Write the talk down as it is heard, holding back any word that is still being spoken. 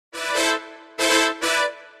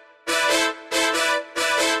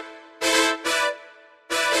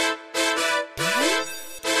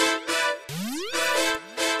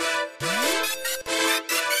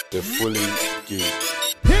The Fully Geek.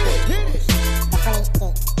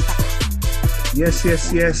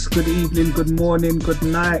 Yes. Good evening, good morning, good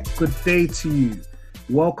night, good day to you.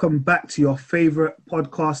 Welcome back to your favorite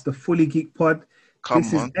podcast, the Fully Geek Pod.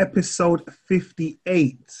 This is episode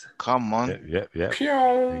 58. Come on. Yep.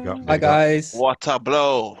 Hi, guys. What a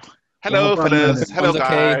blow. Hello, Well done, fellas. man. Hello,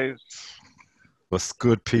 Everyone's okay? guys. What's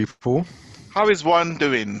good, people? How is one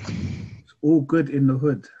doing? All good in the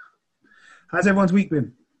hood. How's everyone's week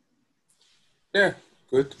been? Yeah,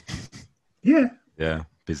 good. Yeah,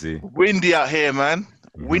 busy. Windy out here, man.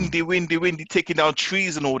 Windy, taking down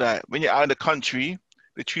trees and all that. When you're out in the country,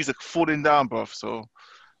 the trees are falling down, bruv. So,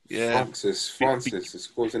 yeah. Francis, it's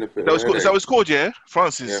causing a bit Is that what it's called, yeah?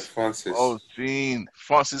 Francis? Yeah, Francis. Oh, fiend.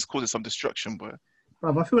 Francis causing some destruction, boy.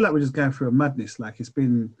 Bruv, I feel like we're just going through a madness. Like, it's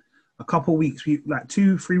been a couple weeks, like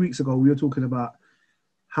 2-3 weeks ago, we were talking about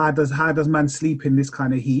how does man sleep in this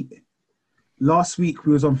kind of heat. Last week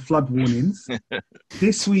we was on flood warnings.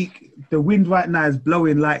 This week the wind right now is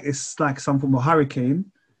blowing like it's like some form of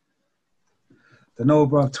hurricane. Don't know,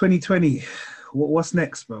 bro. 2020. What's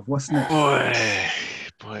next, bro? What's next? Boy.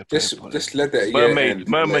 Just let that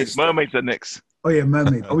Mermaids are next. Oh yeah,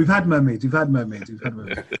 mermaid. Oh, we've had mermaids.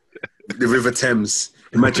 The River Thames.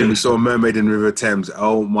 Imagine we saw a mermaid in the River Thames.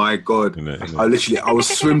 Oh my God! I was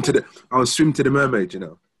swim to the mermaid. You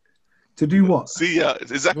know. To do what? See,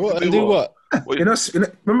 exactly. What? And do what? You know,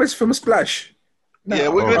 remember it's from Splash. Yeah,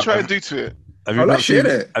 what are we gonna try and do to it?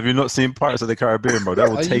 Have you not seen Pirates of the Caribbean, bro? That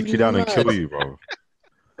will take you down and kill you, bro.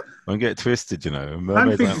 Don't get twisted, you know.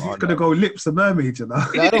 Man thinks he's gonna go lips the mermaid, you know.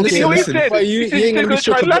 No, I don't Did you care. know what he Listen, said? but He you said ain't gonna be he's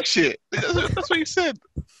gonna shook. try lash it. That's what he said.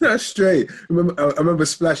 That's straight. I remember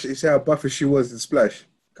Splash. You see how buffer she was in Splash.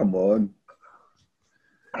 Come on.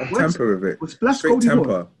 Tamper with it. Was Splash Straight Goldie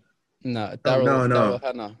temper. Hawn? No, No. Daryl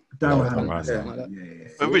Hannah. Daryl Hannah. Hannah. Something like that. Yeah.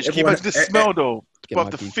 But Rich, can you Everyone- imagine the smell though? Get But my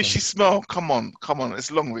the deep fishy on. smell. Come on. It's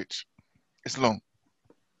long, Rich. It's long.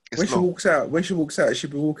 When she walks out, she'll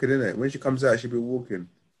be walking, innit? When she comes out, she'll be walking.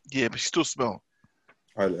 Yeah, but she still smell.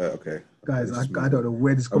 Okay. Guys, I don't know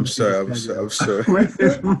where this I'm conversation sorry. is I'm sorry. Where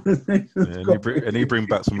this conversation is And he bring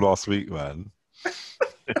back some last week, man.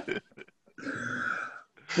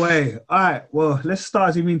 Wait, all right. Well, let's start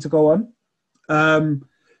as we mean to go on.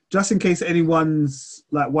 Just in case anyone's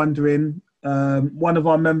like wondering, one of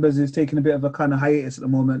our members is taking a bit of a kind of hiatus at the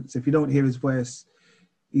moment. So if you don't hear his voice,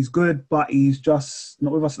 he's good, but he's just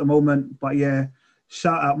not with us at the moment. But yeah,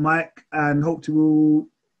 shout out Mike, and hope to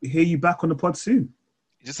hear you back on the pod soon.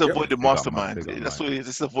 Just avoid the mastermind. Big up, man. That's what it is.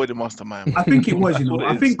 Just avoid the mastermind. I think it was, you know.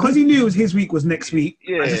 I think because he knew it was his week was next week.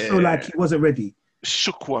 I just feel like he wasn't ready.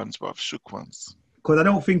 Shook ones, bruv. Shook ones. Because I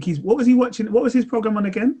don't think he's. What was he watching? What was his program on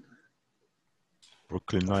again?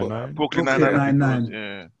 Brooklyn Nine-Nine. Brooklyn Brooklyn Nine-Nine.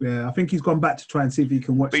 Nine-Nine. Yeah, I think he's gone back to try and see if he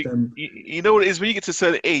can watch But them. you know what it is? When you get to a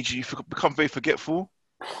certain age, you become very forgetful.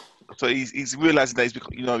 So he's realizing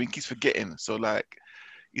that he keeps forgetting. So like,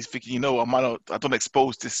 he's thinking, I don't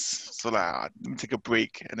expose this. So like, let me take a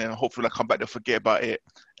break, and then hopefully I come back to forget about it,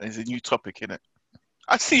 and there's a new topic in it.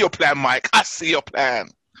 I see your plan, Mike. I see your plan.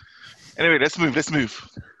 Anyway, let's move.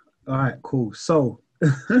 All right, cool. So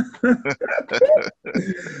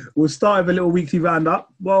we'll start with a little weekly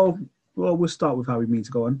roundup. Well, we'll start with how we mean to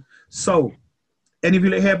go on. So, any of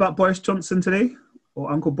you hear about Boris Johnson today,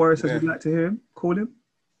 or Uncle Boris, as we'd like to hear him call him?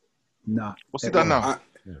 Nah. What's he done now?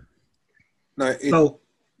 So,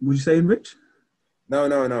 was you saying, Rich?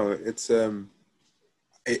 No. It's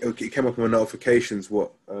it came up on notifications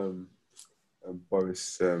what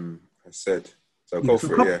Boris has said. So go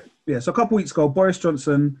for it. Yeah. So a couple weeks ago, Boris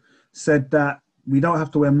Johnson said that we don't have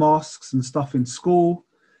to wear masks and stuff in school.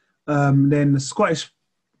 Then the Scottish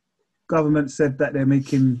government said that they're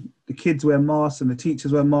making the kids wear masks and the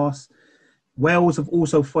teachers wear masks. Wales have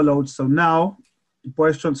also followed. So now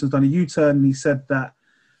Boris Johnson's done a U-turn and he said that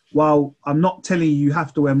while I'm not telling you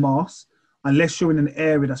have to wear masks, unless you're in an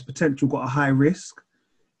area that's potentially got a high risk,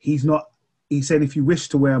 he's saying if you wish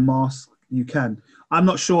to wear a mask, you can. I'm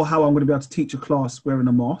not sure how I'm going to be able to teach a class wearing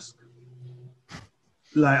a mask.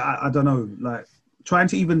 Like, I don't know, like trying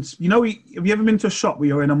to even, have you ever been to a shop where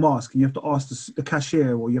you're in a mask and you have to ask the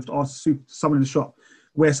cashier or you have to ask someone in the shop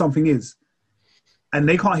where something is and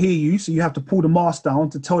they can't hear you, so you have to pull the mask down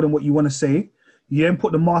to tell them what you want to say. You then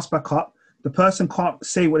put the mask back up. The person can't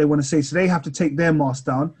say what they want to say, so they have to take their mask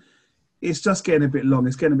down. It's just getting a bit long.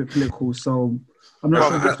 It's getting a bit political, so I'm not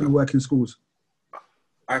sure if it's going to work in schools.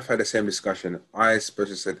 I've had the same discussion. I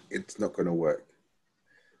especially said it's not going to work.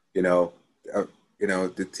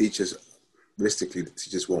 The teachers, realistically, the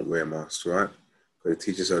teachers won't wear masks, right? But the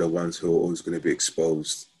teachers are the ones who are always going to be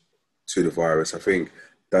exposed to the virus. I think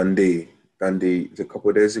Dundee a couple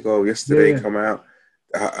of days ago, yesterday, come out.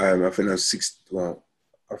 I think there's 6. Well,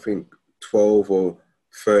 I think 12 or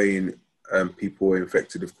 13 people were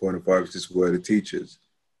infected with coronavirus were the teachers.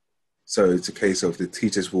 So it's a case of the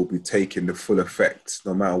teachers will be taking the full effect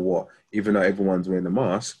no matter what. Even though everyone's wearing a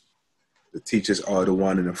mask, the teachers are the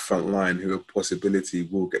one in the front line who, a possibility,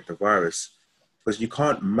 will get the virus. Because you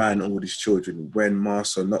can't man all these children wearing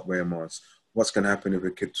masks or not wearing masks. What's going to happen if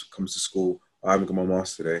a kid comes to school? I haven't got my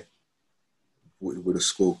mask today. Would the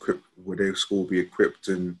school be equipped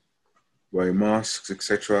and wearing masks,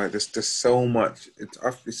 etc.? There's so much.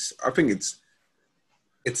 I think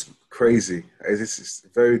it's crazy. It's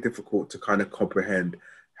very difficult to kind of comprehend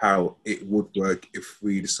how it would work if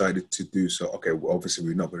we decided to do so. Okay, well, obviously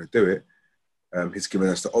we're not going to do it. He's given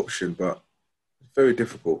us the option, but it's very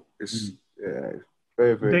difficult. It's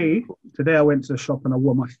very, very difficult. Today I went to the shop and I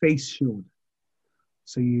wore my face shield.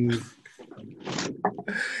 So you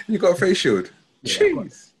got a face shield? Yeah,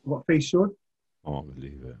 Jeez. I got a face shield. I can't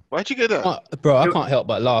believe it. Why'd you get that? Bro, I can't help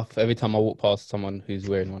but laugh every time I walk past someone who's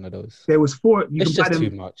wearing one of those. There was 4. It's just too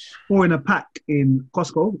much. 4 in a pack in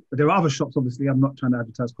Costco. There are other shops, obviously. I'm not trying to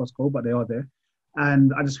advertise Costco, but they are there.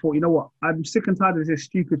 And I just thought, you know what? I'm sick and tired of this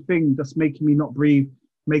stupid thing just making me not breathe,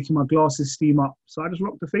 making my glasses steam up. So I just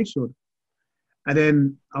rocked the face shield. And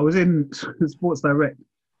then I was in Sports Direct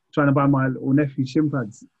trying to buy my little nephew shin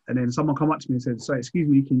pads. And then someone come up to me and said, sorry, excuse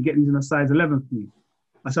me, can you get these in a size 11 for me?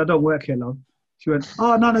 I said, I don't work here, love. She went,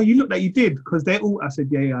 oh, no, you look like you did, because they're all... I said,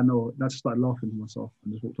 yeah, I know. I just started laughing to myself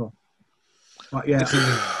and just walked off. But yeah.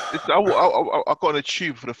 I got on a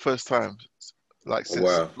tube for the first time, like since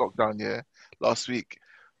lockdown, last week.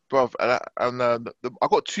 Bruv, I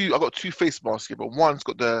got two face masks here, but one's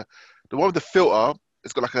got the one with the filter,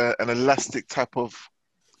 it's got like an elastic type of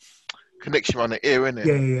connection around the ear, innit?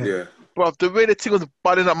 Yeah. Bruv, the way the thing was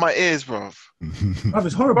biting up my ears, bruv. Bruv,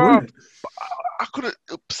 it's horrible, isn't it? I couldn't,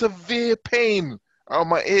 severe pain out of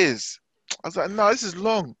my ears. I was like, no, this is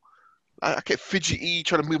long. I kept fidgety,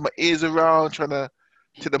 trying to move my ears around, trying to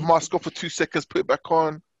take the mask off for 2 seconds, put it back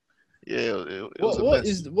on. Yeah, it was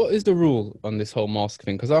what is the rule on this whole mask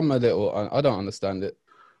thing? Because I don't understand it.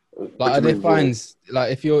 Like, are there fines?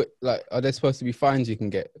 Like, if you're like, are there supposed to be fines you can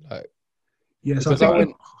get? Like, yes, I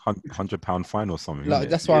think £100 fine or something. Like,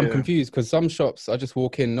 that's why I'm confused. Because some shops, I just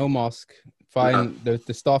walk in, no mask. Fine,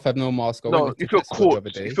 the staff have no mask. You feel caught.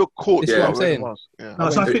 You feel caught. That's what I'm saying. Yeah. No,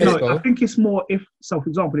 so I think it's more if, so for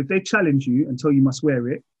example, if they challenge you and tell you must wear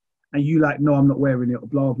it, and you like, no, I'm not wearing it, or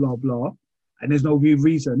blah, blah, blah, and there's no real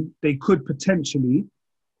reason, they could potentially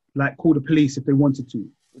like call the police if they wanted to.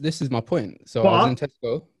 This is my point. So I was in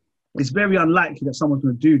Tesco. It's very unlikely that someone's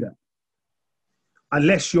going to do that.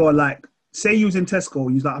 Unless you're like, say you was in Tesco,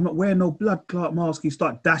 and you're like, I'm not wearing no blood clot mask, you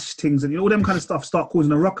start dash things and all them kind of stuff start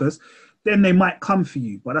causing a ruckus, then they might come for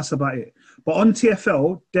you, but that's about it. But on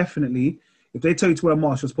TFL, definitely, if they tell you to wear a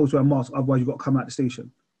mask, you're supposed to wear a mask, otherwise you've got to come out the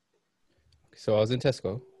station. So I was in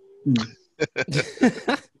Tesco.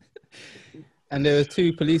 And there were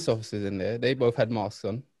 2 police officers in there. They both had masks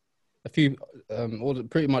on.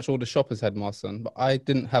 Pretty much all the shoppers had masks on, but I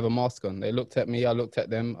didn't have a mask on. They looked at me, I looked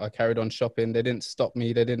at them, I carried on shopping. They didn't stop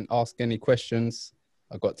me, they didn't ask any questions.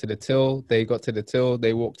 I got to the till, they got to the till,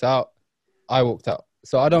 they walked out, I walked out.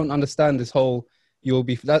 So I don't understand this whole,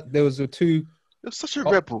 there was a 2... You're such a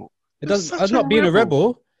rebel. I'm not being a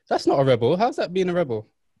rebel. That's not a rebel. How's that being a rebel?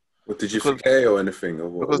 What, did you forget or anything?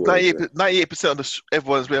 Because 98% of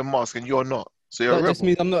everyone's wearing masks and you're not. So you're a rebel. That just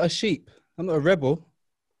means I'm not a sheep. I'm not a rebel.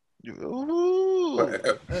 Ooh.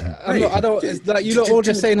 It's like you're all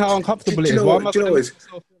just saying how uncomfortable it is.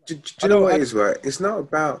 Do you know what it is, right? It's not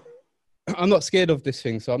about... I'm not scared of this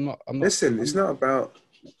thing, so I'm not... Listen, it's not about...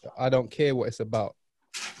 I don't care what it's about.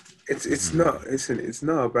 It's not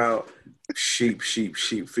about sheep.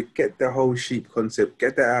 Forget the whole sheep concept.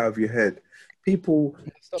 Get that out of your head. People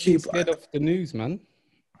keep scared of the news, man.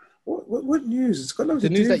 What news? It's got nothing the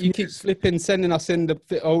to news do that with you keep flipping, sending us in the.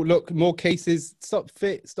 Oh, look, more cases. Stop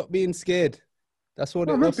being scared. That's what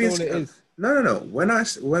it is. No. When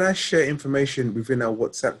I share information within our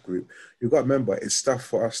WhatsApp group, you've got to remember it's stuff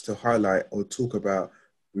for us to highlight or talk about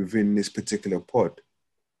within this particular pod,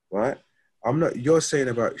 right? You're saying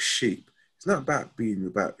about sheep. It's not about being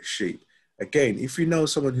about sheep. Again, if you know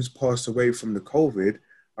someone who's passed away from the COVID,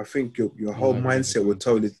 I think your whole mindset would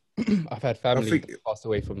totally... I've had family that passed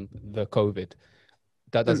away from the COVID.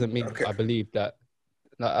 That doesn't mean I believe that.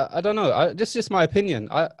 I don't know. Just my opinion.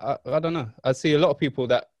 I don't know. I see a lot of people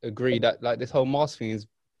that agree that like this whole mask thing is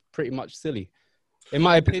pretty much silly. In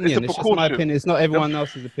my opinion, it's just my opinion. It's not everyone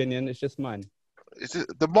else's opinion. It's just mine.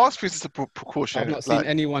 The mask thing is a I've precaution. not seen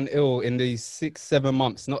anyone ill in these 6-7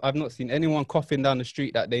 months. I've not seen anyone coughing down the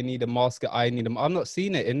street that they need a mask. I need them. I've not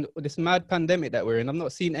seen it in this mad pandemic that we're in. I've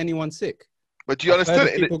not seen anyone sick. But do you understand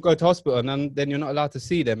it? People go to hospital and then you're not allowed to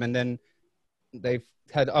see them, and then they've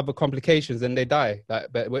had other complications and they die.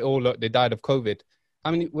 But we all look, they died of COVID.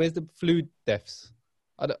 I mean, where's the flu deaths?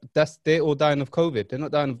 They're all dying of COVID. They're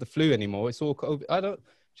not dying of the flu anymore. It's all COVID.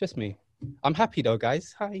 Just me. I'm happy though,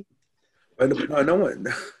 guys. Hi. No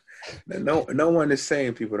one is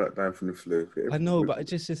saying people are not dying from the flu. I know, but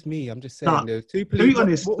it's just me. I'm just saying. Nah, There's two to be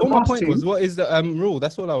honest, all the my mask point was, thing- what is the rule?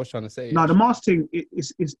 That's all I was trying to say. No, the mask thing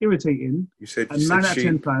is irritating. You said, And 9 out of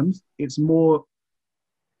 10 times, it's more.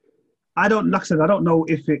 Like I said, I don't know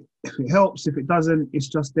if it helps, if it doesn't. It's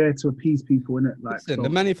just there to appease people, innit? Like, Listen, so, the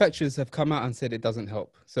manufacturers have come out and said it doesn't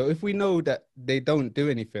help. So if we know that they don't do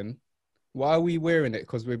anything, why are we wearing it?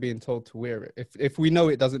 Because we're being told to wear it. If we know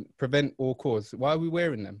it doesn't prevent or cause, why are we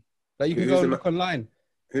wearing them? Like you can go and look online.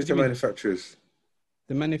 Who's the manufacturers?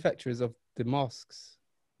 The manufacturers of the masks,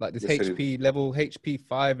 like this They said HP level,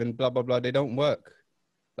 HP5 and blah, blah, blah, they don't work.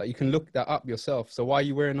 Like you can look that up yourself. So why are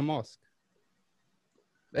you wearing a mask?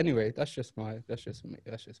 Anyway, that's just me.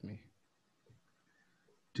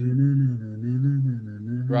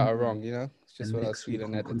 Right or wrong, you know? It's just what I was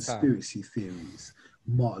feeling at the time. Conspiracy theories,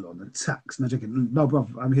 Marlon attacks. No, joking. No, bro,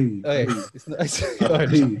 I'm here. You. Oh, yeah. I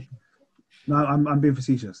hear you. No, I'm being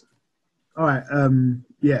facetious. All right.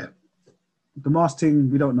 Yeah. The mask thing,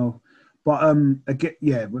 we don't know. But again,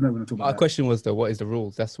 yeah, we're not going to talk about My that. question was though, what is the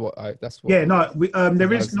rules? That's what. Yeah, no,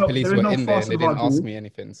 there is no police there is were no in there fast and they and hard didn't ask rule. me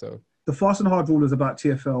anything. So The fast and hard rule is about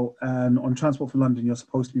TfL, and on Transport for London, you're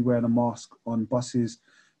supposed to be wearing a mask on buses,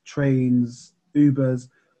 trains, Ubers,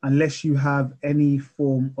 unless you have any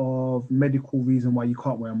form of medical reason why you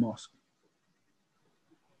can't wear a mask.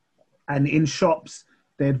 And in shops,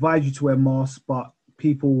 they advise you to wear masks, but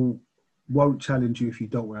people won't challenge you if you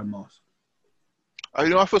don't wear a mask. You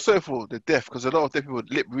know, I feel sorry for the deaf because a lot of deaf people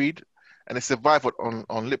lip read and they survive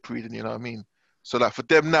on lip reading, you know what I mean? So like for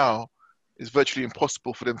them now, it's virtually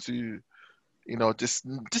impossible for them to, you know, just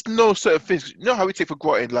know certain things. You know how we take for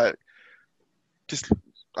granted, like, just,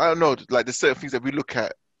 I don't know, like there's certain things that we look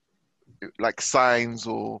at, like signs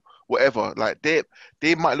or whatever. Like they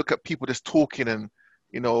might look at people just talking and,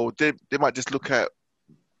 you know, they might just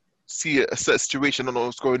see a certain situation, don't know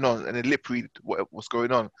what's going on, and then lip read what's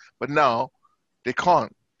going on. But now, they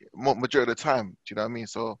can't majority of the time. Do you know what I mean?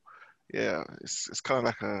 So, yeah, it's kind of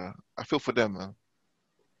like I feel for them, man.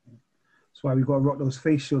 That's why we got to rock those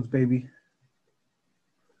face shields, baby.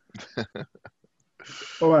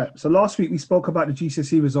 All right. So last week we spoke about the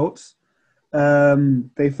GCSE results.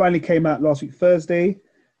 They finally came out last week, Thursday,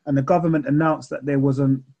 and the government announced that they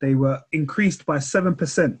were increased by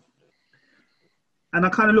 7%. And I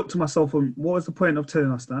kind of looked to myself and what was the point of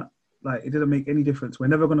telling us that? Like, it didn't make any difference. We're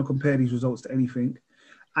never going to compare these results to anything.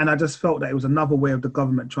 And I just felt that it was another way of the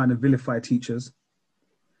government trying to vilify teachers.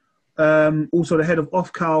 Also, the head of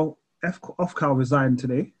Ofcal resigned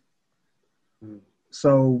today.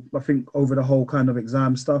 So I think over the whole kind of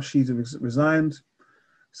exam stuff, she's resigned.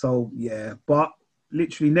 So, yeah. But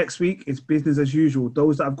literally next week, it's business as usual.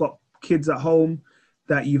 Those that have got kids at home,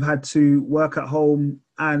 that you've had to work at home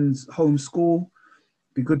and homeschool,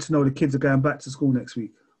 be good to know the kids are going back to school next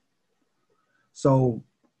week. So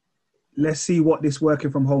let's see what this working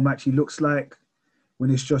from home actually looks like when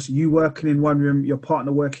it's just you working in one room, your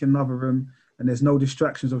partner working in another room, and there's no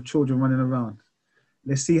distractions of children running around.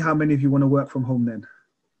 Let's see how many of you want to work from home then.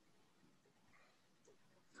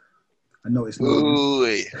 I know it's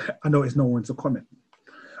no one to comment.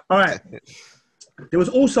 All right. There was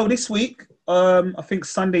also this week, I think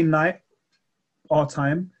Sunday night, our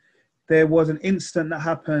time, there was an incident that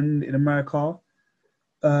happened in America.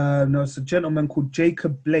 There was a gentleman called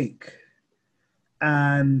Jacob Blake,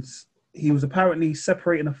 and he was apparently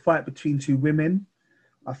separating a fight between two women.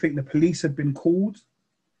 I think the police had been called.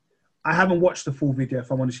 I haven't watched the full video,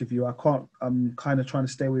 if I'm honest with you. I'm kind of trying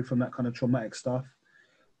to stay away from that kind of traumatic stuff.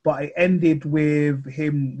 But it ended with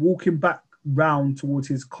him walking back round towards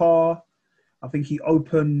his car. I think he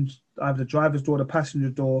opened either the driver's door or the passenger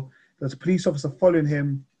door. There was a police officer following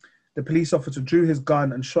him. The police officer drew his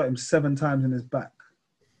gun and shot him 7 times in his back.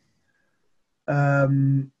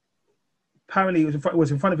 Apparently, it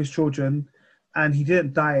was in front of his children, and he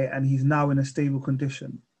didn't die, and he's now in a stable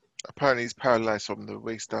condition. Apparently, he's paralyzed from the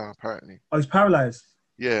waist down. Apparently. Oh, he's paralyzed.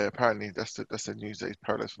 Yeah, apparently that's the news that he's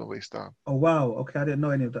paralyzed from the waist down. Oh wow. Okay, I didn't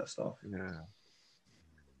know any of that stuff. Yeah.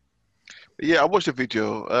 But yeah, I watched the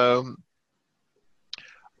video.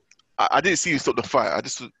 I didn't see him stop the fight.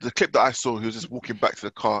 The clip that I saw, he was just walking back to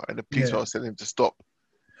the car, and the police were telling him to stop.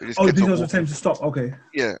 He just Oh, kept these on was walking. attempt to stop. Okay.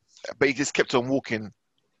 Yeah, but he just kept on walking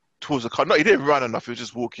towards the car. No, he didn't run enough. He was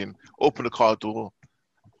just walking. Opened the car door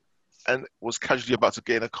and was casually about to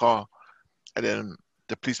get in a car, and then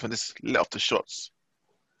the policeman just let off the shots.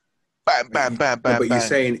 Bam, bam, bam, No, bam, but you're bam.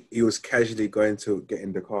 saying he was casually going to get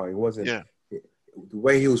in the car. He wasn't. Yeah. The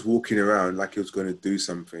way he was walking around, like he was going to do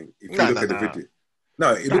something. If you Nah, look nah, at the nah. video,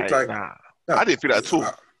 no, it looked like. Nah. No, I didn't feel that at all.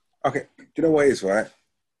 Okay, do you know what it is, right?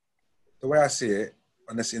 The way I see it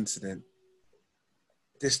on this incident,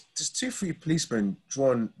 there's 2-3 policemen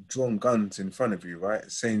drawn guns in front of you,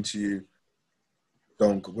 right? Saying to you,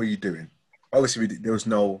 "Don't. What are you doing?" Obviously, there was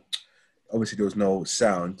no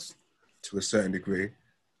sound to a certain degree.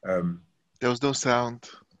 There was no sound.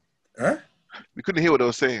 Huh? We couldn't hear what they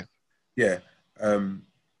were saying. Yeah.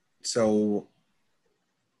 So,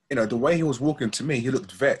 the way he was walking, to me, he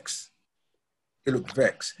looked vexed. Yeah,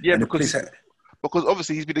 and the because police because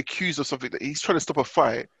obviously he's been accused of something that he's trying to stop a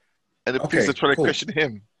fight, and the police Okay, are trying cool. to question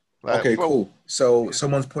him. Like, okay, bro, cool. So yeah.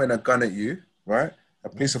 someone's pointing a gun at you, right? A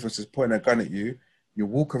police officer's pointing a gun at you. You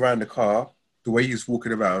walk around the car. The way he was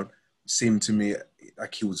walking around seemed to me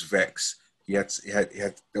like he was vexed. He had.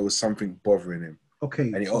 There was something bothering him.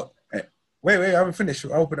 Okay. And wait, I haven't finished.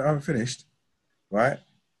 I haven't finished, right?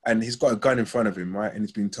 And he's got a gun in front of him, right? And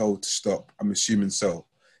he's been told to stop. I'm assuming so.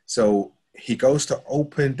 So he goes to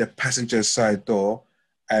open the passenger side door,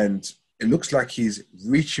 and it looks like he's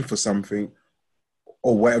reaching for something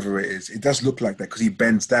or whatever it is. It does look like that because he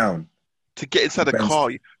bends down. To get inside He the bends- car,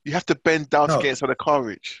 you have to bend down to No. get inside the car,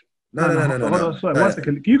 Rich. No. Hold on, sorry, one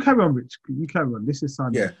second. You carry on, Rich. You carry on. This is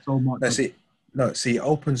sounding Yeah. so much. See, he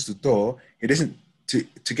opens the door. It isn't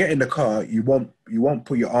to get in the car. You won't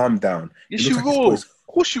put your arm down. Yes, It you looks like he's will. put his-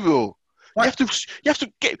 Of course you will. What? You have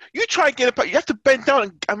to get. You try and get up. You have to bend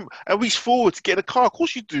down and reach forward to get in the car. Of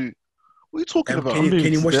course you do. What are you talking about? Can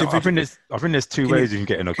you watch the I video? think there's two Can you- ways you can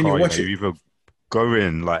get in a can you car. watch You either go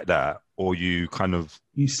in like that, or you kind of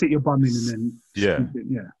You sit your bum in and then Yeah. scoop it,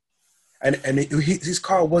 yeah. And his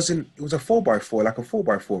car wasn't. It was a 4x4, like a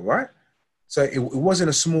 4x4, right? So it wasn't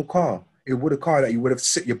a small car. It was a car that you would have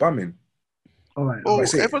sit your bum in. All right. Oh, I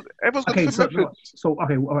see. everyone's got Okay, different methods.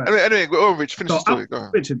 okay, all right. Anyway, go on, Rich. Finish So, the story. Go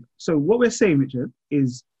on. Richard, so what we're saying, Richard,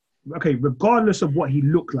 is okay, regardless of what he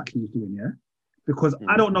looked like he was doing, yeah? Because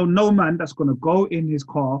I don't know no man that's going to go in his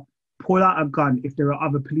car, pull out a gun if there are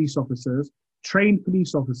other police officers, trained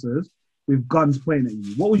police officers with guns pointing at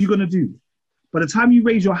you. What were you going to do? By the time you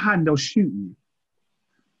raise your hand, they'll shoot you.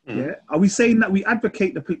 Yeah? Are we saying that we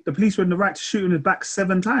advocate the police were in the right to shoot in the back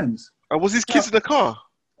 7 times? Was his kids in the car?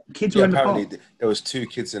 Kids Yeah, were in the car. apparently there was 2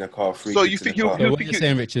 kids in a car, 3 So kids you think in a car. So what you're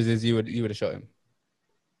saying, Richard, is you would have shot him?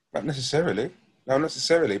 Not necessarily. No, not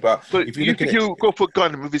necessarily. But So if you you look at think it, he'll go for a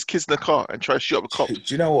gun with his kids in the car and try to shoot up a cop? do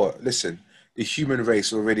you know what? Listen, the human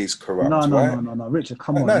race already is corrupt, No, right? no, Richard,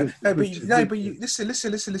 come on. No, Richard, but you,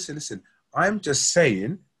 listen. I'm just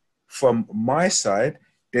saying, from my side,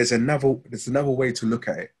 there's another way to look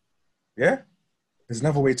at it. Yeah, there's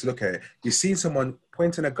another way to look at it. You've seen someone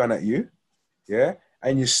pointing a gun at you, yeah,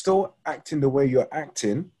 and you're still acting the way you're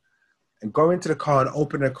acting, and go into the car and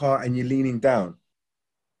open the car and you're leaning down.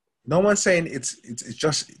 No one's saying it's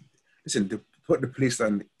just listen. To put the police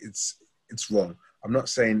down, it's wrong. I'm not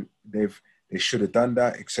saying they should have done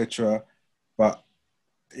that, etc. But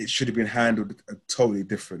it should have been handled totally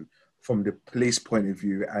different from the police point of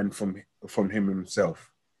view and from him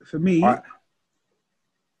himself. For me,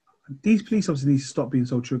 these police officers need to stop being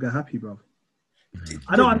so trigger happy, bro.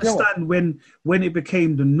 I don't understand when it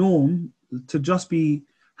became the norm to just be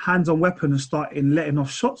hands on weapon and start letting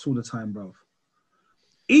off shots all the time, bro.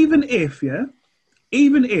 Even if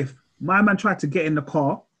my man tried to get in the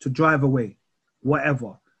car to drive away,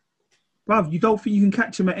 whatever, bro, you don't think you can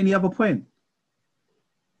catch him at any other point?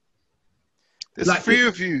 There's Like, 3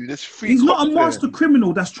 of you. There's 3. He's not a cops master there.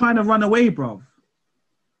 criminal that's trying to run away, bro.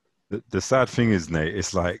 the sad thing is, Nate,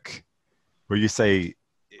 it's like when you say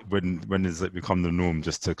when does it become the norm,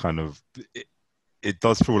 just to kind of it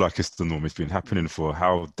does feel like it's the norm. It's been happening for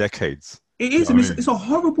how decades. It is, You know and what I it's a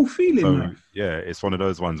horrible feeling, So man. yeah, it's one of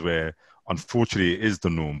those ones where unfortunately it is the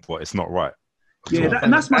norm, but it's not right. Yeah,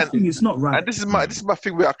 and that's my And- thing. It's not right. And this is my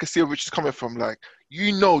thing where I can see where Rich is coming from. Like,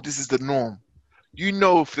 you know, this is the norm. You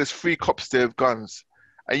know, if there's 3 cops there with guns,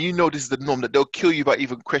 and you know this is the norm, that they'll kill you by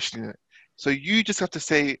even questioning it. So you just have to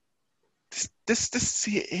say,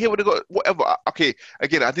 here what they got, whatever. Okay,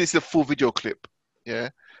 again, I didn't see the full video clip. Yeah.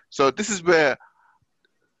 So this is where,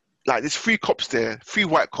 like, there's 3 cops there, 3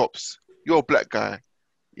 white cops. You're a black guy,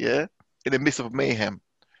 yeah, in the midst of mayhem.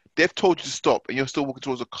 They've told you to stop, and you're still walking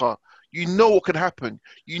towards a car. You know what can happen.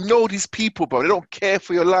 You know these people, bro. They don't care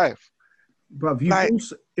for your life. Bruv, Like,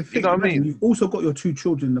 also, You know what I mean? You've also got your 2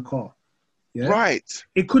 children in the car. Yeah. Right.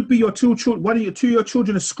 It could be your 2 children. One of your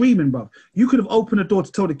children are screaming, bro. You could have opened the door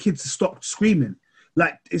to tell the kids to stop screaming.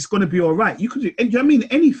 Like, it's going to be all right. You could do, and I mean,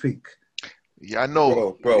 anything. Yeah, I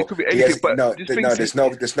know. Bro. It could be anything, but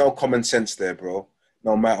there's no common sense there, bro.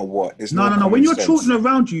 No matter what. There's no. When your sense. children are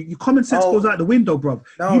around you, your common sense goes out the window, bro.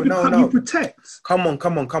 You protect. Come on.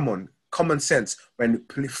 Common sense. When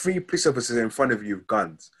 3 police officers in front of you with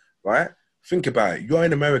guns, right? Think about it. You're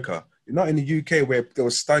in America. You're not in the UK where they'll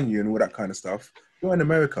stun you and all that kind of stuff. You're in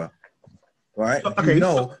America, right? Okay,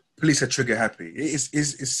 police are trigger happy.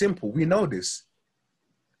 It's simple. We know this.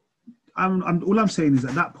 All I'm saying is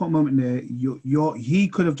at that moment there, he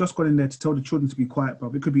could have just gone in there to tell the children to be quiet,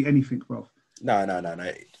 bro. It could be anything, bro. No.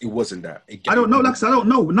 It wasn't that. I don't know. Like I said, I don't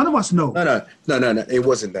know. None of us know. No. It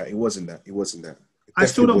wasn't that. I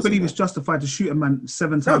still don't believe it's justified to shoot a man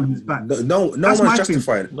 7 times in his back. No one's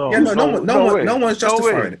justifying it. No one's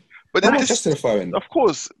justifying it. But no one's justifying it. Of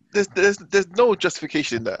course, there's no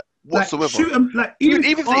justification in that whatsoever. Like, shoot him, like, even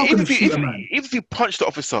if you punch the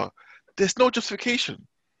officer, there's no justification.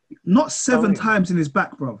 Not 7 times in his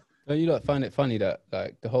back, bro. Don't you like find it funny that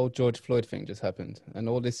like the whole George Floyd thing just happened and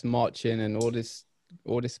all this marching and all this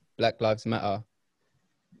Black Lives Matter,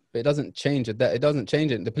 but it doesn't change it. It doesn't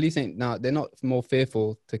change it. The police they're not more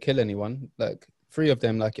fearful to kill anyone. Like 3 of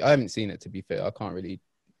them, like I haven't seen it to be fair. I can't really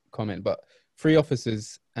comment, but 3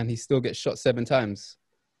 officers and he still gets shot 7 times.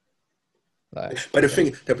 Like, but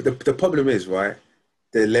the problem is, right?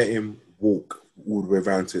 They let him walk all the way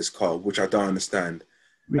around to his car, which I don't understand.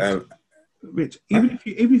 Rich, even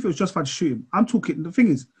if it was justified to shoot him, I'm talking. The thing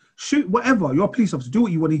is, shoot whatever. You're a police officer. Do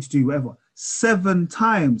what you need to do. Whatever. 7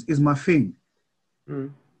 times is my thing. You know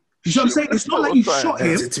what I'm saying? It's not like you shot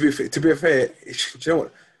him. To be fair, do you know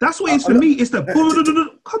what? That's what it is for me. It's the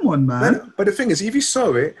come on, man. But the thing is, if you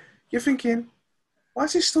saw it, you're thinking, why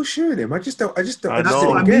is he still shooting him? I just don't. That's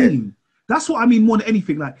what I mean. That's what I mean more than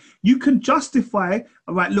anything. Like, you can justify,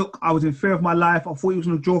 all right, look, I was in fear of my life. I thought he was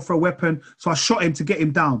going to draw for a weapon, so I shot him to get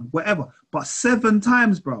him down, whatever. But 7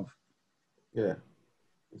 times, bruv. Yeah,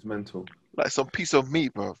 it's mental. Like some piece of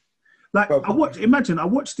meat, bruv. Like, I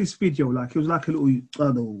watched this video, like, it was like a little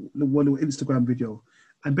Instagram video.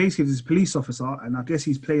 And basically, there's this police officer, and I guess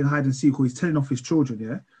he's playing hide and seek, or he's telling off his children,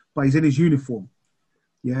 yeah? But he's in his uniform.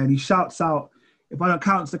 Yeah, and he shouts out, if I don't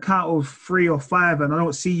count to the count of 3 or 5 and I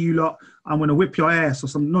don't see you lot, I'm going to whip your ass or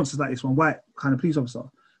some nonsense like this. One white kind of police officer.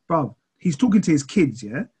 Bro, he's talking to his kids,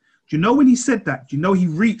 yeah? Do you know when he said that? Do you know he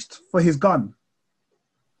reached for his gun?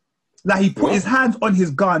 Like, he put his hands on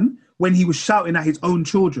his gun when he was shouting at his own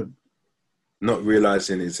children. Not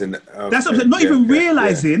realising it's in... That's what I'm saying. Not even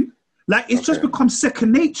realising. Yeah. Like, it's just become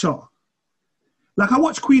second nature. Like, I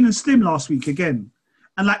watched Queen and Slim last week again.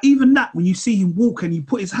 And, like, even that, when you see him walk and he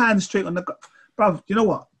put his hands straight on the gun... Bruv, you know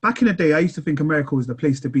what? Back in the day, I used to think America was the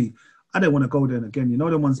place to be. I don't want to go there again. You know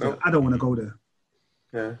the ones that I don't want to go there.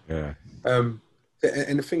 Yeah. And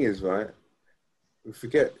the thing is, right? We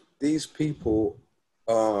forget these people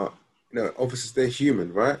are, obviously they're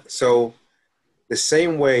human, right? So the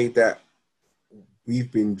same way that we've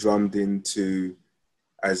been drummed into,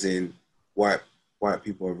 as in white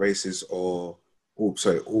people are racist, or all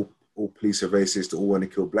police are racist, all want to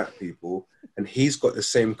kill black people, and he's got the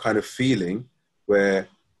same kind of feeling where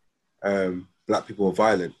black people are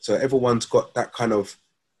violent. So everyone's got that kind of,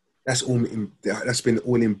 that's been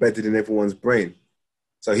all embedded in everyone's brain.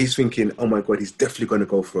 So he's thinking, oh my God, he's definitely going to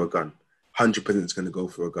go for a gun. 100% is going to go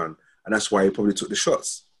for a gun. And that's why he probably took the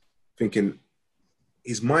shots. Thinking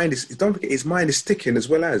his mind is sticking as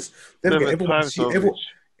well as.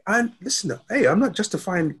 And listen, hey, I'm not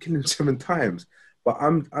justifying killing 7 times, but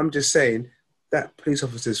I'm just saying that police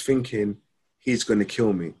officer's thinking he's going to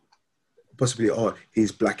kill me. Possibly,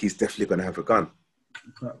 he's black, he's definitely going to have a gun.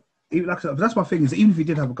 Even, like I said, that's my thing, is that even if he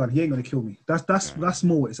did have a gun, he ain't going to kill me. That's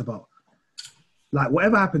more what it's about. Like,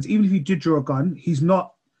 whatever happens, even if he did draw a gun,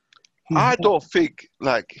 I don't think,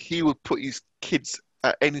 like, he would put his kids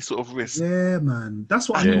at any sort of risk. Yeah, man. That's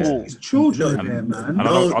what I mean. His children there, man. I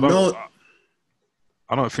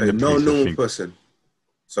don't think the police person.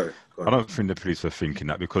 Sorry. I don't think the police were thinking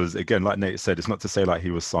that, because, again, like Nate said, it's not to say like he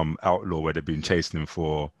was some outlaw where they've been chasing him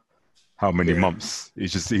for how many months.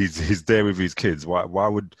 It's just he's there with his kids. Why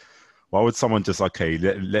would someone just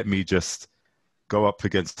let me just go up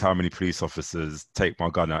against how many police officers, take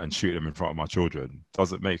my gun out and shoot them in front of my children?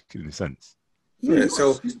 Doesn't make any sense. Yeah.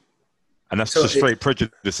 So, and that's just straight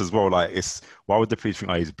prejudice as well. Like, why would the police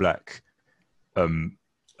think he's black? No,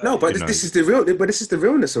 but this is the real. But this is the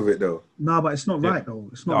realness of it, though. No, but it's not right, though.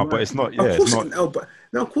 It's not. No, right. but it's not. Yeah,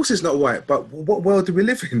 of course it's not right. But what world do we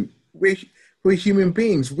live in? We're human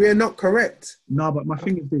beings. We're not correct. No, but my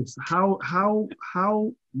thing is this: how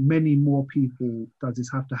many more people does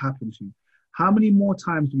this have to happen to? How many more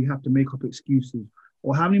times do we have to make up excuses,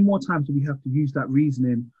 or how many more times do we have to use that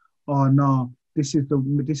reasoning? Oh no, this is the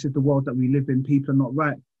world that we live in. People are not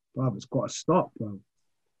right, bro. It's got to stop, bro.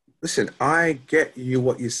 Listen, I get you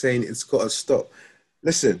what you're saying. It's got to stop.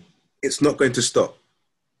 Listen, it's not going to stop.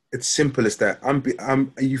 It's simple as that.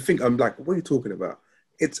 You think I'm like, what are you talking about?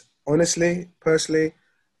 It's honestly, personally,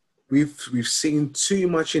 we've seen too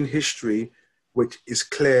much in history, which is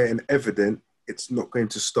clear and evident. It's not going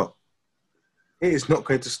to stop. It is not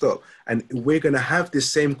going to stop. And we're going to have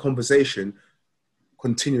this same conversation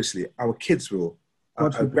continuously. Our kids will. Our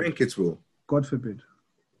grandkids will. God forbid.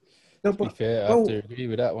 No, To be but, fair, I have to agree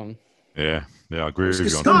with that one. Yeah, I agree with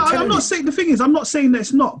you on No, that. I'm not saying the thing is, I'm not saying that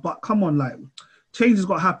it's not, but come on, like change has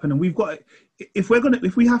got to happen, and we've got. If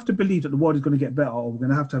we have to believe that the world is going to get better, or we're going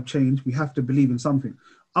to have change, we have to believe in something.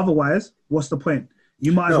 Otherwise, what's the point?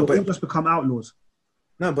 You might as well all just become outlaws.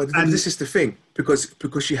 No, but this is the thing,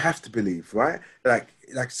 because you have to believe, right? Like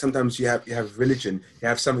sometimes you have religion, you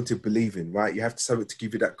have something to believe in, right? You have something to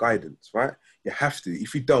give you that guidance, right? You have to.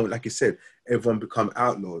 If you don't, like you said, everyone become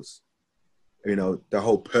outlaws. You know, the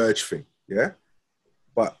whole purge thing, yeah?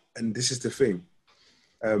 And this is the thing.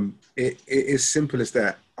 It is simple as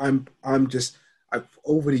that. I've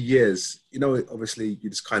over the years, you know, obviously you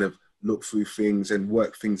just kind of look through things and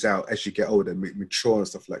work things out as you get older, mature and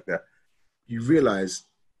stuff like that. You realize,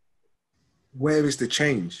 where is the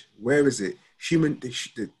change? Where is it?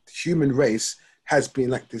 The human race has been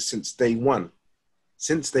like this since day one.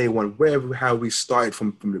 Since day one, how we started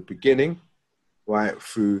from the beginning, right,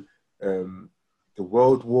 through the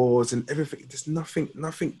world wars and everything. There's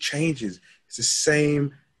nothing changes. It's the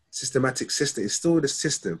same systematic system. It's still the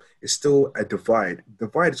system. It's still a divide.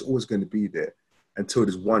 Divide is always going to be there until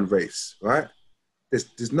there's one race, right?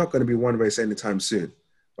 There's not going to be one race anytime soon,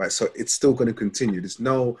 right? So it's still going to continue.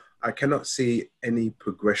 I cannot see any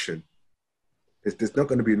progression. There's not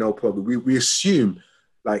going to be no problem. We assume,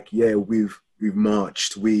 like, yeah, we've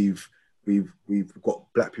marched, we've got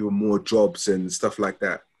black people more jobs and stuff like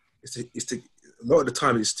that. A lot of the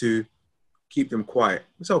time it's to keep them quiet.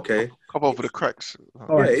 It's okay. Come over the cracks.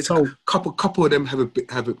 All right, it's a couple of them have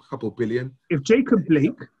a couple of billion. If Jacob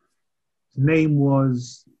Blake's name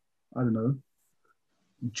was, I don't know,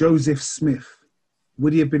 Joseph Smith,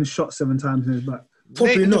 would he have been shot 7 times in his back?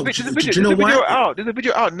 Probably not. Do you know why? There's a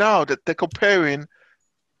video out now that they're comparing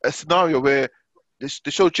a scenario where they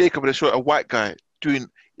show Jacob and they show a white guy the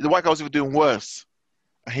white guy was even doing worse,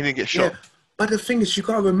 and he didn't get shot. Yeah, but the thing is, you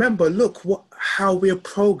gotta remember, look how we're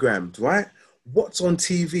programmed, right? What's on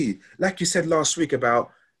TV? Like you said last week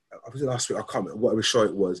about, I can't remember what show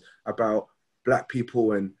it was, about black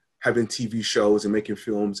people and having TV shows and making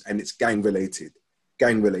films, and it's gang related.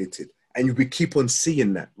 And we keep on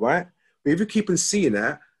seeing that, right? But if you keep on seeing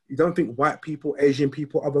that, you don't think white people, Asian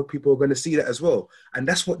people, other people are going to see that as well. And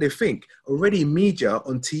that's what they think. Already media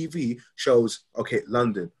on TV shows, okay,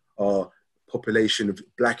 London, population of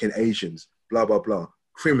black and Asians, blah, blah, blah,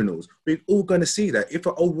 criminals. We're all going to see that. If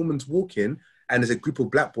an old woman's walking and there's a group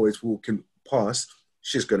of black boys walking past,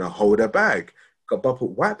 she's going to hold her bag. But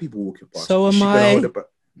white people walking past, so am she's I. Gonna hold her bag.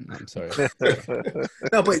 I'm sorry.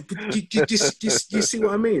 No, but you see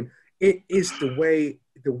what I mean? It is the way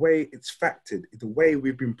it's factored, the way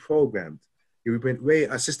we've been programmed, the way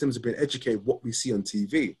our systems have been educated, what we see on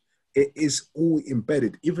TV. It is all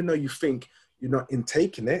embedded. Even though you think you're not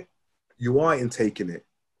intaking it, you are intaking it.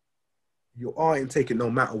 You are intaking no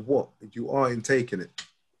matter what. You are intaking it.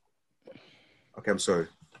 Okay, I'm sorry.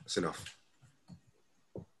 That's enough.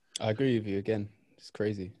 I agree with you again. It's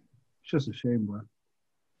crazy. It's just a shame, bro.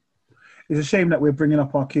 It's a shame that we're bringing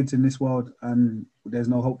up our kids in this world and there's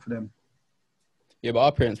no hope for them. Yeah, but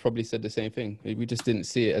our parents probably said the same thing. We just didn't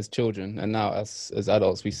see it as children, and now as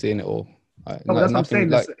adults, we're seeing it all. That's what I'm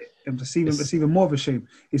saying. Like, it's even more of a shame.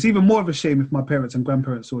 It's even more of a shame if my parents and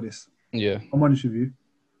grandparents saw this. Yeah. I'm honest with you.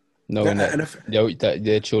 Knowing that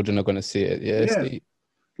their children are going to see it.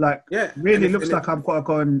 Really looks like I've got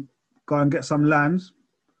to go and get some land,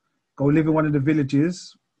 go live in one of the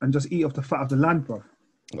villages and just eat off the fat of the land, bro.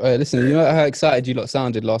 Listen, you know how excited you lot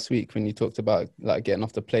sounded last week when you talked about like getting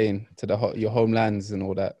off the plane to your homelands and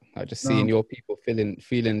all that. Like just seeing your people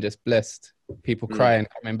feeling just blessed, people crying,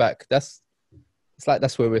 coming back. That's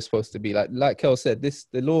where we're supposed to be. Like Kel said,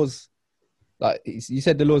 the laws, like you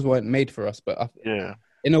said, the laws weren't made for us, but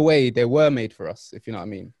in a way they were made for us, if you know what I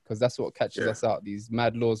mean, because that's what catches us out. These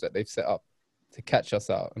mad laws that they've set up to catch us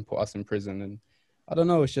out and put us in prison, and I don't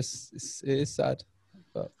know. It is sad,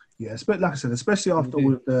 but. Yeah, like I said, especially after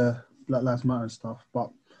all of the Black Lives Matter and stuff.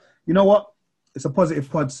 But you know what? it's a positive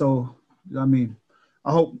pod. So you know what I mean,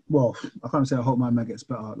 I hope. Well, I can't say I hope my man gets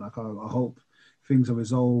better. Like I hope things are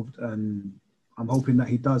resolved, and I'm hoping that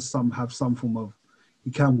he does have some form of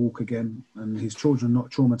he can walk again, and his children not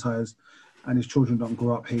traumatized, and his children don't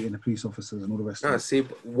grow up hating the police officers and all the rest. No, of it. see,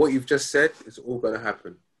 what you've just said is all going to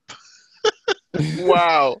happen.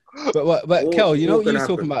 Wow. But All- Kel, you know all what you gonna was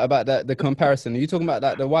talking happen. about the comparison? Are you talking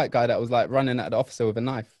about the white guy that was like running at the officer with a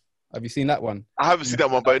knife? Have you seen that one? I haven't seen that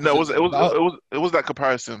one, but no, it was that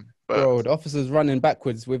comparison. But Bro, the officer's running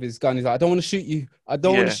backwards with his gun. He's like, I don't want to shoot you. I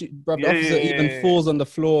don't want Yeah. to shoot. Bro, the Yeah, officer yeah, even yeah. falls on the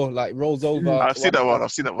floor, like rolls over. I've seen that one.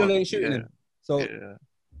 I've seen that Still one. ain't shooting Yeah. him. So, Yeah.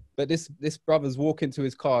 but this brother's walking to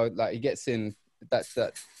his car, like he gets in. That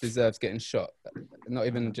deserves getting shot. Not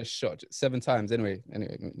even just shot, 7 times. Anyway,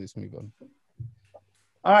 let's move on.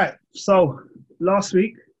 All right. So last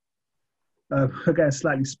week, we're getting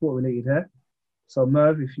slightly sport related here. So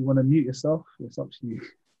Merv, if you want to mute yourself, it's up to you.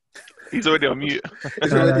 He's already on mute.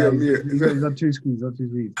 It's already on mute. He's on two screens. All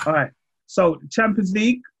right. So Champions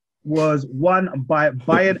League was won by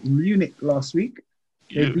Bayern Munich last week.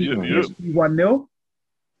 They beat PSG 1-0.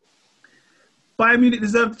 Bayern Munich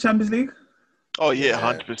deserved the Champions League. Oh yeah,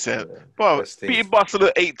 100%. Bro, Best team. beating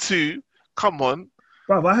Barcelona 8-2. Come on.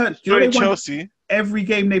 Bro, I heard you know, You're they in won Chelsea. every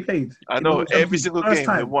game they played. I In know the Champions every League. single First game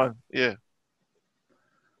they time. won. Yeah.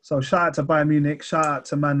 So shout out to Bayern Munich. Shout out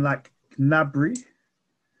to man like Gnabry.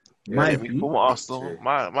 Yeah, My Yeah, view. former Arsenal. True.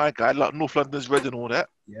 My guy, like North London's red and all that.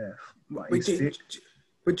 Yeah. Right, But, he's do, fit.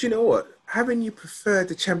 but you know what? Haven't you preferred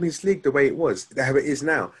the Champions League the way it was, how it is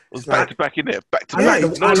now? It was It's back like, to back in there. Back to I back.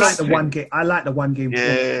 like the No I like the nonsense. one game. I like the one game.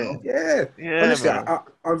 Yeah. format, yeah. Yeah, Honestly, man.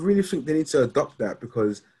 I really think they need to adopt that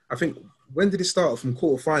because I think when did it start? From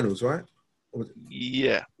quarterfinals, right? Or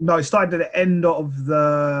Yeah. No, it started at the end of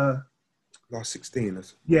the last 16.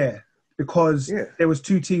 because Yeah. there was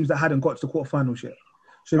 2 teams that hadn't got to the quarterfinals yet.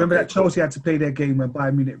 So remember Okay, that Chelsea had to play their game when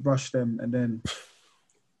Bayern Munich rushed them, and then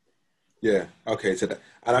Yeah. Okay. So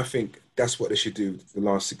and I think that's what they should do. The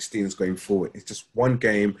last 16s going forward. It's just one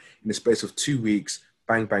game in the space of 2 weeks.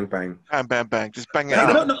 Bang, bang, bang. Bang, bang, bang. Just bang it I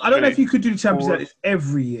out. don't know if you could do the Champions Forward. League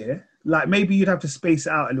every year. Like maybe you'd have to space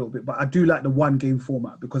it out a little bit, but I do like the one game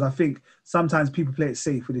format because I think sometimes people play it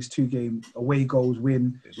safe with this 2 game away goals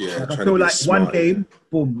win. Yeah. Like, I trying to feel be like smart, one game,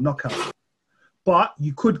 boom, knockout. But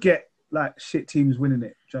you could get like shit teams winning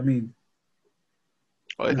it. Do you know what I mean?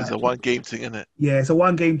 Oh, it is a one game thing, isn't it? Yeah, it's a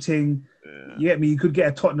one game thing. Yeah. You get me? You could get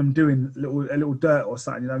a Tottenham doing a little dirt or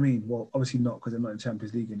something. You know what I mean? Well, obviously not because they're not in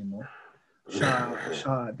Champions League anymore. Shout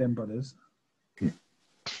out them brothers.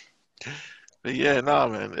 But yeah, nah,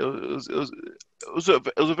 man. It was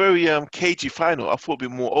a very cagey final. I thought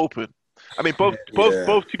it'd be more open. I mean, both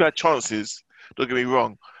teams had chances. Don't get me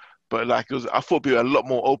wrong, but like it was, I thought it'd be a lot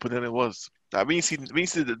more open than it was. Like when you see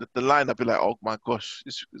the lineup, you're like, oh my gosh,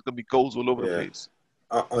 it's gonna be goals all over the place.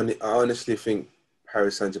 I honestly think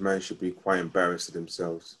Paris Saint-Germain should be quite embarrassed of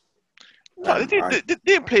themselves. No, they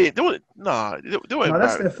didn't play it. They weren't No, that's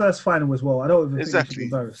embarrassed. their first final as well. I don't even think they should be Exactly.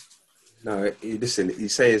 embarrassed. No, listen. You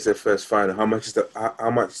say it's their first final. How much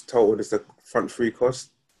total does the front 3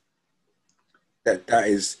 cost? That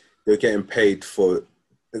is you're getting paid for.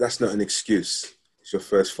 That's not an excuse. It's your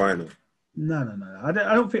first final. No. I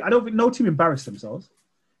don't think no team embarrassed themselves.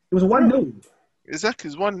 It was a 1-0. Exactly,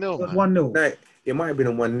 it's 1-0. It was Man. 1-0. No, it might have been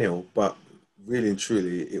a 1-0, but really and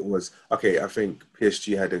truly, it was okay. I think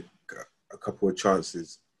PSG had a couple of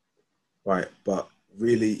chances, right? But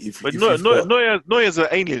really, But Neuer's an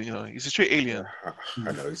alien, you know. He's a straight alien.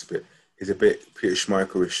 I know he's a bit Peter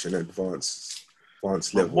Schmeichel-ish and advanced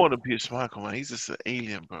level. More than Peter Schmeichel, man. He's just an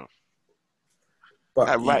alien, bro. But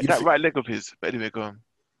That right leg of his. But anyway, go on.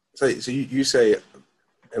 So you say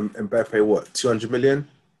Mbappe what 200 million?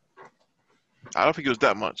 I don't think it was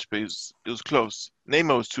that much, but it was close.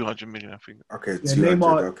 Neymar was 200 million, I think. Okay, Yeah, 200.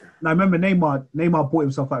 Neymar. Okay. Now remember Neymar bought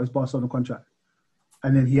himself out of his Barcelona contract,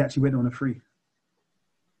 and then he actually went on a free.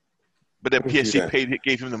 But then Who did PSG that?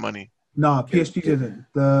 gave him the money. Nah, PSG didn't.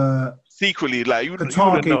 The Secretly, like you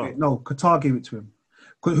Qatar wouldn't gave know. it. No, Qatar gave it to him.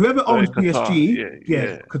 Because whoever Oh, owns Qatar, PSG,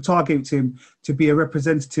 yeah. Qatar gave it to him to be a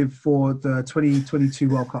representative for the 2022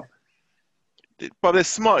 World Cup. But they're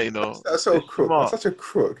smart, you know. That's so They're crook. smart. That's such a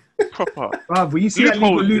crook. Proper. Bruv, when you see that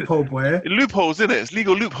legal Loopholes. loophole, boy, Loopholes, isn't it? It's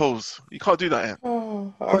legal loopholes. You can't do that. Yeah.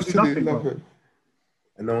 Oh, Cost you absolutely nothing, bro. nothing.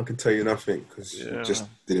 And no one can tell you nothing because Yeah. you just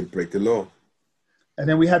didn't break the law. and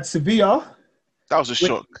then we had Sevilla That was a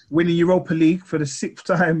shock. winning Europa League for the 6th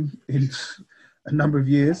time in a number of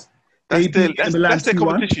years. They beat That's Milan their 2-1.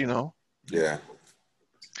 competition, you know. Yeah.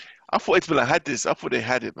 I thought Inter Milan had this. I thought they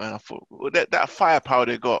had it, man. I thought that firepower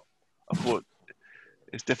they got. I thought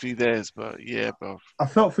it's definitely theirs. But yeah, bro. I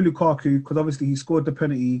felt for Lukaku because obviously he scored the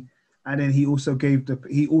penalty and then he also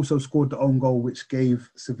scored the own goal, which gave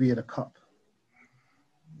Sevilla the cup.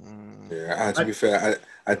 Yeah, to be fair,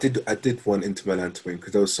 I did want Inter Milan to win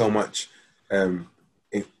because there was so much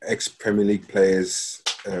ex-Premier League players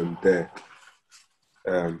there.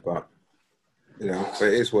 But but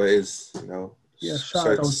it is what it is. Yeah, shout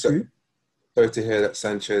out those two. Sorry to hear that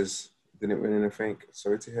Sanchez didn't win anything.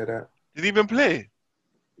 Sorry to hear that. Did he even play?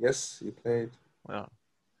 Yes, he played. Wow.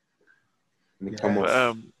 And he come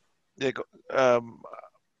off.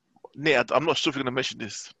 Nate, I'm not sure if you're going to mention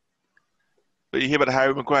this, but you hear about the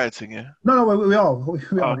Harry Maguire thing, yeah? No, we are. We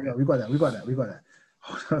got that.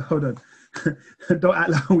 Hold on. Don't act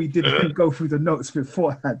like we didn't go through the notes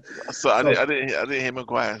beforehand. I didn't hear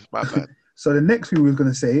Maguire. My bad. So the next thing we were going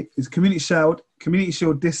to say is Community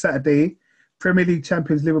Shield this Saturday. Premier League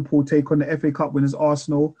champions Liverpool take on the FA Cup winners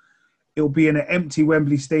Arsenal. It'll be in an empty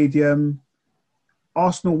Wembley Stadium.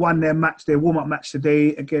 Arsenal won their warm-up match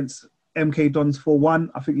today against MK Dons 4-1.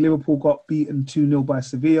 I think Liverpool got beaten 2-0 by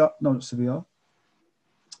Sevilla. No, not Sevilla.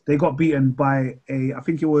 They got beaten by I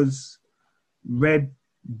think it was Red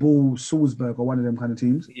Bull Salzburg or one of them kind of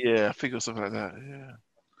teams. Yeah, I think it was something like that,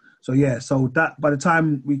 yeah. So that by the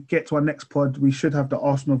time we get to our next pod, we should have the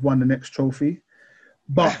Arsenal have won the next trophy.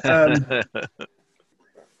 But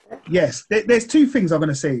yes, there's two things I'm going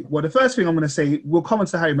to say. Well, the first thing I'm going to say, we'll come on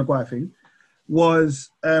to Harry Maguire thing,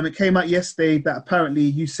 was it came out yesterday that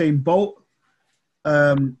apparently Usain Bolt.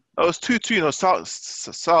 It was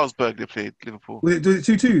 2-2, Salzburg they played Liverpool. Was it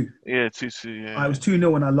 2-2? Yeah, 2-2, yeah. It was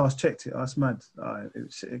 2-0 when I last checked it. That's mad.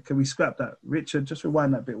 Can we scrap that? Richard, just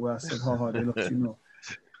rewind that bit where I said, they lost 2-0.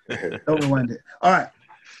 Don't rewind it. All right.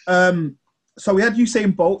 So we had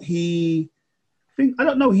Usain Bolt. I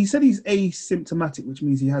don't know. He said he's asymptomatic, which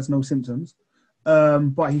means he has no symptoms.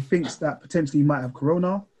 But he thinks that potentially he might have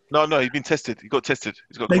corona. No, he's been tested. He got tested.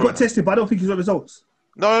 He got tested, but I don't think he's got results.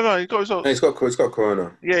 No, he got results. No, he's got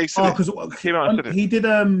corona. Yeah, he said because came out and said it. He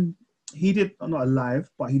did not a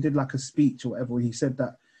live, but he did like a speech or whatever. Where he said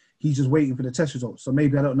that he's just waiting for the test results. So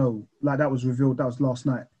maybe I don't know. Like that was revealed. That was last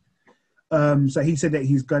night. So he said that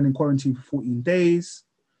he's going in quarantine for 14 days.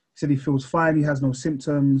 He said he feels fine. He has no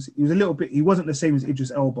symptoms. He wasn't the same as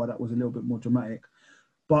Idris Elba. That was a little bit more dramatic.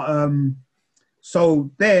 But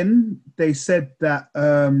so then they said that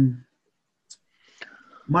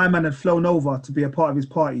my man had flown over to be a part of his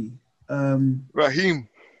party. Raheem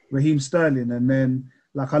Sterling. And then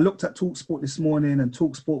like I looked at TalkSport this morning and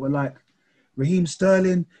TalkSport were like, Raheem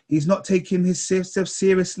Sterling, he's not taking himself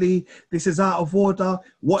seriously. This is out of order.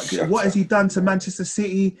 What has he done to Manchester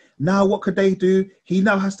City? Now what could they do? He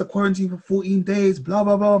now has to quarantine for 14 days, blah,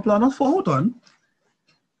 blah, blah, blah. And I thought, hold on.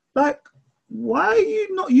 Like, why are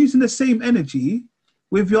you not using the same energy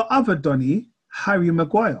with your other Donny, Harry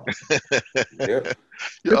Maguire? Yeah.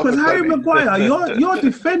 Because Harry Maguire, you're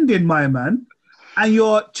defending my man and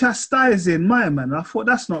you're chastising my man. I thought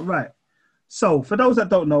that's not right. So, for those that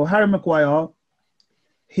don't know, Harry Maguire,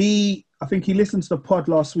 I think he listened to the pod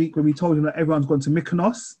last week when we told him that everyone's gone to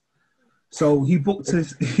Mykonos. So he booked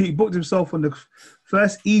himself on the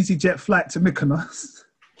first EasyJet flight to Mykonos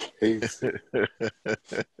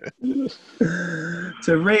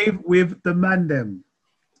to rave with the Mandem.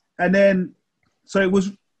 And then, so it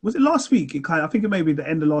was it last week? I think it may be the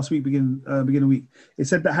end of last week, beginning of the week. It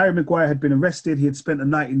said that Harry Maguire had been arrested. He had spent a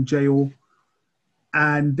night in jail.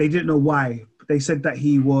 And they didn't know why. They said that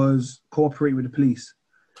he was cooperating with the police.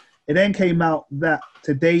 It then came out that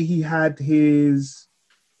today he had his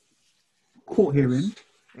court hearing.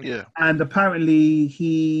 Yeah. And apparently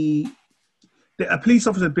a police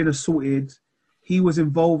officer had been assaulted. He was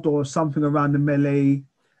involved or something around the melee.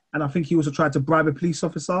 And I think he also tried to bribe a police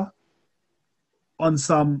officer on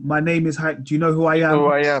my name is, do you know who I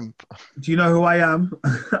am? Do you know who I am?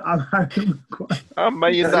 I'm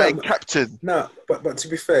Man United captain. No, but to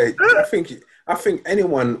be fair, I think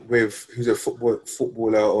anyone who's a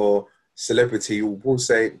footballer or celebrity will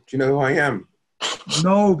say, do you know who I am?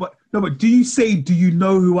 No, but do you say, do you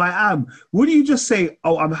know who I am? Would you just say,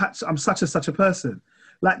 oh, I'm such a person?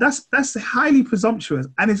 Like that's highly presumptuous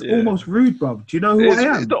and it's almost rude, bro. Do you know who I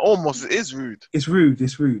am? It is rude. It's rude.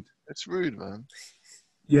 It's rude, man.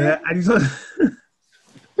 Yeah, and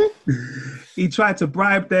he tried to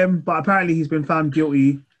bribe them, but apparently he's been found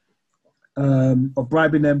guilty of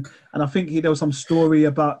bribing them. And I think there was some story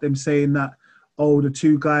about them saying that, the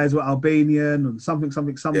two guys were Albanian and something.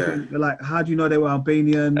 Yeah. They're like, how do you know they were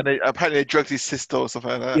Albanian? And apparently they drugged his sister or something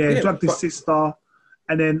like that. Yeah, drugged his sister.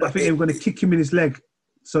 And then I think they were going to kick him in his leg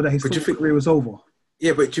so that his football career was over.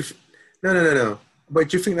 Yeah, but no. But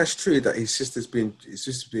do you think that's true that his sister's been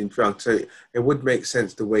drugged? So it would make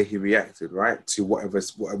sense the way he reacted, right, to whatever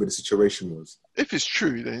the situation was. If it's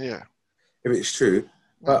true, then yeah. if it's true.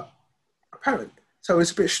 But apparently, so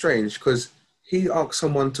it's a bit strange because he asked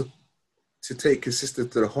someone to take his sister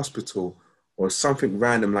to the hospital or something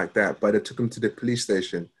random like that, but they took him to the police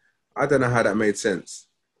station. I don't know how that made sense.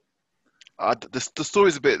 The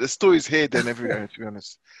story's here then everywhere, to be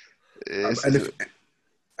honest. And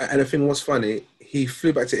the thing was funny, he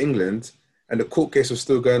flew back to England and the court case was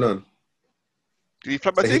still going on. Did he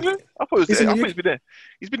fly back to England? I thought he's been there.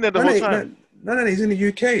 He's been there the whole time. No, he's in the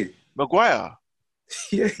UK. Maguire?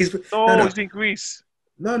 Yeah, he's in Greece.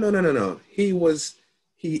 No. He was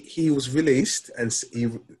released and he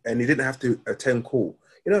didn't have to attend court.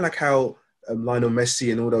 You know, like how Lionel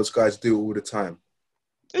Messi and all those guys do all the time.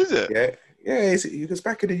 Is it? Yeah. He was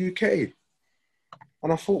back in the UK,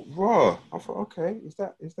 and I thought, okay, is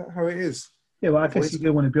that how it is? Yeah, well, I guess he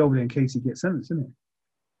didn't want to be over there in case he gets sentenced, isn't it?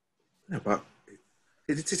 No, but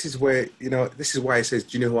this is where this is why he says,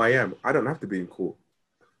 "Do you know who I am? I don't have to be in court."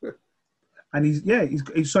 And he's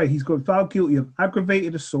got found guilty of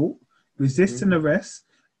aggravated assault, resisting arrest,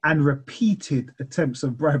 and repeated attempts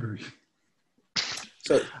of bribery.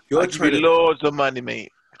 So you're trying to loads of money,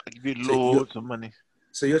 mate. I give you loads of money.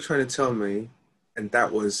 So you're trying to tell me, and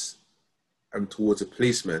that was towards a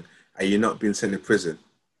policeman, and you're not being sent to prison?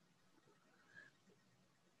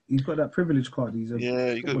 He's got that privilege card. You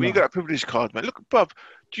got that privilege card, man. Look, bruv,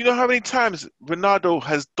 do you know how many times Ronaldo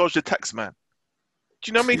has dodged a tax man? Do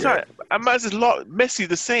you know how many times? And man's is Messi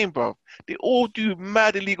the same, bro. They all do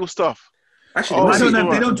mad illegal stuff. Actually,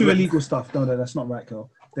 they don't do illegal stuff. No, that's not right,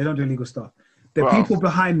 girl. They don't do illegal stuff. The people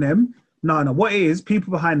behind them. No. What it is,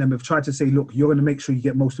 people behind them have tried to say, look, you're going to make sure you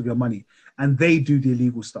get most of your money. And they do the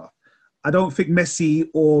illegal stuff. I don't think Messi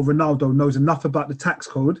or Ronaldo knows enough about the tax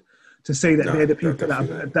code to say that they're the people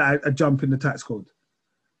that are jumping the tax code.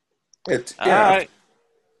 Now,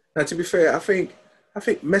 to be fair, I think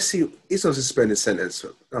Messi is on a suspended sentence.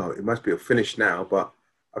 Oh, it must be finished now, but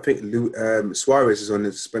I think Suarez is on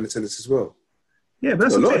a suspended sentence as well. Yeah, but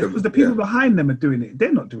that's what I'm saying, because the people behind them are doing it.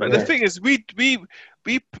 They're not doing it. But the thing is, we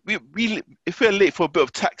if we're late for a bit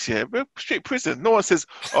of tax here, we're straight prison. No one says,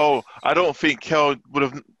 "Oh, I don't think Kel would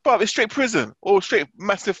have," but it's straight prison or straight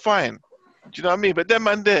massive fine. Do you know what I mean? But them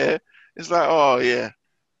man there, it's like, oh yeah,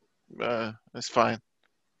 that's fine.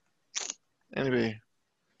 Anyway.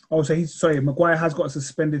 Oh, so Maguire has got a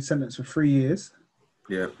suspended sentence for 3 years.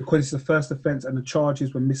 Yeah. Because it's the first offence and the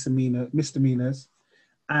charges were misdemeanors.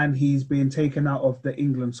 And he's being taken out of the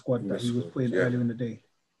England squad that he was playing earlier in the day.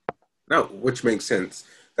 No, which makes sense.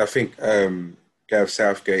 I think Gareth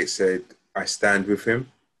Southgate said, I stand with him.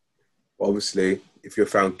 Obviously, if you're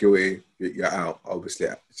found guilty, you're out. Obviously,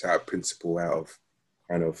 it's out of principle, out of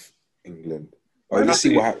kind of England. But let's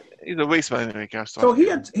see what happens. He's a waste man anyway, Gareth Southgate. So he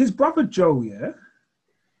had his brother Joe,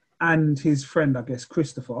 and his friend, I guess,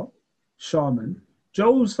 Christopher Sharman.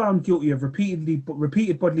 Joe was found guilty of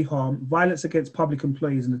repeated bodily harm, violence against public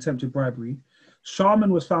employees, and attempted bribery.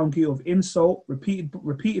 Sharman was found guilty of insult,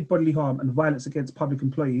 repeated bodily harm, and violence against public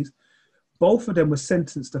employees. Both of them were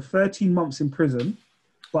sentenced to 13 months in prison,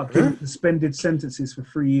 but given suspended sentences for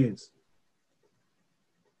 3 years.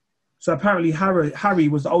 So apparently Harry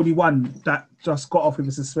was the only one that just got off with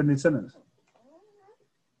a suspended sentence.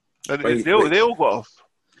 They all got off.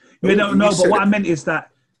 No, but what I meant is that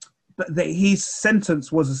his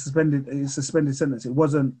sentence was a suspended sentence. It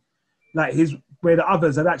wasn't like where the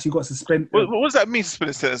others had actually got suspended. What does that mean,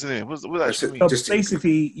 suspended sentence? Anyway? What does that actually mean? So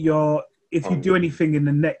basically, if you do anything in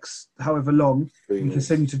the next however long, we can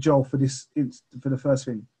send you to jail for the first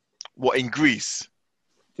thing. What, in Greece?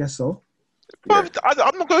 Guess so. But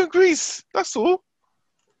I'm not going to Greece. That's all.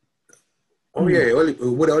 Oh yeah, it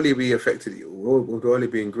would only be affected. It would only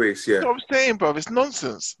be in Greece. Yeah. You know what I'm saying, bro? It's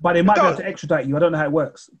nonsense. But they might be able to extradite you. I don't know how it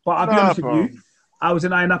works. But I'll be honest with you. I was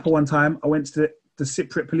in Ayia Napa one time. I went to the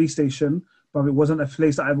Cypriot police station, but it wasn't a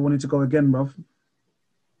place that I ever wanted to go again, bro.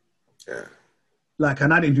 Yeah.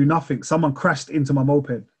 And I didn't do nothing. Someone crashed into my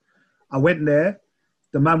moped. I went there.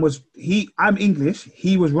 The man I'm English.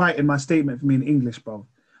 He was writing my statement for me in English, bro.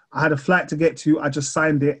 I had a flight to get to. I just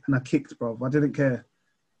signed it and I kicked, bro. I didn't care.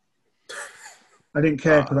 I didn't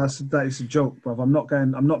care because I said that it's a joke, bro. I'm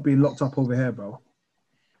not being locked up over here, bro.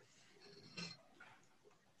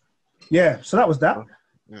 Yeah, so that was that.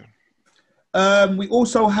 Yeah. We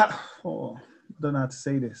also had, I don't know how to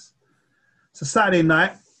say this. So Saturday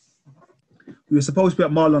night, we were supposed to be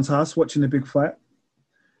at Marlon's house watching the big fight.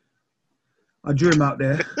 I drew him out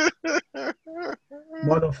there.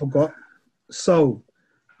 Marlon forgot. So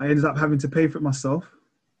I ended up having to pay for it myself.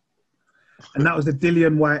 And that was the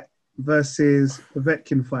Dillian White versus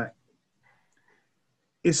Povetkin fight.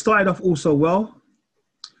 It started off also well.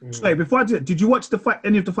 Sorry, before I did you watch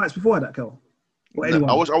any of the fights before that, Kel? Or No, anyone?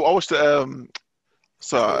 I watched the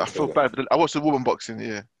so I feel bad. But I watched the woman boxing.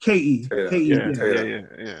 Yeah. Katie. Taylor. Katie. Yeah. Yeah.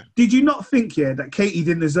 Yeah. Did you not think, that Katie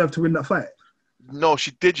didn't deserve to win that fight? No,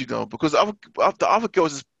 she did, because the other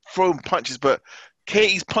girls is throwing punches, but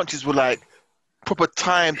Katie's punches were like proper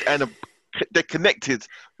timed and they're connected,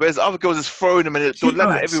 whereas the other girls is throwing them and they're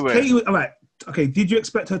landing everywhere. Katie, all right. Okay, did you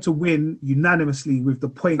expect her to win unanimously with the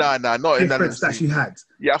point Nah, not difference that unanimously. she had?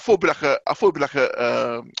 Yeah, I thought it'd be like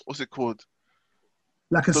a what's it called?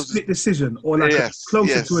 Like a split decision or like Yes,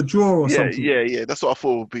 closer yes. to a draw or Yeah, something? yeah. That's what I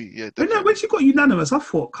thought it would be. Yeah, But no, definitely. when she got unanimous, I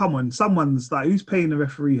thought, come on, someone's like, who's paying the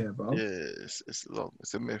referee here, bro? Yeah, it's long.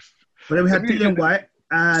 It's a myth. But then we had Let me- Dillian White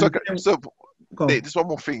and... So Go on. Nate, just one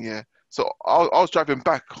more thing, yeah. So I was driving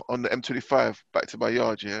back on the M25 back to my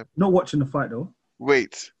yard, yeah. Not watching the fight, though.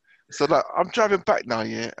 Wait. So like I'm driving back now,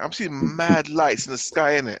 yeah. I'm seeing mad lights in the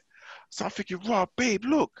sky, innit? So I'm thinking, wow, babe,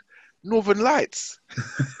 look, Northern Lights.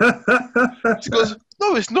 She goes,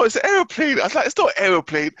 no, it's not. It's an aeroplane. I was like, it's not an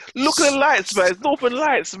aeroplane. Look at the lights, man. It's Northern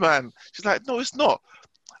Lights, man. She's like, no, it's not.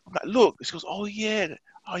 I'm like, look. She goes, oh yeah.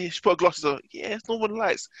 She put her glasses on. Yeah, it's Northern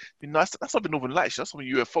Lights. No, that's not the Northern Lights. That's some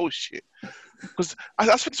UFO shit. Because I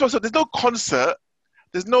think to myself, there's no concert.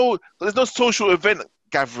 There's no social event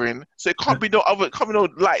gathering. So it can't be no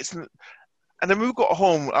lights. And then when we got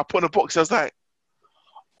home, I put on a box. I was like,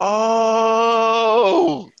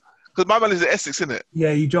 oh. Because my man is in Essex, isn't it?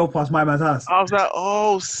 Yeah, you drove past my man's house. I was like,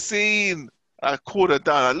 oh, scene. I called her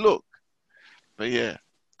down. I look. But yeah.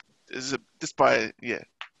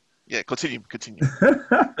 Yeah, continue.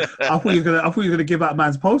 I thought you were gonna give out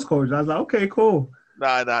man's postcode. I was like, okay, cool.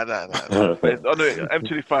 Nah. But on the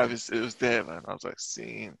M25, it was there, man. I was like,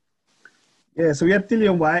 scene. Yeah, so we had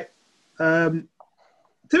Dillian White. To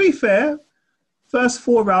be fair, first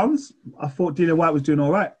 4 rounds, I thought Dillian White was doing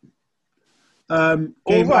all right. All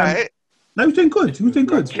right. No, he was doing good.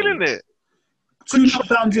 Killing it. Two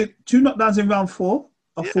knockdowns in round 4.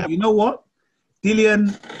 I thought, you know what?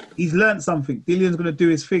 Dillian, he's learned something. Dillian's going to do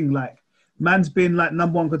his thing. Like, man's been like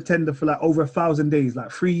number 1 contender for like over 1,000 days, like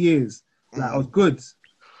 3 years. Like, I was good.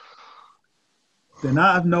 Then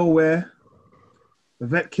out of nowhere,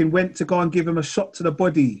 Povetkin went to go and give him a shot to the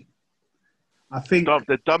body. I think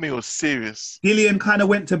The dummy was serious. Dillian kind of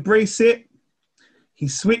went to brace it. He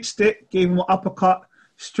switched it, gave him an uppercut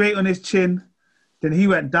straight on his chin. Then he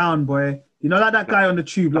went down, boy. You know, like that guy on the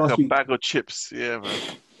tube Like last a week. bag of chips. Yeah, man.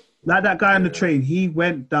 Like that guy on the train. He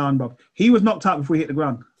went down, bro. He was knocked out before he hit the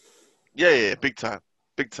ground. Yeah, big time.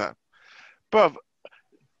 Bruv,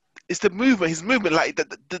 it's the movement, his movement, like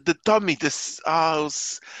the dummy, it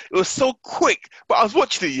was so quick. But I was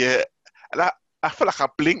watching it, yeah, and I felt like I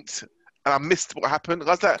blinked and I missed what happened. I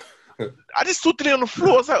was like, I just saw Dillian on the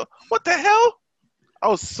floor. I was like, what the hell? I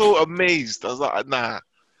was so amazed. I was like, nah.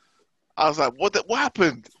 I was like, what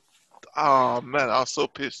happened? Oh, man, I was so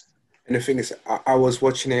pissed. And the thing is, I was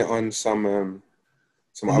watching it on some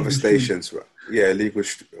other stations. Yeah,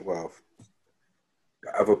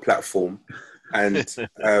 other platform, and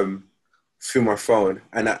through my phone.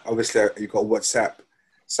 And obviously, you got WhatsApp.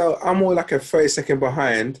 So I'm all like a 30-second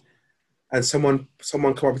behind, and someone come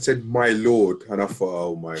up and said, "My Lord," and I thought,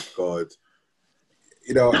 "Oh my God."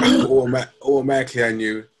 You know, automatically I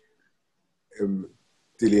knew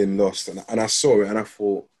Dillian lost, and I saw it, and I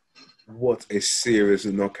thought, what a serious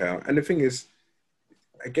knockout. And the thing is,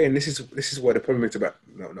 again, this is why the problem is about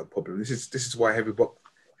not problem. This is why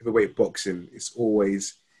heavyweight boxing is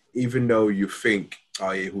always, even though you think,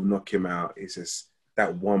 oh yeah, he'll knock him out, it's just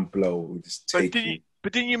that one blow will just take you.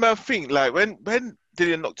 But didn't you man think, like, when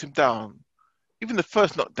Dillian knocked him down, even the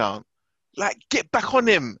first knockdown, like, get back on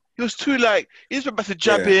him. He was too, like, he just went back to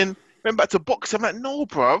jabbing, went back to boxing. I'm like, no,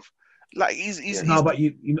 bruv. Like, he's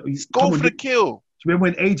going for the kill. Do you remember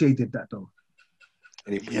when AJ did that, though?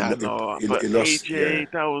 I know. But lost,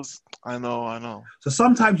 AJ, that was, I know. So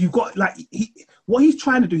sometimes you've got, like, what he's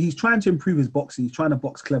trying to do, he's trying to improve his boxing. He's trying to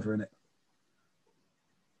box clever, innit?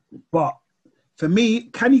 But for me,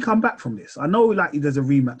 can he come back from this? I know, like, there's a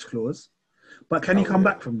rematch clause, but can he come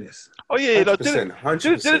back from this? Oh, yeah. 100%.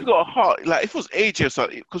 Dylan's got a heart. Like, if it was AJ or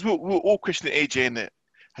something, because we were all questioning AJ, innit?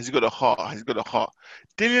 Has he got a heart?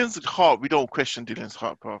 Dylan's heart, we don't question Dylan's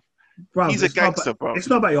heart, bro. Bruv, he's a gangster, bro. It's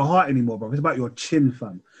not about your heart anymore, bro. It's about your chin,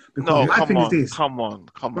 fam. Because my thing is this. Come on.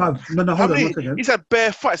 Bruv, no, hold on one second. He's had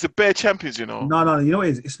bare fights with bare champions, you know. No, you know what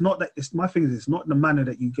it is? It's not that. My thing is, it's not the manner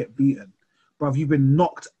that you get beaten, bruv. You've been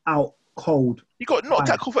knocked out cold. He got knocked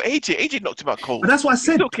out cold for AJ. AJ knocked him out cold. But that's what I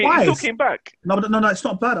said twice. He still came back. No, it's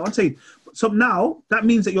not bad. I'm saying. So now that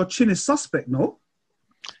means that your chin is suspect, no?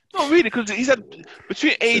 Not really, because he's had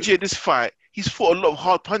between AJ and this fight, he's fought a lot of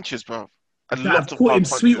hard punches, bruv. I've caught him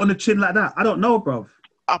sweet on the chin like that. I don't know, bruv.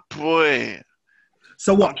 Ah, boy.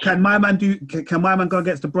 So what? Can my man do? Can my man go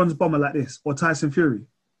against the Bronze Bomber like this, or Tyson Fury?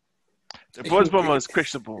 The Bronze Bomber is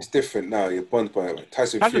questionable. It's different now. You're Bronze Bomber.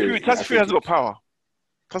 Tyson Fury hasn't got power.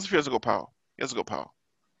 Tyson Fury hasn't got power. He hasn't got power.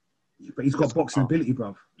 But he's got boxing ability,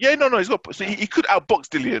 bruv. Yeah, no, he's got. So he could outbox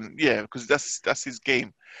Dillian, yeah, because that's his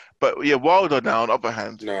game. But yeah, Wilder now, on the other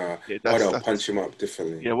hand, Nah, yeah, Wilder will punch him up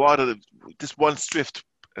differently. Yeah, Wilder, just one swift,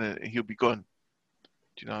 and he'll be gone.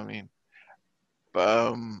 Do you know what I mean?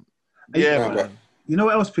 But yeah, No, man. You know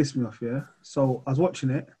what else pissed me off? Yeah. So I was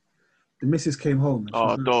watching it. The missus came home. And she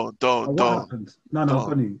was like, Don't. What happened? No,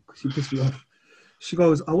 funny. She pissed me off. She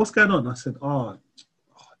goes, "Oh, what's going on?" I said,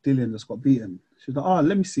 Dillian just got beaten. She was like, "Oh,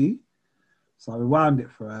 let me see." So I rewound it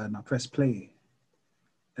for her and I pressed play.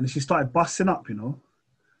 And then she started busting up, you know,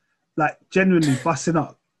 like genuinely busting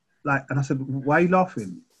up. Like, and I said, "Why are you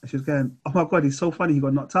laughing?" And she was going, "Oh my God, he's so funny. He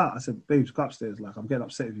got knocked out." I said, "Babes, go upstairs. Like, I'm getting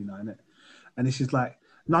upset with you now, innit?" And then she's like,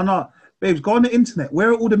 No, babes, go on the internet.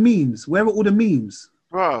 Where are all the memes?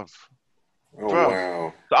 Bruv. Oh,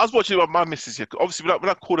 wow. So I was watching with my missus here. Obviously, when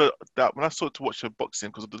I called her that, when I saw her to watch her boxing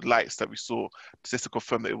because of the lights that we saw, just to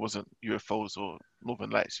confirm that it wasn't UFOs or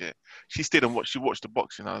Northern Lights. Yeah, she stayed and watched. She watched the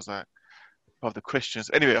boxing. I was like, "Of the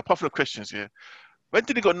questions." Anyway, apart from the questions, yeah, when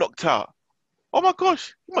did he got knocked out? Oh my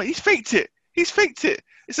gosh, he's faked it. It's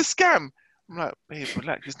a scam. I'm like, babe,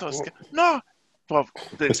 relax. It's not a scam. No, bruv,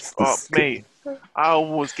 mate. I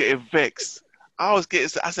was getting vexed. I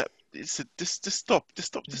said, just stop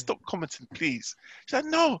commenting, please. She's like,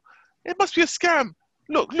 no, it must be a scam.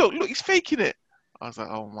 Look, he's faking it. I was like,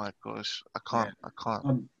 oh my gosh, I can't.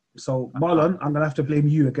 So Marlon, I'm gonna have to blame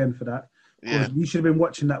you again for that. Yeah, you should have been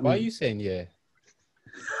watching that. Why are you saying yeah?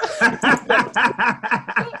 I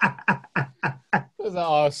was like,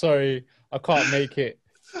 oh, sorry, I can't make it.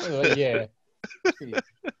 I was like, yeah.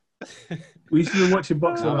 We should be watching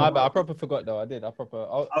boxing. No, my bad. I proper forgot though. I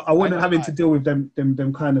wasn't having to deal with them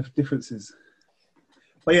kind of differences.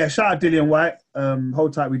 But yeah, shout out Dillian White.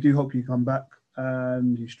 Hold tight. We do hope you come back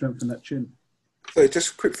and you strengthen that chin. So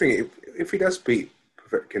just a quick thing: if he does beat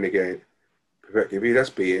Povetkin again, if he does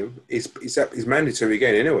beat him, he's mandatory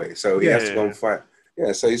again anyway. So he has to go and fight.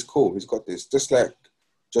 Yeah, so he's cool. He's got this. Just like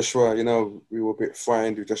Joshua, you know, we were a bit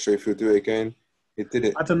frightened with Joshua if he'll do it again. He did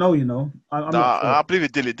it. I don't know, you know. I'm not sure. I believe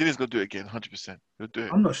it. Dillian's gonna do it again, 100%. He'll do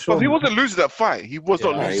it. I'm not sure. But he wasn't losing that fight. He was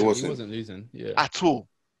not losing. He wasn't losing. Yeah. At all.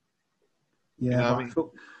 Yeah, you know what I mean?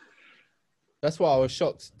 That's why I was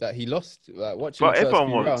shocked that he lost. Like watching But the first everyone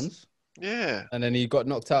few was. rounds. Yeah. And then he got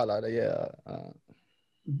knocked out like that. Yeah.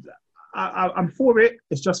 I'm for it.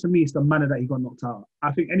 It's just for me, it's the manner that he got knocked out.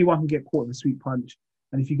 I think anyone can get caught with a sweet punch.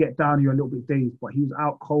 And if you get down, you're a little bit dazed. But he was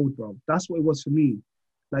out cold, bro. That's what it was for me.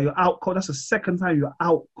 Like, you're out cold. That's the second time you're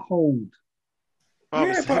out cold. Bro,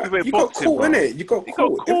 yeah, but you got caught, innit? You got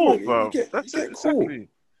caught, bro. That's it, exactly. Caught.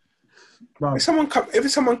 Bro. If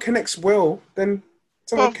someone connects well, then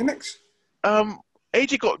someone connects.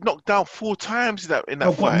 AJ got knocked down 4 times in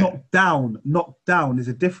that fight. Knocked down. Knocked down is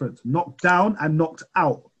a difference. Knocked down and knocked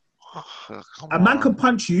out. A man can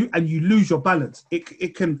punch you and you lose your balance.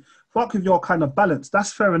 It can fuck with your kind of balance.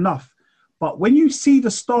 That's fair enough. But when you see the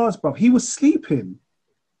stars, bro, he was sleeping.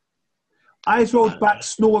 Eyes rolled back,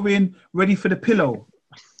 snoring, ready for the pillow.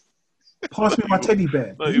 Pass me my teddy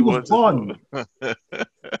bear. No, he was gone. Imagine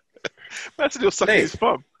he was sucking his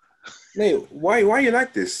thumb. Nate, why you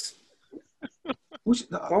like this?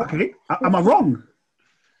 Okay, am I wrong?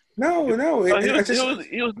 No. He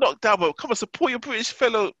was knocked down, but come on, support your British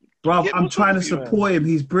fellow. Bro, I'm trying to support him.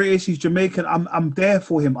 He's British, he's Jamaican. I'm there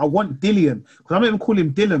for him. I want Dillian. Because I'm not even calling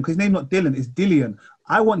him Dylan, because his name's not Dylan, it's Dillian.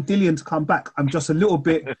 I want Dillian to come back. I'm just a little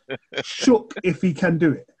bit shook if he can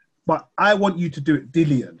do it. But I want you to do it,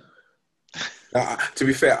 Dillian. To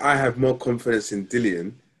be fair, I have more confidence in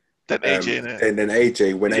Dillian than AJ. Than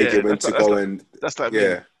AJ when AJ went to go and... That's like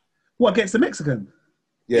me. What, against the Mexican?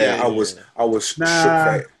 Yeah, I was shook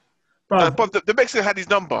at it. Bro, but the Mexican had his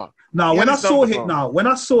number. Now, when I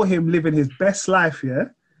saw him living his best life, yeah,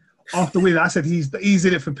 after winning, I said he's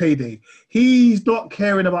in it for payday. He's not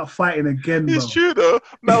caring about fighting again, bro. It's true though.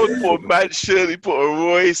 Man was bought a mansion, he bought a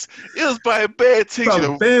Royce. He was buying bare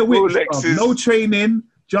things, bare whips, no training,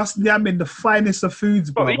 just yamming the finest of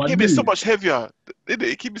foods, bro. He kept it so much heavier,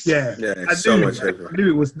 didn't he? So much heavier. I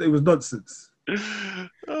knew it was nonsense.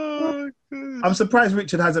 Oh, I'm surprised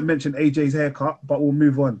Richard hasn't mentioned AJ's haircut, but we'll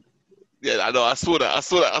move on. Yeah, I know. I saw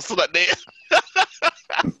that, Nate.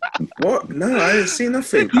 What? No, I didn't see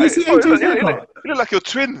nothing. Do you see AJ's haircut? You look like your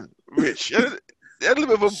twin, Rich. You had a little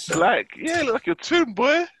bit of a black. Yeah, you look like your twin,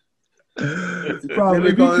 boy. Bro, if you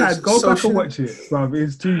can, go back and watch it, bro.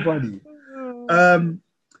 It's too funny.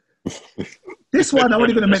 This one I'm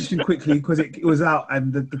only going to mention quickly because it was out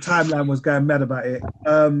and the timeline was going mad about it.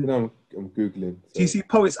 I'm Googling. So. Do you see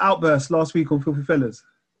Poet's outburst last week on Filthy Fellas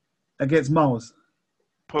against Miles?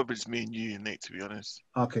 Probably just me and you, Nate, to be honest.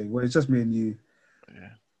 Okay, well, it's just me and you. Yeah.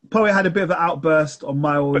 Poet had a bit of an outburst on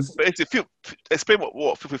Miles. But explain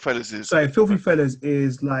what Filthy Fellas is. So Filthy Fellas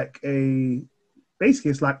is like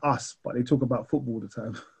basically it's like Us, but they talk about football all the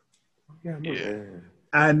time. Yeah.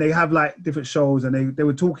 And they have like different shows, and they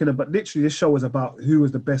were talking about, literally this show was about who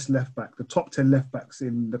was the best left back, the top 10 left backs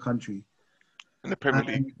in the country. In the Premier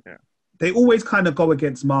League, yeah. They always kind of go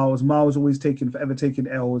against Miles. Miles always forever taking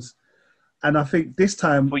L's. And I think this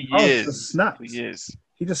time, For years. just snapped. For years.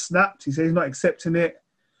 He just snapped. He said he's not accepting it.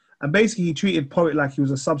 And basically he treated Poet like he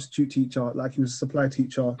was a substitute teacher, like he was a supply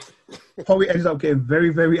teacher. Poet ended up getting very,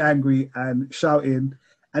 very angry and shouting.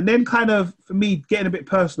 And then kind of, for me, getting a bit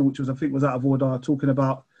personal, which I think was out of order, talking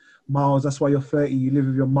about Miles, that's why you're 30, you live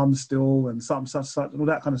with your mum still, and something, such, all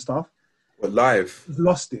that kind of stuff. But live.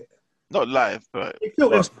 Lost it. Not live, but...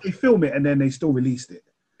 They film it and then they still released it.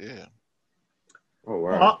 Yeah. Oh,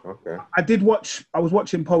 wow. Okay. I was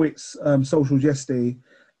watching Poet's socials yesterday,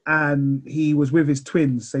 and he was with his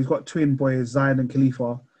twins. So he's got twin boys, Zion and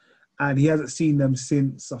Khalifa, and he hasn't seen them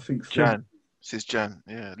since, I think, Jan. Since Jan,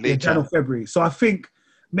 yeah. Late Jan or February. So I think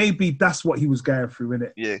maybe that's what he was going through,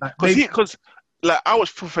 innit? Yeah, like, because I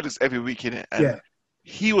watch Filthy Fellas every week, innit? And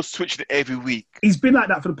he was switching it every week. He's been like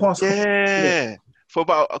that for the past for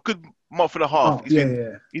about a good month and a half. He's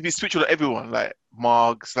been switching on everyone, like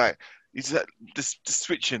Margs, like he's just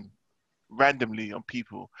switching randomly on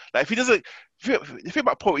people. Like if he doesn't, the thing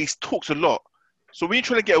about Poet, he talks a lot. So when you're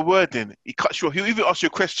trying to get a word in, he cuts you off. He'll even ask you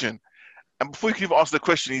a question, and before you can even answer the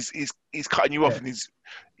question, he's cutting you off, and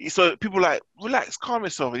so people are like, relax, calm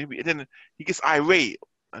yourself, and then he gets irate.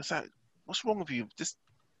 And it's like, what's wrong with you? Just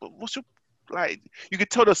what's your like? You could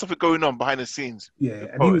tell there's something going on behind the scenes. Yeah,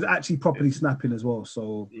 and he was actually properly snapping as well.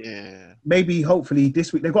 So yeah, maybe hopefully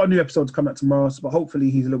this week they've got a new episode to come out tomorrow. But hopefully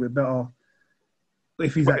he's a little bit better.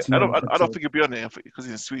 If he's actually, I don't think he'll be on there because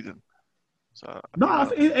he's in Sweden. So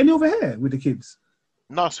any over here with the kids?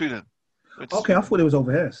 No, Sweden. Okay, I thought it was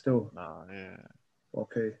over here still. No, yeah.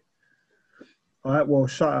 Okay. All right. Well,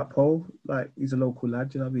 shout out Paul. Like he's a local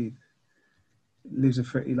lad. You know what I mean? Lives he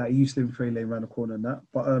used to live in Ferry Lane around the corner and that.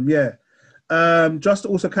 But just to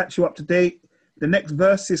also catch you up to date, the next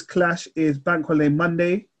versus clash is Bank Holiday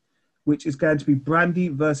Monday, which is going to be Brandy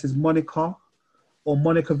versus Monica, or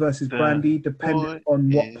Monica versus Brandy, depending on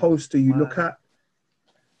what poster you look at.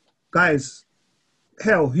 Guys,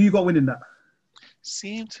 hell, who you got winning that?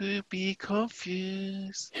 Seem to be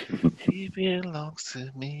confused. He belongs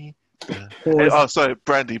to me. Sorry,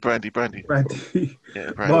 Brandy. Brandy.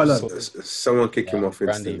 Yeah, Brandy. Someone kick him off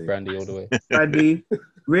instantly. Brandy all the way. Brandy.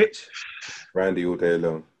 Rich? Brandy all day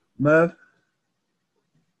long. Merv?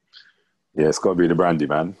 Yeah, it's got to be the Brandy,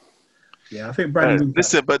 man. Yeah, I think Brandy.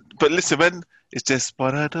 Listen, but listen, man. It's just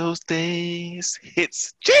one of those days.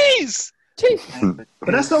 Hits. Jeez!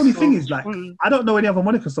 But that's the only thing is, like, I don't know any other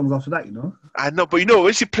Monica songs after that, you know? I know, but you know,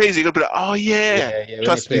 when she plays it, you're going to be like, oh, yeah.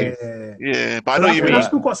 Trust me. Yeah, but I know you mean. I've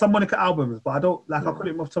still got some Monica albums, but I don't, like, I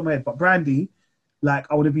couldn't off the top of my head. But Brandy, like,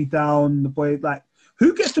 I Want to Be Down, The Boy, like,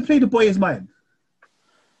 who gets to play The Boy Is Mine?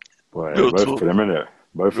 Boy, both of them, innit?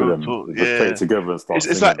 Both of them. They just play together and stuff.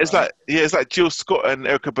 It's like Jill Scott and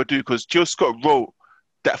Erykah Badu, because Jill Scott wrote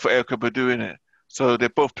that for Erykah Badu, innit? So they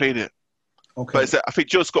both played it. Okay. But I think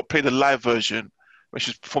Jill Scott played the live version when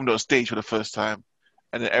she performed it on stage for the first time,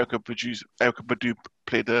 and then Erykah Badu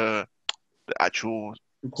played the actual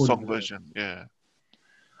song version. Yeah.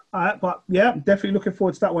 All right, but yeah, definitely looking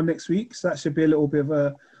forward to that one next week. So that should be a little bit of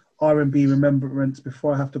a R&B remembrance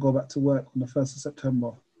before I have to go back to work on the 1st of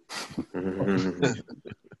September.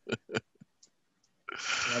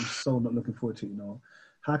 I'm so not looking forward to it, you know.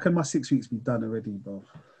 How can my 6 weeks be done already, bro?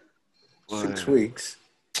 6 weeks?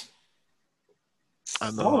 I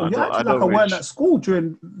know. I weren't at school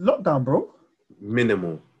during lockdown, bro.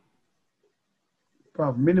 Minimal.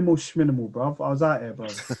 Bro, minimal schminimal, bro. I was out here, bro.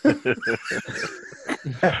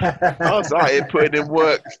 I was out here putting in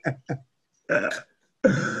work.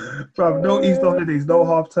 Bro, no Easter holidays, no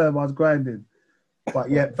half term. I was grinding. But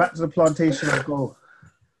yeah, back to the plantation I go.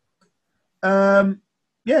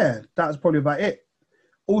 Yeah, that's probably about it.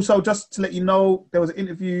 Also, just to let you know, there was an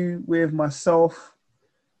interview with myself.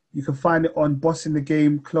 You can find it on Boss in the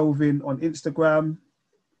Game Clothing on Instagram.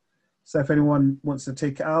 So if anyone wants to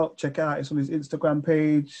check it out. It's on his Instagram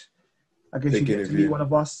page. I guess you get to meet one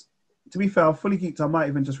of us. To be fair, I'm fully geeked. I might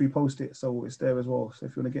even just repost it, so it's there as well. So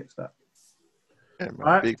if you want to get to that. Yeah, man.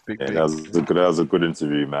 Right. Big. That was a good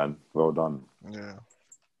interview, man. Well done. Yeah.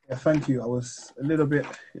 Yeah, thank you. I was a little bit,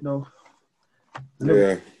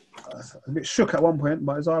 Yeah. A bit shook at one point,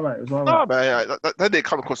 but it's all right. It was all No, right. man, that didn't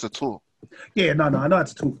come across at all. Yeah, no, I know how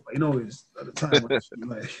to talk, but it's at the time.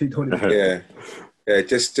 Like, you don't even... Yeah.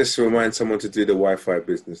 Just remind someone to do the Wi-Fi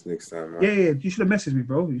business next time. Right? Yeah. You should have messaged me,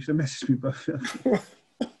 bro.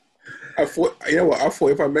 I thought, you know what? I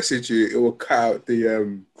thought if I message you, it will cut out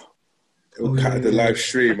the the live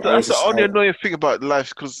stream. That's the only annoying thing about live,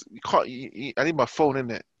 because you can't. I need my phone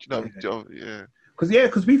in it. Yeah.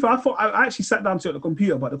 Because before I actually sat down to it on the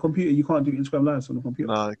computer, but the computer you can't do Instagram live on the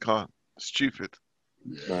computer. No, I can't. Stupid.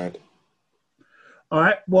 Mad. All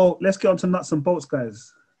right. Well, let's get on to nuts and bolts,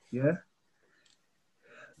 guys. Yeah.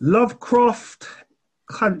 Lovecraft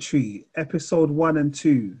Country, episode 1 and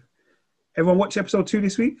 2. Everyone watch episode 2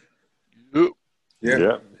 this week?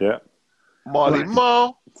 Yeah. Marley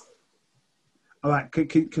Marl. All right.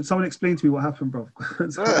 Can someone explain to me what happened, bro? I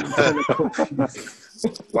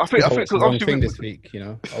think wrong thing this week.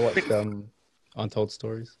 I watched Untold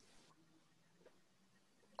Stories.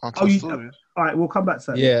 Untold Stories. All right, we'll come back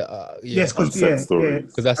to that. Yeah. Yes, because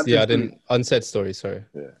that's I didn't unsaid story. Sorry.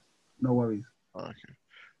 Yeah. No worries. Okay.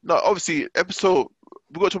 No, obviously we're going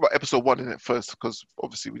to talk about episode 1 in it first, because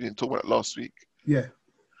obviously we didn't talk about it last week. Yeah.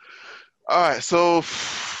 All right, so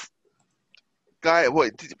guy, where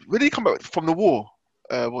did he come back from the war?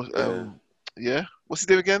 Yeah. What's his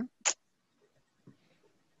name again?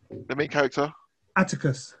 The main character?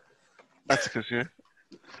 Atticus, yeah.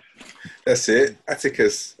 That's it.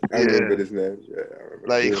 Atticus. I remember his name. Yeah, I remember.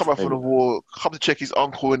 Like, he come back from the war, come to check his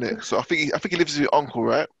uncle, in it. So I think he lives with his uncle,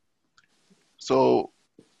 right? So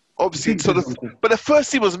obviously, but the first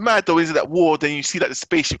scene was mad though. Is that war? Then you see like the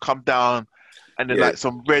spaceship come down, and then like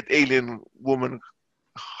some red alien woman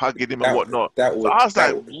hugging him and whatnot. So I was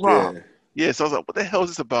like, wow. Yeah, so I was like, what the hell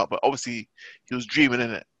is this about? But obviously, he was dreaming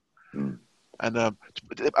in it. Mm. And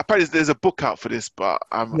apparently, there's a book out for this, but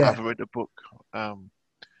I haven't read the book.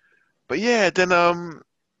 But yeah, then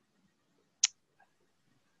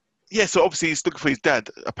so obviously he's looking for his dad.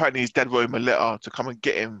 Apparently, his dad wrote him a letter to come and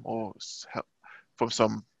get him, or help from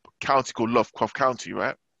some county called Lovecraft County,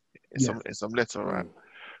 right? In some letter, right?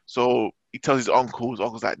 So he tells his uncle. His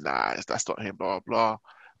uncle's like, nah, that's not him, blah, blah, blah.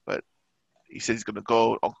 But he says he's going to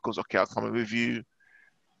go. Uncle goes, okay, I'll come in with you.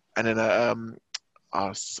 And then,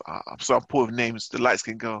 I'm poor with names. The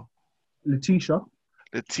light-skinned girl. Letitia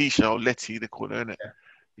or Letty, they call her, innit?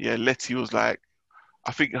 Yeah, Letty was like,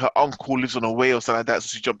 I think her uncle lives on a way or something like that, so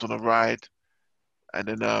she jumped on a ride. And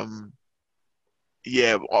then,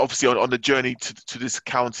 obviously on the journey to this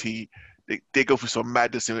county, they go through some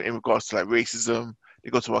madness in regards to like racism. They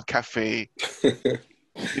go to one cafe. You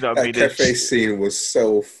know what I mean? That cafe scene was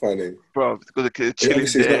so funny, bro. Because the chilling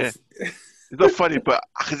there. It's not funny, but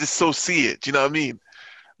I can just so see it. Do you know what I mean?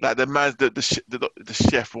 Like the man, the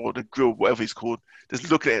chef or the grill, whatever he's called, just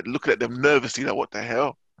looking at them nervously, like what the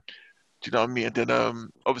hell? Do you know what I mean? And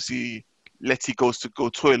then obviously Letty goes to go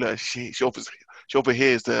toilet. She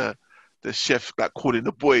overhears the chef like calling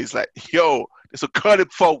the boys like, "Yo, there's a curling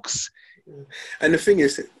folks." And the thing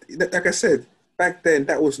is, like I said, back then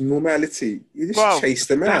that was normality. You just chase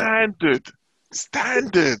them out.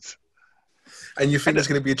 Standard. And you think there's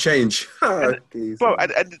going to be a change. And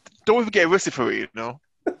don't even get arrested for it, you know?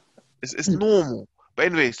 It's normal. But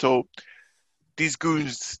anyway, so these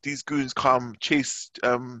goons come chasing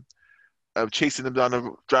them down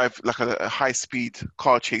the drive, like a high-speed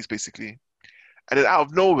car chase, basically. And then out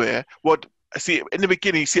of nowhere, in the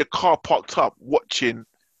beginning, you see a car parked up watching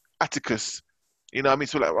Atticus. You know what I mean?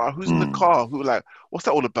 So like, wow, who's in the car? Who like, what's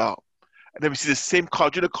that all about? And then we see the same car,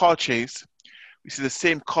 during the car chase, we see the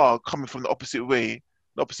same car coming from the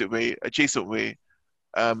adjacent way,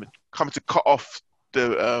 coming to cut off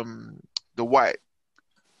the white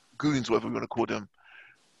goons, whatever we want to call them.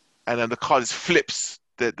 And then the car just flips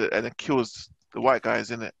and it kills the white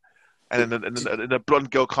guys in it. And then the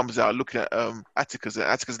blonde girl comes out looking at Atticus, and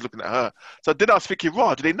Atticus is looking at her. So then I was thinking,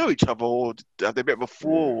 do they know each other, or have they met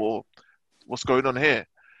before, or what's going on here?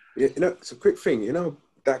 Yeah, it's a quick thing. You know,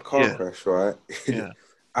 that car crash, right? Yeah.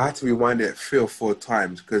 I had to rewind it 3 or 4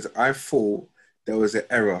 times because I thought there was an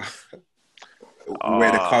error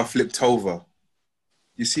where the car flipped over.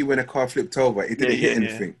 You see, when the car flipped over, it didn't hit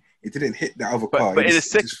anything. It didn't hit the other car. But in the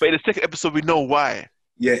second episode, we know why.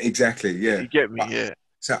 Yeah, exactly. Yeah, you get me. Yeah.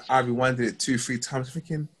 So I rewinded it 2-3 times,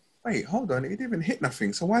 thinking, "Wait, hold on, it didn't even hit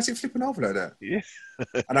nothing. So why is it flipping over like that?" Yeah.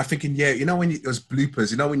 And I'm thinking, you know, when those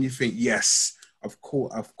bloopers, you know, when you think, "Yes, I've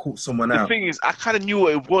caught someone out." The thing is, I kind of knew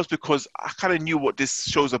what it was because I kind of knew what this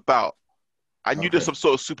show's about. I knew there's some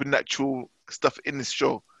sort of supernatural stuff in this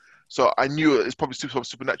show, so I knew it's probably some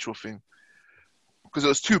supernatural thing. Because it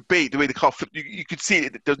was too bait the way the car flipped. You could see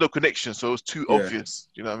it. There's no connection, so it was too obvious.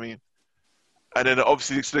 You know what I mean? And then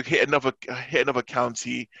obviously so they hit another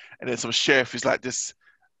county, and then some sheriff is like just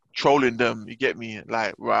trolling them. You get me?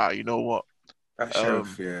 Like, right, you know what? That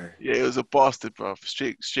sheriff, yeah. Yeah, it was a bastard, bro.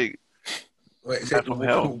 Straight. Wait,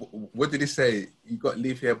 what did he say? You got to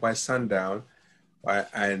leave here by sundown, right?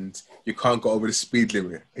 And you can't go over the speed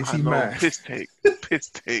limit. Is he mad? Piss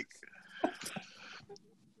take.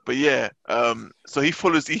 But yeah, so he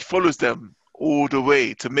follows them all the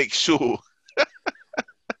way to make sure.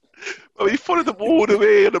 He followed them all the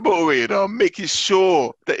way on the motorway, making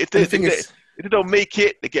sure that if they don't make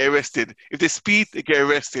it, they get arrested. If they speed, they get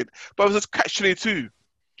arrested. But it was just catch-22.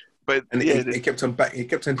 But he kept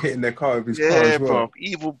on hitting their car with his car as well.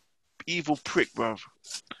 Bro, evil prick, bro.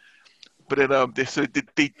 But then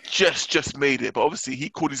they just made it. But obviously he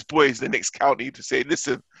called his boys in the next county to say,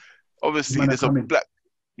 listen, obviously there's some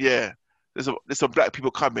black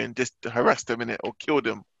people coming just to harass them in it or kill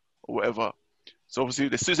them or whatever. So obviously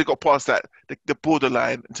as soon as they got past that the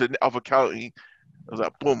borderline into the other county, it was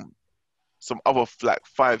like boom, some other like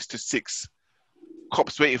 5 to 6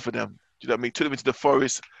 cops waiting for them. Do you know what I mean? Took them into the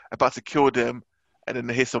forest, about to kill them, and then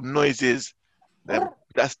they hear some noises. Then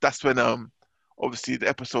that's when obviously the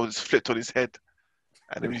episode is flipped on his head,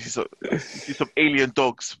 and then you see some alien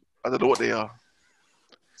dogs. I don't know what they are.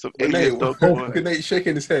 Some alien dogs. Good night,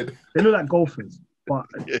 shaking his head. They look like golfers, but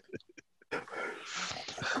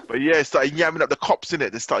But yeah, it started yamming up the cops in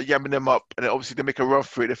it. They start yamming them up, and then obviously they make a run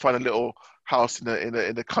for it. They find a little house in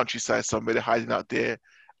the countryside somewhere. They're hiding out there.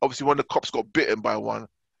 Obviously, one of the cops got bitten by one,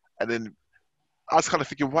 and then I was kind of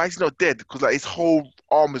thinking, why is he not dead? Because like his whole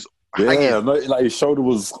arm is hanging. Yeah, like his shoulder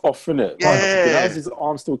was off in it. Yeah, how's his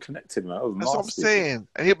arm still connected, man? That's nasty. What I'm saying.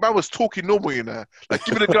 And man was talking normal, like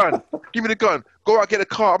give me the gun, give me the gun, go out get a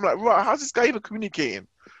car. I'm like, right, how's this guy even communicating?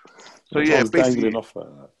 So yeah, basically, off like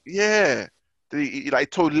that. Yeah. He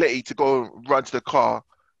told Letty to go and run to the car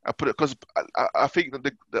and put it, because I think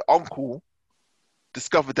that the uncle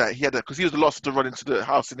discovered that he had because he was the last to run into the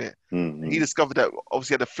house in it. Mm-hmm. He discovered that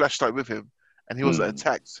obviously he had a flashlight with him and he wasn't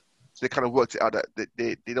attacked. So they kind of worked it out that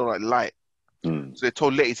they don't like light. So they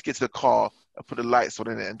told Letty to get to the car and put the lights on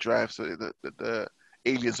in it and drive so the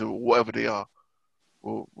aliens or whatever they are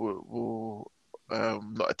will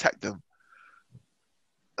not attack them.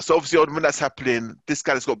 So obviously when that's happening, this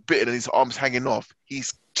guy that's got bitten and his arm's hanging off,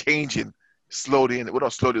 he's changing slowly, and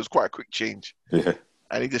not slowly, it was quite a quick change. Yeah.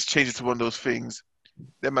 And he just changes to one of those things.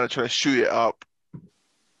 That man are trying to shoot it up.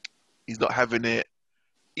 He's not having it.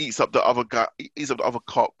 Eats up the other guy. Eats up the other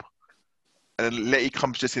cop. And then Letty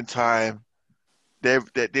comes just in time.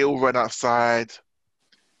 They all run outside.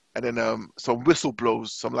 And then some whistle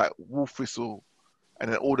blows, some like wolf whistle.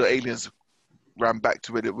 And then all the aliens ran back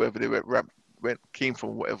to wherever they came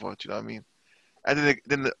from, whatever. Do you know what I mean? And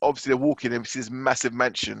then obviously they're walking and we see this massive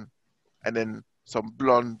mansion. And then some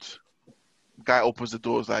blonde guy opens the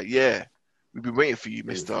doors like, yeah, we've been waiting for you,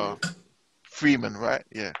 Mr. Freeman, right?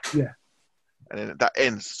 Yeah. Yeah. And then that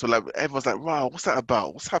ends. So like everyone's like, wow, what's that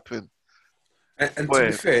about? What's happened? And to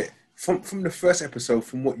be fair, from the first episode,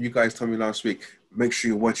 from what you guys told me last week, make sure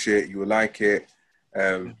you watch it, you will like it.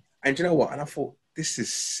 And you know what? And I thought, this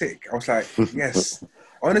is sick. I was like, yes.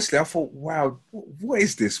 Honestly, I thought, wow, what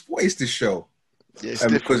is this? What is this show? Yeah,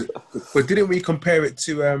 because didn't we compare it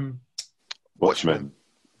to Watchmen?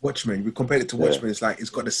 Watchmen. We compared it to Watchmen. It's like it's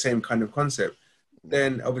got the same kind of concept.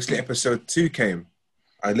 Then obviously episode 2 came.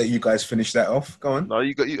 I let you guys finish that off. Go on. No,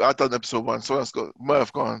 I done episode 1. So that's got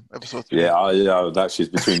Murph gone. Episode 2. Yeah. Actually, it's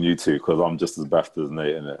between you two because I'm just as bad as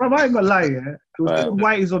Nate, innit? Bro, I ain't gonna lie. Yeah, it was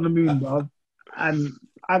Whitey's on the Moon, bro. And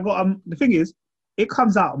I got the thing is, it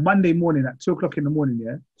comes out Monday morning at 2:00 in the morning.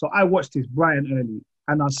 Yeah, so I watched this bright and early,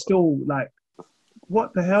 and I still like,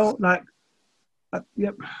 what the hell, like.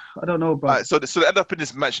 Yep, I don't know, bro. Right, so they end up in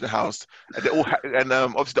this mansion house, and they all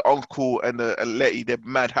obviously the uncle and Letty, they're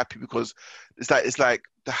mad happy because it's like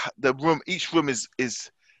the room. Each room is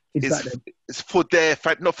for their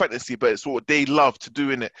not fantasy, but it's what they love to do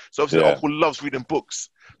in it. So obviously the uncle loves reading books.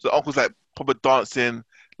 So the uncle's like proper dancing,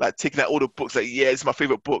 like taking out all the books. Like it's my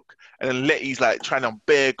favorite book. And then Letty's like trying on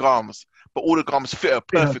bare garms, but all the garms fit her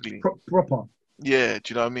perfectly. Proper. Yeah, do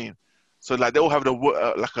you know what I mean? So like they all have a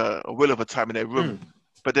will of a time in their room,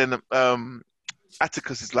 but then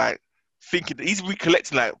Atticus is like thinking, he's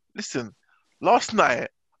recollecting like, listen, last night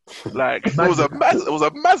like it was a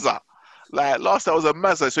mazza, like last night was a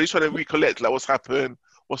mazza. So he's trying to recollect like what's happened,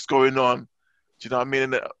 what's going on. Do you know what I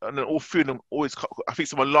mean? And then all three of them I think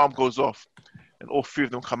some alarm goes off, and all three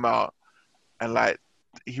of them come out, and like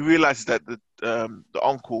he realizes that the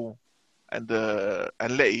uncle and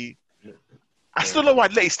Letty. I still don't know why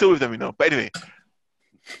Letty's still with them, But anyway,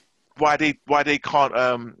 why they can't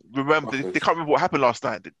remember. They can't remember what happened last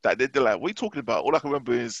night. They're like, what are you talking about? All I can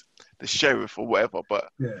remember is the sheriff or whatever. But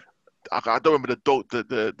Yeah. I don't remember the dog,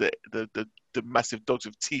 the massive dogs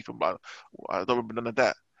with teeth. I don't remember none of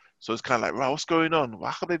that. So it's kind of like, right, what's going on?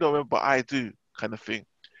 How come they don't remember? But I do, kind of thing.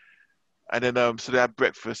 And then so they have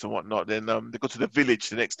breakfast and whatnot. Then they go to the village,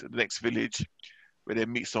 the next village, where they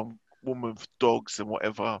meet some woman with dogs and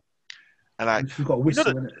whatever. And like, she's got a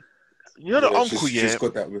whistle in it. You know the uncle, she's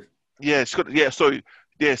got that with. Yeah, sorry.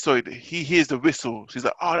 He hears the whistle. She's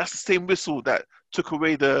like, oh, that's the same whistle that took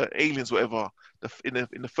away the aliens, whatever, in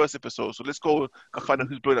the first episode. So let's go and find out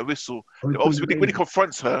who's blowing that whistle. Obviously, when he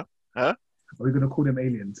confronts her, huh? Are we gonna call them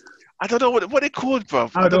aliens? I don't know what they called,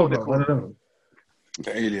 bruv. I don't know.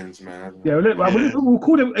 The aliens, man. Yeah, we'll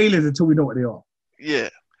call them aliens until we know what they are. Yeah.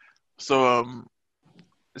 So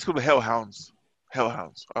let's call them hellhounds.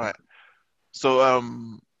 Hellhounds. All right. So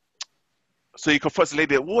so he confronts the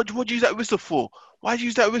lady. What'd you use that whistle for? Why'd you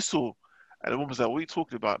use that whistle? And the woman's like, what are you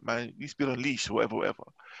talking about, man? You used to be on a leash or whatever.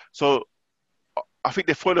 So I think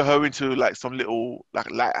they follow her into like some little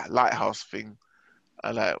like lighthouse thing.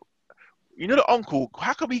 And like, you know the uncle,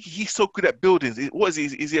 how come he's so good at buildings? What is he?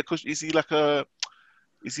 Is he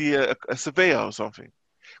a surveyor or something?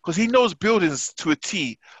 Because he knows buildings to a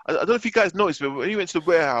T. I don't know if you guys noticed, but when he went to the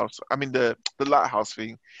warehouse, the lighthouse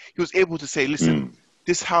thing, he was able to say, listen,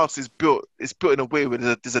 this house is built in a way where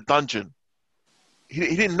there's a dungeon.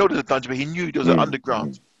 He didn't know there's a dungeon, but he knew there was an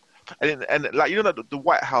underground. And like, you know, the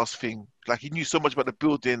White House thing, like he knew so much about the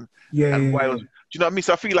building. Yeah. And why do you know what I mean?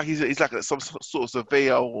 So I feel like he's like some sort of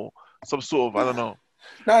surveyor or some sort of, I don't know.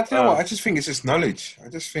 No, I tell you what, I just think it's just knowledge. I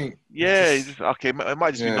just think. Yeah, it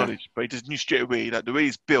might just be knowledge, but he just knew straight away, like the way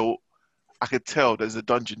he's built, I could tell there's a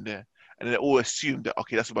dungeon there. And then they all assumed that,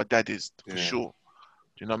 okay, that's where my dad is, for sure.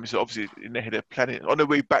 Do you know what I mean? So obviously, in their head, they're planning. On their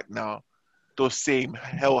way back now, those same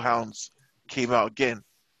hellhounds came out again.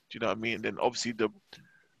 Do you know what I mean? And then obviously the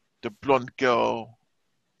blonde girl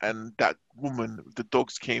and that woman with the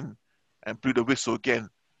dogs came and blew the whistle again.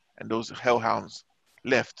 And those hellhounds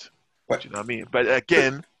left. Do you know what I mean? But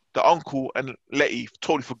again, the uncle and Letty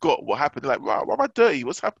totally forgot what happened. They're like, wow, why am I dirty?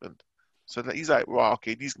 What's happened? So he's like, wow,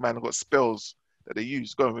 okay, these men have got spells that they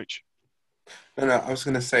use. Go on, Rich. No, I was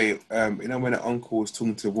going to say, you know, when the uncle was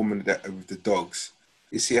talking to the woman with the dogs,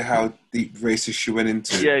 you see how deep racist she went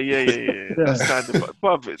into? Yeah. That's kind of,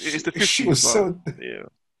 but it's the 50s. She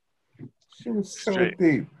was so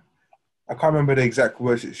deep. I can't remember the exact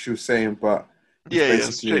words that she was saying, but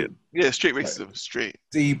straight racism, straight.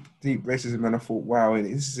 Deep racism, and I thought, wow,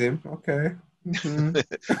 this is him. Okay.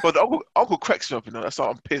 But the uncle cracks me up, you know. That's why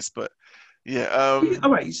I'm pissed, but yeah.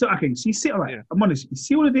 All right, so you see, all right. Yeah. I'm honest. You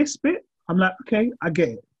see all of this bit? I'm like, okay, I get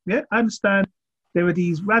it. Yeah, I understand. There are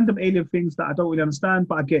these random alien things that I don't really understand,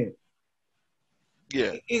 but I get it.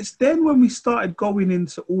 Yeah. It's then when we started going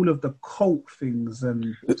into all of the cult things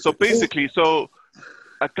and. So basically,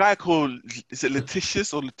 a guy called, is it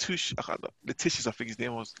Letitius or Latouche? I can't know. Letitius, I think his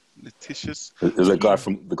name was. Letitius. There's the guy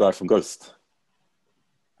from Ghost.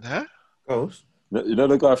 Huh? Ghost? You know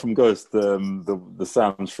the guy from Ghost, the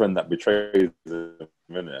Sam's friend that betrays him,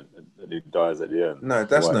 and he dies at the end. No,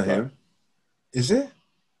 that's not him. Is it?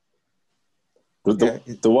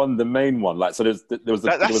 The main one. Like, so there was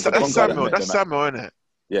that's Samuel. That's Samuel, isn't it?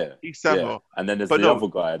 Yeah. He's Samuel. Yeah. And then there's the other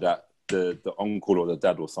guy that the uncle or the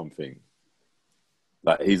dad or something.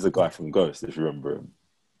 Like, he's the guy from Ghost, if you remember him.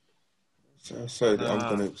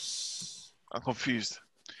 I'm confused.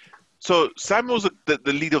 So Samuel's the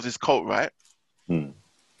leader of this cult, right?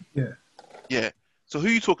 Yeah. Yeah. So who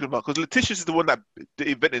are you talking about? Because Letitius is the one that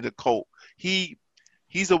invented the cult. He's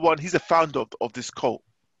the founder of this cult.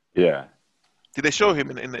 Yeah. Did they show him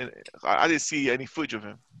I didn't see any footage of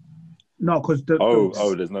him. No, because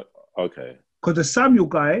there's no. Okay. Because the Samuel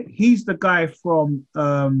guy, he's the guy from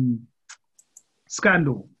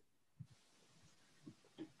Scandal.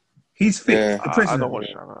 He's fit. Yeah. The president. I don't watch.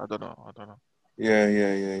 I don't know. Yeah.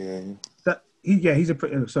 He's a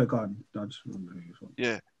pretty. Sorry, go on. No, just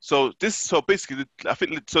yeah. So basically, I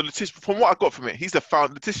think so. Letitius, from what I got from it, he's the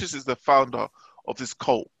founder. Letitius is the founder of this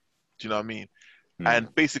cult. Do you know what I mean?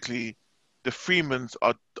 And basically, the Freemans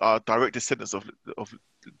are direct descendants of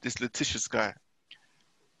this Letitius guy.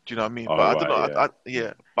 Do you know what I mean? But I don't know.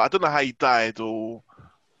 Yeah. But I don't know how he died or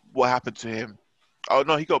what happened to him. Oh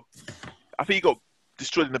no, I think he got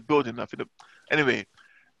destroyed in the building. Anyway,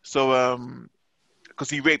 so because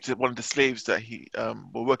he raped one of the slaves that he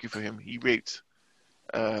were working for him. He raped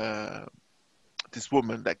this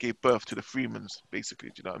woman that gave birth to the Freemans, basically.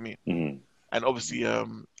 Do you know what I mean? Mm-hmm. And obviously,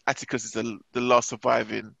 Atticus is the last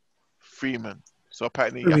surviving Freeman. So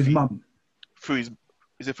apparently, through his mum.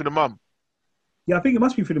 Is it for the mum? Yeah, I think it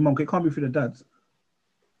must be through the mom. It can't be through the dad.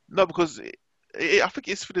 No, because I think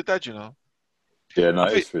it's for the dad, you know. Yeah, no, I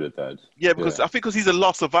it's think, for the dad. yeah, because I think because he's the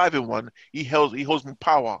last surviving one, he holds more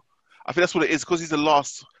power. I think that's what it is. Because he's the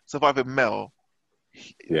last surviving male,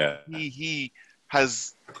 Yeah. he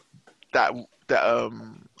has that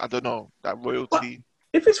I don't know, that royalty.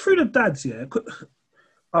 If it's through the dads, yeah.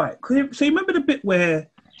 All right. So you remember the bit where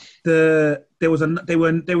they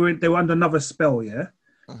were under another spell, yeah,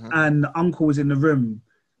 and the uncle was in the room,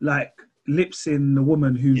 like lipsing the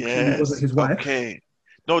woman who clearly wasn't his wife. Okay.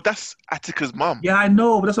 No, that's Attica's mum. Yeah, I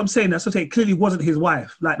know, but that's what I'm saying. That's what I'm saying. It clearly wasn't his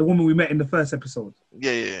wife, like the woman we met in the first episode.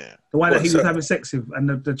 Yeah. The one that he was having sex with,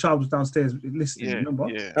 and the child was downstairs listening. Yeah, remember?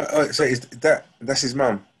 yeah. So that's his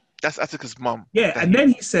mum. That's Attica's mum. Yeah, and then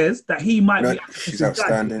he says that he might be she's Atticus'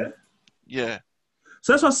 dad, outstanding. Yeah.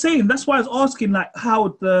 So that's what I'm saying. That's why I was asking, like, how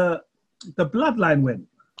the bloodline went.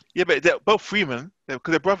 Yeah, but they're both Freeman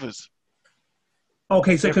because they're brothers.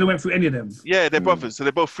 Okay, so it could have went through any of them. Yeah, they're brothers, so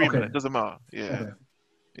they're both Freeman. Okay. It doesn't matter. Yeah, Okay.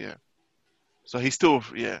 yeah. So he's still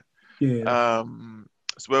Yeah.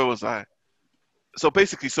 So where was I? So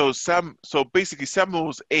basically,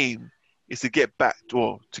 Samuel's aim is to get back,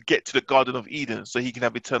 or to get to the Garden of Eden, so he can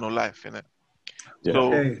have eternal life in it. Yeah.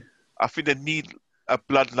 So Okay. I think they need a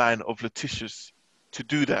bloodline of Letitia's to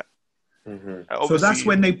do that. So that's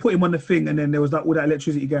when they put him on the thing, and then there was like all that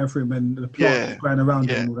electricity going through him, and the plant going around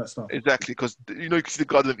him, and all that stuff. Exactly, because you can see the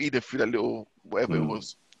Garden of Eden through that little whatever it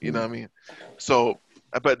was. You know what I mean? So,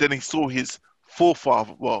 but then he saw his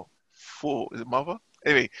forefather. Well, is it mother?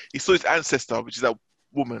 Anyway, he saw his ancestor, which is that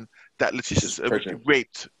woman that Letitia originally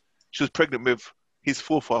raped. She was pregnant with his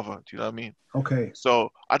forefather. Do you know what I mean? Okay. So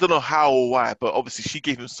I don't know how or why, but obviously she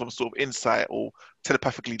gave him some sort of insight or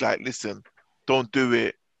telepathically, like, listen, don't do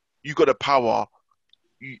it. You got the power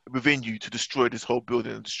within you to destroy this whole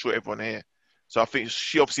building and destroy everyone here. So I think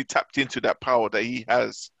she obviously tapped into that power that he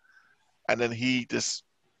has, and then he just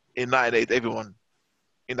annihilated everyone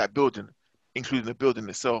in that building, including the building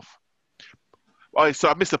itself. Oh, so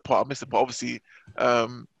I missed a part. Obviously,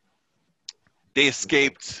 they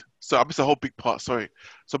escaped. So I missed a whole big part. Sorry.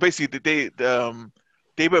 So basically, they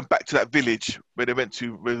went back to that village where they went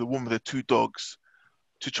to, with the woman with the two dogs,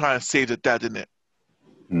 to try and save the dad in it.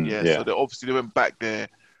 So they went back there,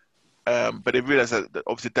 but they realized that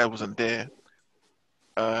obviously dad wasn't there.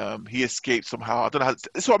 He escaped somehow. I don't know how.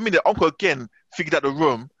 That's what I mean. The uncle again figured out the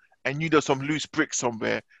room and knew there was some loose brick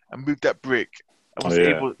somewhere and moved that brick and was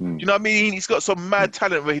able. Do you know what I mean? He's got some mad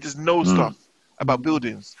talent where he just knows stuff about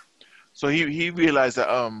buildings. So he realized that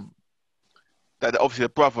that obviously the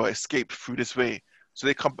brother escaped through this way. So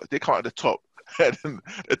they come at the top. And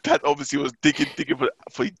the dad obviously was digging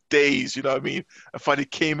for days, you know what I mean? And finally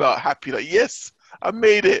came out happy, like, yes, I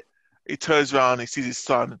made it. He turns around, he sees his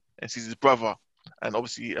son and sees his brother, and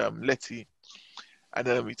obviously Letty. And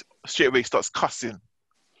then straight away he starts cussing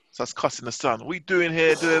the son. What are you doing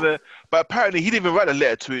here? But apparently he didn't even write a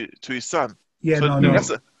letter to his son. Yeah,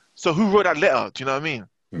 so so who wrote that letter? Do you know what I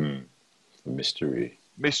mean? Mystery.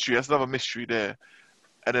 That's another mystery there.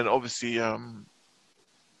 And then obviously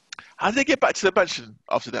how did they get back to the mansion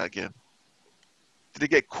after that again? Did they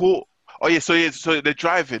get caught? Oh yeah, so they're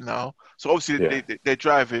driving now. So obviously they're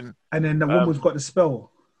driving. And then the woman's got the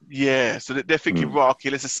spell. Yeah, so they're thinking, right, okay,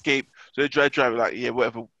 let's escape. So they drive like, yeah,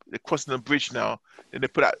 whatever. They're crossing the bridge now. Then they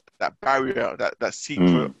put that barrier, that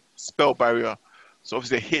secret spell barrier. So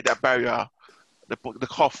obviously they hit that barrier. The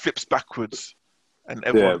car flips backwards, and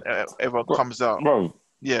everyone comes out. Bro,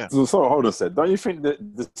 yeah. So hold on a sec. Don't you think that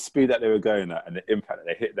the speed that they were going at and the impact that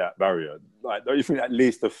they hit that barrier, like, don't you think at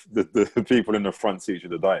least the people in the front seat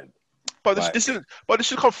should have died? But they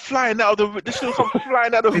should come flying out of the. They should have come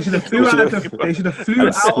flying out of. They should have flew out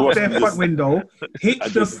of their front window, hit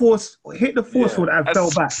the force field, and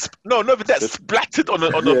fell back. No, but that's splattered on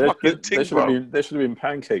the fucking thing, They should have been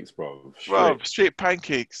pancakes, bro. Straight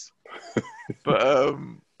pancakes. But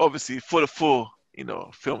obviously for the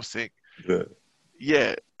film sake.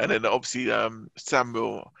 Yeah, and then obviously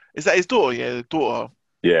Samuel, is that his daughter? Yeah, the daughter.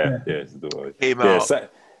 Yeah, his daughter came out.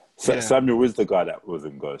 Samuel was the guy that was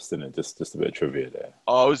in Ghost, isn't it? Just a bit of trivia there.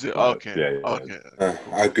 Oh, is it? Okay. Yeah. Okay.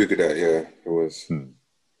 I googled that. Yeah, it was.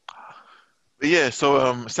 But yeah,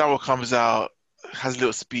 so Samuel comes out, has a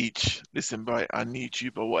little speech. Listen, right, I need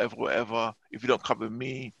you, but whatever. If you don't come with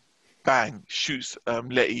me, bang, shoots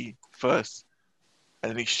Letty first,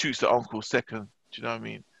 and then he shoots the uncle second. Do you know what I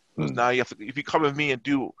mean? Because now you have to. If you come with me and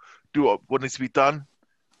do what needs to be done,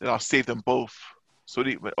 then I'll save them both. So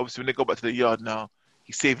obviously when they go back to the yard now,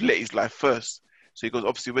 he saved Letty's life first. So he goes,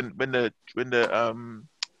 obviously when the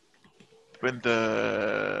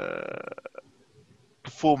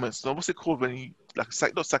performance, what's it called when he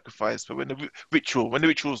not sacrifice, but when the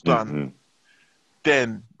ritual's done, Mhm.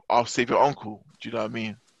 then I'll save your uncle. Do you know what I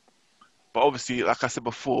mean? But obviously, like I said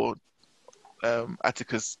before,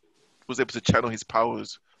 Atticus was able to channel his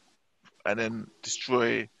powers and then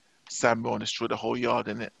destroy Samuel and destroy the whole yard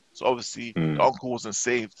in it. So obviously, the uncle wasn't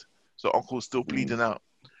saved. So uncle was still bleeding out.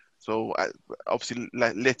 So obviously,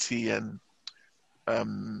 like Letty and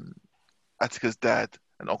Atticus' dad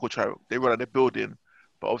and Uncle Charlie, they run out the building,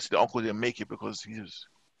 but obviously the uncle didn't make it because he was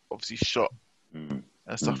obviously shot and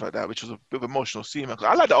stuff like that, which was a bit of an emotional scene, man. 'Cause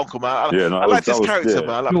I like the uncle, man. Yeah, no, I liked his that was- character, yeah.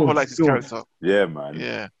 man. I Sure, liked his sure. character. Yeah, man.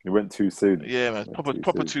 Yeah, He went too soon. yeah, man. Went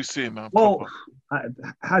Proper too soon, man. Well,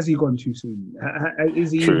 Proper. has he gone too soon?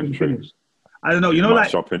 Is he True, even true. finished? I don't know. You know, Might like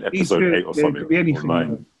show up in these episode 8 spirit, or there something. could be anything. or You 9.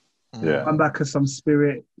 know? Yeah. Come back as some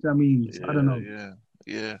spirit. I mean, I don't know.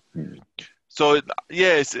 Yeah. Mm. So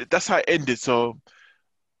yeah, that's how it ended. So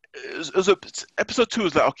episode 2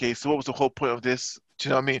 was like, okay, so what was the whole point of this? Do you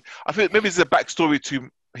know what I mean? I think maybe it's a backstory to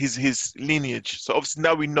his lineage. So obviously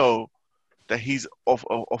now we know that he's of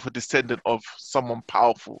a descendant of someone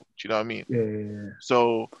powerful. Do you know what I mean? Yeah.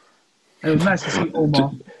 So And it was nice to see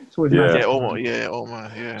Omar. It's always Yeah. nice. yeah,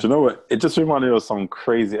 Omar, yeah. Do you know what? It just reminded me of some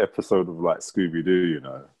crazy episode of like Scooby Doo, you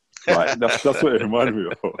know? Like that's what it reminded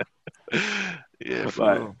me of. Yeah, for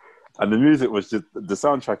Like, real. and the music was just the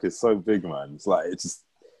soundtrack is so big, man. It's like it's just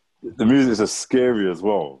the music is just scary as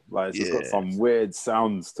well. Like it's just got Yeah. some weird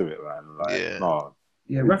sounds to it, man. Like Yeah. no.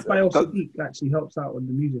 Yeah, Raphael That- Sadiq actually helps out on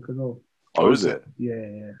the music as well. Oh, is it? Yeah.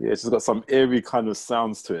 Yeah, it's just got some eerie kind of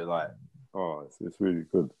sounds to it. Like, oh, it's really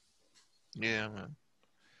good. Yeah, man.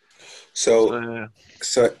 So, yeah.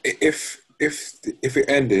 so if it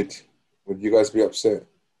ended, would you guys be upset?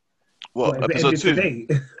 What, If it episode ended 2?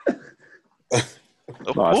 today,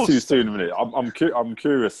 Of No, it's too course. soon, a minute. I'm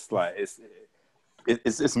curious. Like,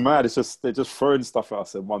 it's mad. It's just they're just throwing stuff at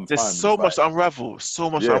us at one time. There's so It's much like- to unravel. So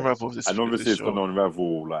much Yeah. to unravel with this. and with obviously this it's going show. to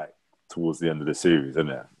unravel like towards the end of the series, isn't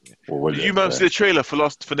it? Or will Did it? you man see the trailer for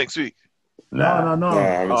next week? Nah. no. No, I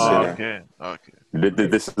haven't Oh, seen that. okay.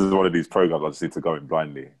 This is one of these programs I just need to go in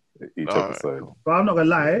blindly each All right, episode. cool. but I'm not gonna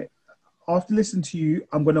lie. After listening to you,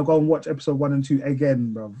 I'm gonna go and watch episode 1 and 2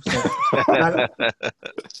 again, bro. So, like,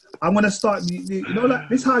 I'm gonna start. You know, like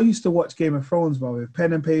this is how I used to watch Game of Thrones, bro. With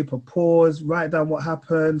pen and paper, pause, write down what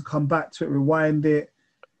happened, come back to it, rewind it.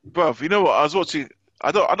 Bruv, you know what? I was watching.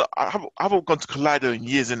 I haven't gone to Collider in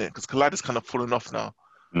years, innit? Because Collider's kind of fallen off now.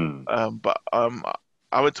 But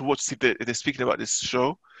I went to watch see if they're speaking about this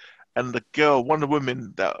show, and the girl, one of the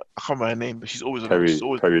women that I can't remember her name, but she's always Perry yeah.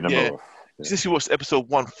 Nemiroff. She said she watched episode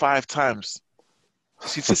 1 5 times.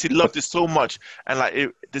 She said she loved it so much, and like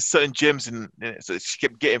there's certain gems in it, so she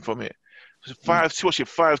kept getting from it. She watched it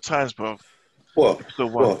 5 times, bro. What?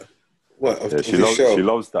 Episode 1. What? Of Yeah, the show? she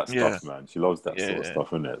loves that Yeah. stuff, man. She loves that sort of Yeah. stuff,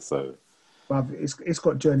 innit? So Bruv, it's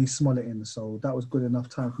got Journey Smollett in, so that was good enough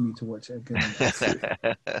time for me to watch it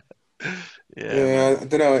again. Yeah, I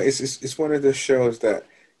don't know. It's one of the shows that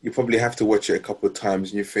you probably have to watch it a couple of times,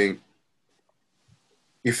 and you think,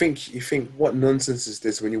 what nonsense is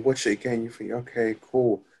this? When you watch it again, you think, okay,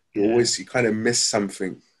 cool. You kind of miss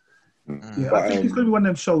something. Yeah, But, I think it's going to be one of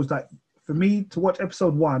them shows that for me to watch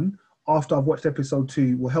episode 1 after I've watched episode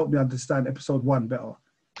 2 will help me understand episode 1 better,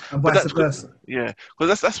 and But vice that's versa. Yeah,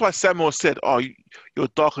 because that's why Samuel said, "Oh, you're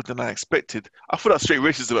darker than I expected." I thought that's straight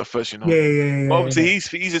racism at first, you know. Yeah. But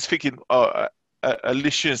obviously, he's just thinking,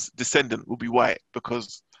 Alicia's descendant will be white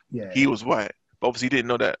because Yeah. he was white. But obviously, he didn't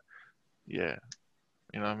know that. Yeah,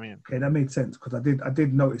 you know what I mean. Okay, that made sense because I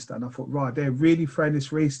did notice that, and I thought, right, they're really throwing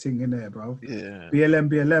this race thing in there, bro. Yeah.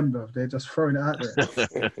 BLM, bro. They're just throwing it out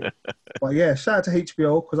there. But yeah, shout out to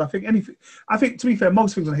HBO because I think to be fair,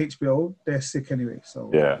 most things on HBO they're sick anyway.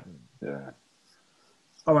 So yeah.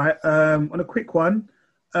 All right. On a quick one,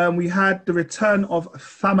 we had the return of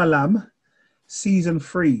Famalam, season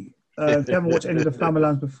 3. If you haven't watched any of the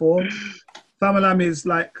Famalams before, Famalam is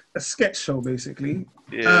like a sketch show, basically.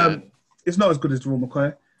 Yeah. It's not as good as Raw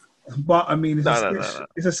McCoy, but I mean, No.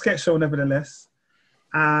 it's a sketch show nevertheless.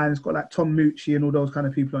 And it's got like Tom Mucci and all those kind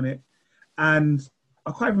of people on it. And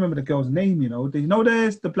I can't remember the girl's name, you know.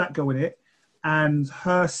 There's the black girl in it, and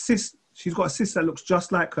her sis. She's got a sister that looks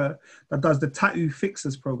just like her that does the Tattoo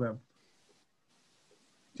Fixers program.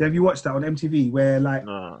 Have you watched that on MTV where like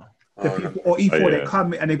No. the people or E4 they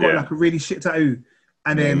come and they got like a really shit tattoo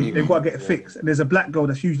and then they've got to get it fixed, and there's a black girl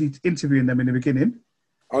that's usually interviewing them in the beginning.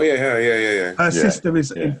 Oh yeah. Her sister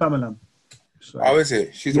is in Famalam. So, Oh, is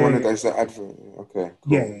it? She's the one that Yeah. does the advert. Okay,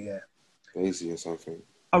 cool. yeah. Daisy or something.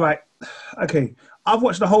 All right. Okay. I've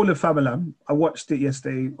watched the whole of Famalam. I watched it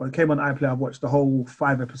yesterday. When it came on iPlayer, I watched the whole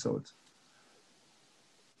 5 episodes.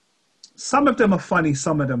 Some of them are funny,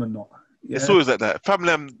 some of them are not. It's always like that.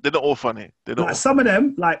 Family, they're not all funny. They're not. Like some of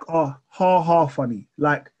them, like, are ha funny.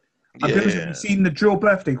 Like, I don't know if you've seen the drill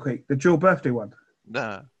birthday quake, the drill birthday one.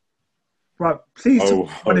 Nah. Right, please. Oh,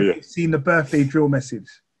 One of yeah. you seen the birthday drill message,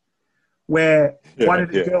 where one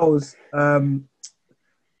of the girls,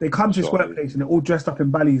 they come to this Sorry. workplace and they're all dressed up in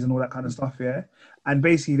ballies and all that kind of stuff, yeah. And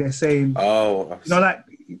basically they're saying, Oh, you know,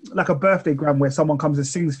 like a birthday gram where someone comes and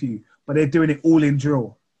sings for you, but they're doing it all in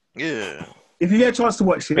drill. Yeah. If you get a chance to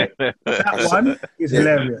watch it, that one is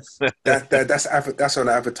hilarious. that's on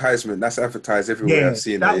advertisement. That's advertised everywhere. Yeah, I've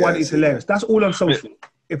seen that it. one Yeah, is I've seen hilarious. it. That's all on social.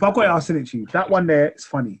 If I've got it, I'll send it to you. That one there is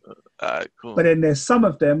funny. Alright, cool. But then there's some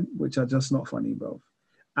of them which are just not funny, bro.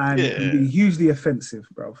 And it can be hugely offensive,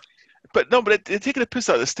 bro. But no, but they're taking the piss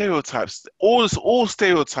out of the stereotypes. All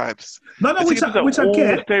stereotypes. No, They're which taking the piss I out of all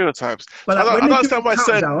get. stereotypes. But I like, don't when they understand do why the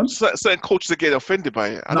countdown, certain cultures are getting offended by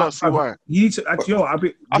it. I don't see why. You need to, yo,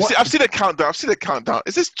 I've seen a countdown. I've seen a countdown.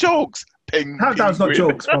 Is this jokes? Countdown's not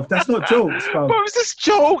jokes, bro. That's not jokes, bro. Bro, is this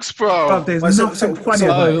jokes, bro? Bro, there's Well, so- nothing so- funny so-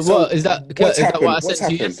 about it. What is that? what's Is that happened? what I What's sent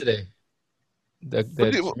to you happened? yesterday? The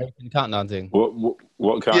Jamaican countdown thing.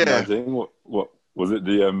 What countdown Yeah. thing? What was it?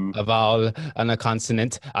 The A vowel and a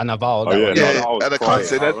consonant and a vowel. Oh, that yeah, one. no, Yeah, no, I was and a crying.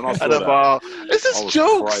 consonant When I saw and a that, bar. Is I this was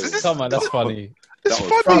jokes? crying. Is this, Come on, that's funny. it's That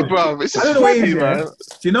was funny, funny. bro. It's I just don't know what it funny, is, man. yeah.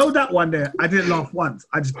 Do you know that one there? I didn't laugh once.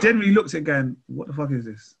 I just generally looked at it going, what the fuck is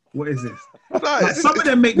this? What is this? Like, some of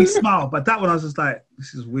them make me smile, but that one I was just like,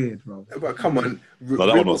 this is weird, bro. But come on. No,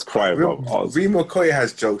 that one was crying, bro. Remo Koye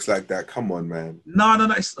has jokes like that. Come on, man. No,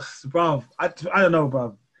 it's, bro. I don't know,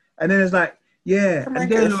 bro. And then it's like, yeah, Come on,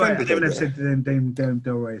 and get then like, I offended never by said to them,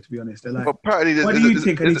 Delroy, to be honest. They're like, But apparently, what do you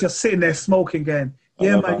think? And he's just sitting there smoking, going,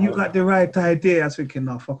 yeah, man, you got the right idea. I was thinking,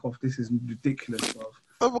 no, fuck off. This is ridiculous, bro.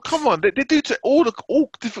 Oh, well, come on, they do to all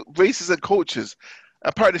different races and cultures.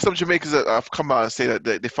 Apparently, some Jamaicans have come out and say that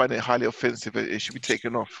they find it highly offensive and it should be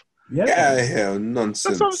taken off. Yeah. Get out of here, nonsense.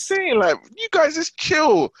 That's what I'm saying. Like, you guys just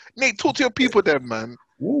chill. Nate, talk to your people then, man.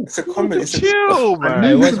 Ooh. It's a comment. It's a, Chill, I man. knew Hey,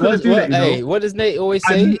 he was what, gonna what, do what, that, you know? hey, what does Nate always I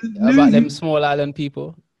say knew about he- them small island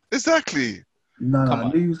people? Exactly. No, Come I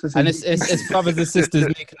on. knew he was gonna say And it's brothers and sisters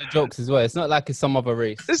making the jokes as well. It's not like it's some other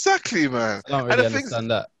race. Exactly, man. I don't And really the things,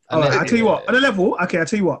 understand that. All right, And I tell you what. On a level, okay, I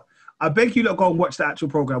tell you what. I beg you, lot go and watch the actual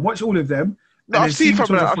program. Watch all of them. no, and I've then see seen which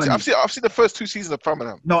ones are Family. funny. I've seen the first 2 seasons of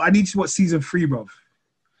Family. No, I need to watch season 3, bro.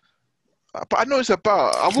 But I know it's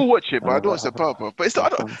about. I will watch it, but I know it's about, bro. But it's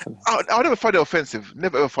not. I'll never find it offensive.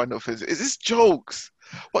 Never ever find it offensive. Is this jokes?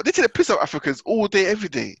 What they take the piss out of Africans all day, every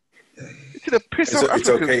day. They take the piss out of it's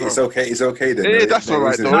Africans. okay. bro. It's okay then. Yeah, that's all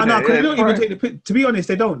right, isn't it? though. No, because yeah, they don't even right. take the pic. To be honest,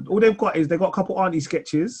 they don't. All they've got is they got a couple auntie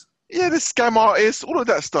sketches. Yeah, the scam artists, all of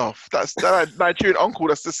that stuff. That's that Nigerian uncle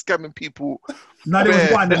that's just scamming people. No, there was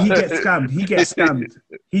Yeah. one and he gets scammed. He gets scammed.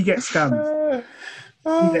 He gets scammed.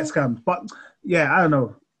 But yeah, I don't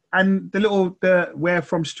know. And the we're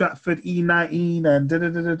from Stratford E19 and da da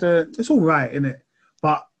da da da. It's all right, isn't it?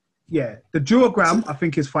 But yeah, the duogram I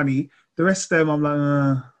think is funny. The rest of them, I'm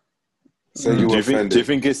like, So you were offended. Do you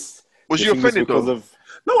think it's? Was do you think it's offended because though? of?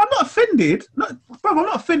 no, I'm not offended. No, bro, I'm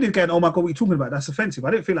not offended again. Oh my god, what are you talking about? That's offensive.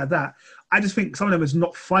 I don't feel like that. I just think some of them is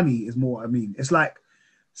not funny. Is more what I mean. It's like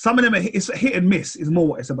some of them it's hit and miss. Is more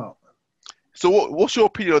what it's about. So what's your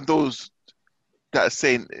opinion on those that are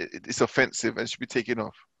saying it's offensive and should be taken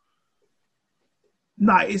off?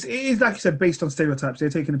 No, it is like you said, based on stereotypes. They're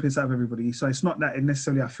taking the piss out of everybody. So it's not that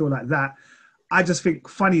necessarily I feel like that. I just think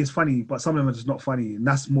funny is funny, but some of them are just not funny, and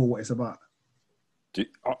that's more what it's about.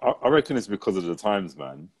 I reckon it's because of the times,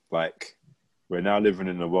 man. Like, we're now living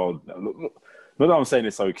in a world. Look, not that I'm saying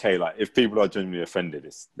it's okay. Like, if people are genuinely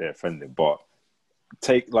offended, they're offended. But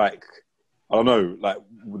take, like, I don't know. Like,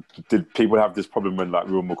 did people have this problem when like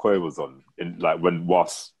Real McCoy was on? In like when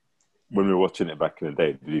we were watching it back in the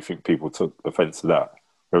day, do you think people took offense to that?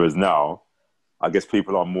 Whereas now, I guess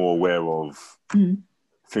people are more aware of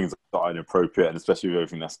things that are inappropriate, and especially with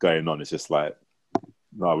everything that's going on, it's just like,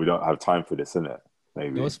 no, we don't have time for this, innit?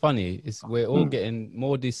 Maybe. what's funny is we're all getting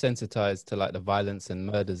more desensitized to like the violence and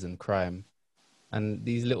murders and crime. And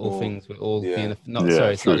these little things we're all being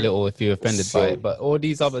sorry, it's not little if you're offended by it, but all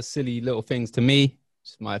these other silly little things, to me,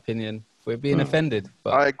 just my opinion, we're being offended.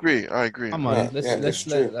 But I agree. come on,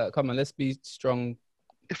 let's be strong.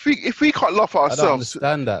 If we can't laugh at I don't ourselves,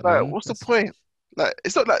 understand that, like, man. what's the point? Like,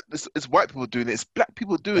 it's not like it's white people doing it; it's black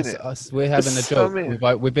people doing That's it. us. We're having a That's joke what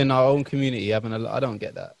I mean. within our own community. I don't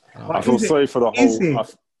get that. I feel sorry for the Is whole.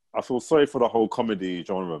 it? I feel sorry for the whole comedy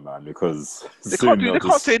genre, man, because They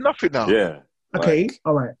can't say nothing now. Yeah. Okay, like,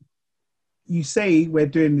 all right. You say we're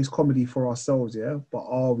doing this comedy for ourselves, yeah? But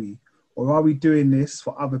are we? Or are we doing this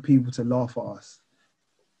for other people to laugh at us?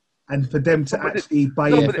 and for them to But actually buy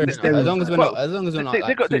no, in. but for the it- As long as we're stereotype. not, as long as we're not They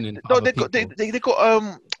like got tuning no, other they got people. they got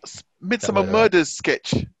Midsummer That way, Murders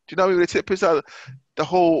sketch. Do you know they take piss out the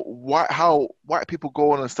whole how white people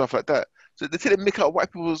go on and stuff like that. So they take the mick out of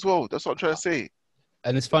white people as well. That's what I'm trying to say.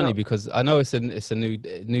 And it's funny Yeah. because I know it's a new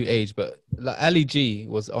age, but like Ali G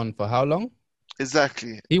was on for how long?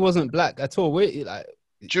 Exactly. He wasn't black at all. We like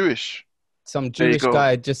Jewish. some There you Jewish go.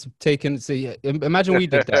 guy just taking. See, imagine we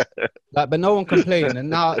did that. Like, but no one complained, and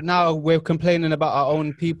now we're complaining about our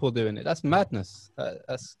own people doing it. That's madness.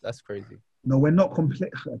 That's crazy. No, we're not complaining.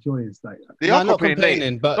 It's like They No, are I'm not complaining.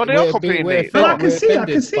 complaining, but No, they are we're complaining, We're Nate. No, I offended, can we're see, I can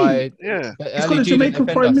offended see. by. Yeah. but he's Ali got a G didn't Jamaican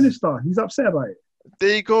offend prime us. minister. He's upset about it.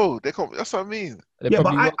 There you go. That's what I mean. They Yeah,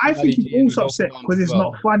 but probably I welcome think Ali G he's and also welcome upset Obama because as it's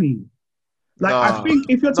well. not funny. Like, I Nah. think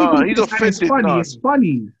if you're Nah, taking he's this and it's offended, funny, nah. it's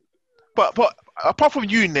funny. But apart from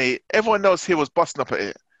you, Nate, everyone else here was busting up at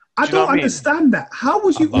it. I Do you know don't what I mean? understand that. How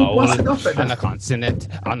was you all busting up at And I that? can't sing it.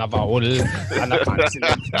 And I vowel. And I can't sing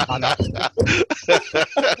it. And I...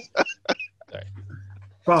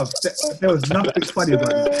 Bro, there was nothing funny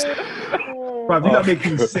about it. Bro, you're not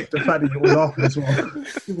making me sick the fact that you're all laughing as well.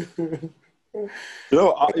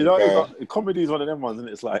 Comedy is one of them ones, and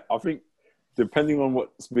it's like I think depending on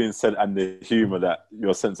what's being said and the humor that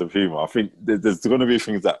your sense of humor, I think there's going to be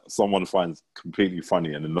things that someone finds completely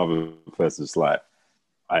funny, and another person's like,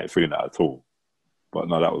 I ain't feeling that at all. But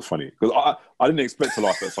no, that was funny because I didn't expect to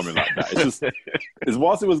laugh at something like that. It's just it's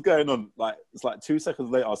whilst it was going on, like it's like 2 seconds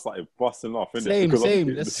later, I started busting off. Same.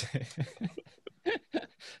 That's...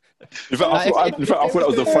 In fact, I thought that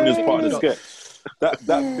was the funniest part of the sketch.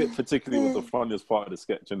 That bit particularly was the funniest part of the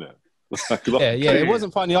sketch, isn't it? yeah. It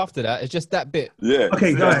wasn't funny after that. It's just that bit. Yeah.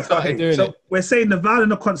 Okay, guys. started Okay, doing so it. we're saying the vowel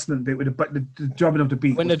and the consonant bit with the drumming of the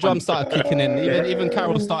beat. When the was drums funny. started kicking in, even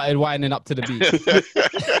Carol started winding up to the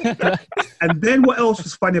beat. And then what else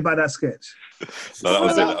was funny about that sketch? No, that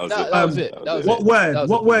was it. That was it. That was What it. word? That was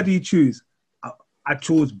What it. word do you choose? I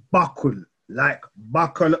chose buckle, like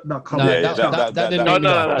buckle. No, come No, on. Yeah, that didn't No, make me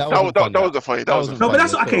laugh. no. That That wasn't funny. was funny. That wasn't No, but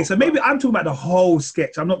that's funny. okay. So maybe I'm talking about the whole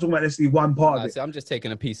sketch. I'm not talking about necessarily one part of Nah, it. see, I'm just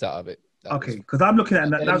taking a piece out of it. That Okay, was- because I'm looking at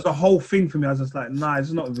And that. then- That was the whole thing for me. I was just like, nah,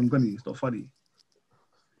 it's not even funny. It's not funny.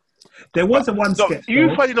 There was a one No, sketch. you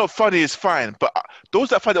though. find it not funny is fine, but those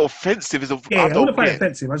that find it offensive is Yeah, I I don't don't find it get.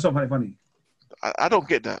 offensive. I just don't find it funny. I don't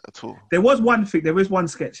get that at all. There was one thing. There is one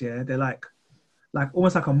sketch. Yeah, they're like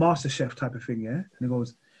almost like a Master Chef type of thing. Yeah, and it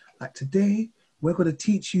goes like, today we're gonna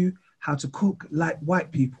teach you how to cook like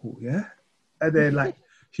white people. Yeah, and then like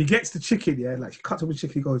she gets the chicken. Yeah, like she cuts up the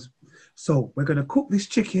chicken. He goes, so we're gonna cook this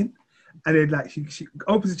chicken, and then like she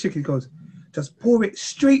opens the chicken. He goes, just pour it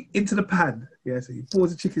straight into the pan. Yeah, so he pours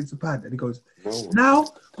the chicken into the pan, and he goes, No. now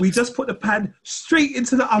we just put the pan straight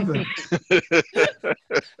into the oven,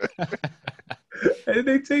 and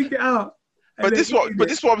they take it out. and But they this eat what it.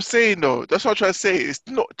 this what I'm saying though. That's what I'm trying to say. It's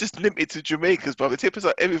not just limited to Jamaicans, but the tip is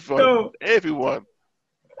like everyone. No. Everyone.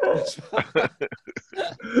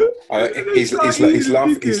 He's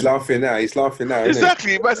laughing now. He's laughing now. Isn't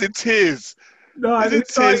Exactly. Man's in tears. No, Is and they it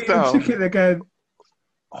start tears eating down? chicken again.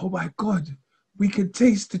 Oh my god, we can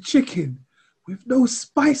taste the chicken with no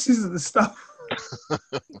spices and stuff.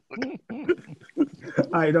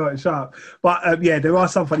 I know it's sharp, but yeah, there are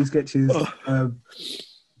some funny sketches.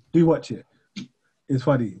 Do watch it. It's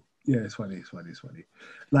funny. Yeah, it's funny. It's funny. It's funny.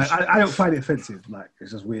 Like I don't find it offensive. Like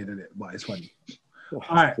it's just weird, isn't it? But it's funny. All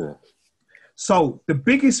right. Yeah. So the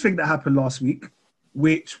biggest thing that happened last week,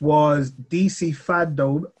 which was DC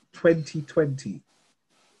Fandom 2020.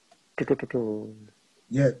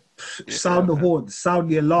 Yeah, sound the horn, sound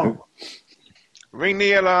the alarm. Ring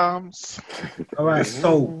the alarms. All right,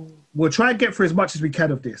 so we'll try and get through as much as we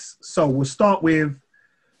can of this. So we'll start with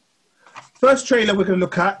first trailer we're going to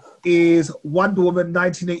look at is Wonder Woman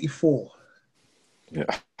 1984. Yeah.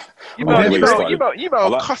 You Oh, about yeah, you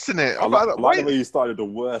about cussing it. I I'm like like, the way you started the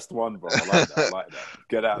worst one, bro. I like that.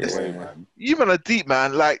 Get out of the way, man. you man are deep,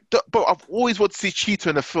 man. Like, but I've always wanted to see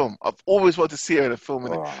Cheetah in a film. I've always wanted to see her in a film.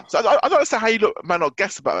 Oh. So I don't understand how you look, man, not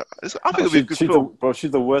guess about it. I think it'll be a good film.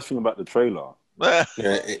 She's the worst thing about the trailer. Yeah,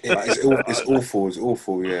 it's awful. It's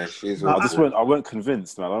awful. Yeah, she's awful. I weren't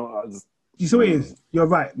convinced, man. You see what it is? You're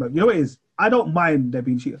right, man. You know what it is? I don't mind there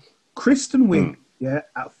being cheater. Kristen Wiig, yeah,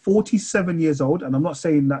 at 47 years old, and I'm not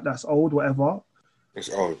saying that that's old, whatever. It's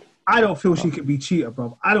old. I don't feel she could be cheater,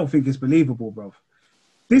 bro. I don't think it's believable, bro.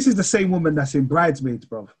 This is the same woman that's in Bridesmaids,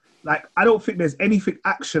 bro. Like, I don't think there's anything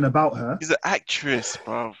action about her. She's an actress,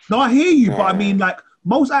 bro. No, I hear you, but I mean, like,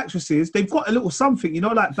 most actresses, they've got a little something. You know,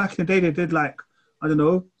 like, back in the day, they did, like, I don't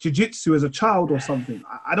know, jiu-jitsu as a child or something.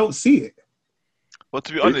 I don't see it. But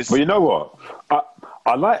to be honest, But you know what?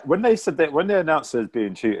 I like when they said that when they announced her as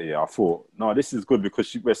being cheated. Yeah, I thought, no, this is good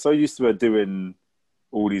because we're so used to her doing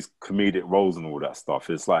all these comedic roles and all that stuff.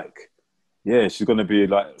 It's like, yeah, she's going to be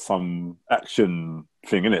like some action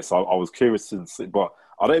thing in it. So I was curious to see, but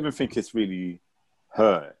I don't even think it's really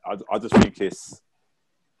her. I just think it's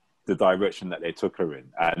the direction that they took her in,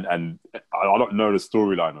 and I don't know the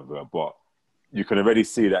storyline of her, but you can already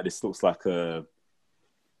see that this looks like a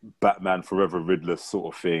Batman Forever Riddler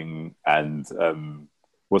sort of thing, and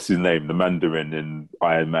what's his name, the Mandarin in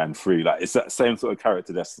Iron Man 3. Like it's that same sort of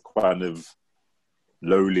character that's kind of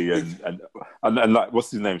lowly and like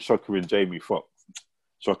what's his name, Shocker in Jamie Foxx.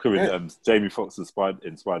 Shocker in Jamie Foxx in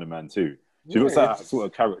Spider-Man 2. She looks like that sort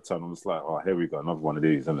of character, and I'm just like, oh, here we go, another one of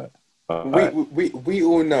these, isn't it? We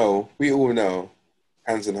all know,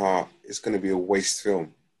 Hands and Heart is going to be a waste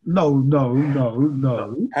film. No.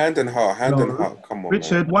 Hand and Heart. Come on,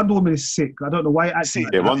 Richard. man. Wonder Woman is sick. I don't know why it actually.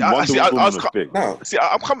 Yeah, Wonder Woman was big. No. See,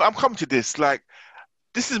 I'm coming to this. Like,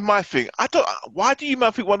 this is my thing. Why do you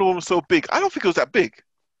man think Wonder Woman was so big? I don't think it was that big.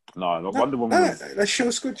 No, Wonder Woman. She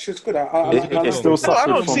was good. She was good. It still I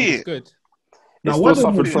don't suffered see from. it. Good. It still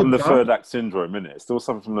suffered from the third act syndrome, innit? It still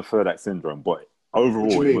suffered from the third act syndrome, but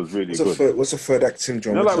overall it was really good. What's a third act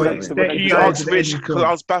syndrome? You know, like You asked Rich because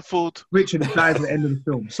I was baffled. Richard dies at the end of the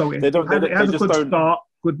film, so it they has a just good don't- start,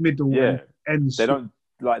 good middle, Yeah. and ends. They don't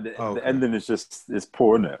like the ending is just it's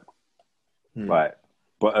poor, isn't it? Like,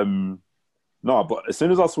 but no, but as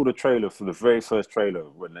soon as I saw the trailer for the very first trailer,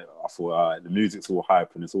 when I thought the music's all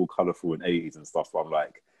hype and it's all colourful and 80s and stuff, I'm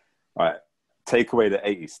like, all right, take away the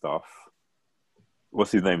 80s stuff.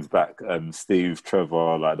 What's his name's back? Steve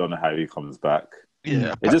Trevor. Like, I don't know how he comes back.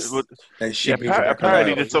 Yeah,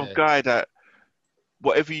 apparently there's some guy that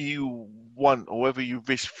whatever you want or whatever you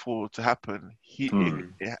wish for to happen,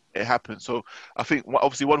 it happens. So I think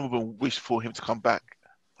obviously one woman wished for him to come back,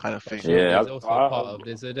 kind of thing. Yeah, there's also a part of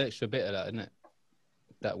there's an extra bit of that, isn't it?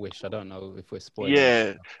 That wish. I don't know if we're spoiling.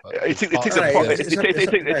 Yeah, it takes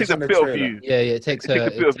a bit of you. Yeah, it takes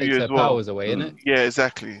her powers away, innit? Yeah,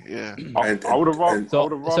 exactly. Yeah. I would have rather.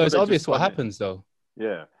 So it's obvious what happens, though.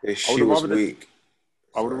 Yeah, she was weak.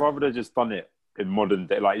 I would have rather they just done it in modern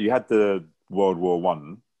day. Like you had the World War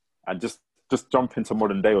One, and just jump into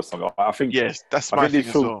modern day or something. I think yes, that's my thing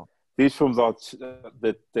as well. These films are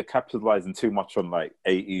they're capitalizing too much on like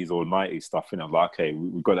 80s or 90s stuff. You know, like okay,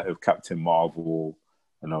 we've got that with Captain Marvel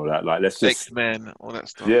and all that. Like let's just X-Men, all that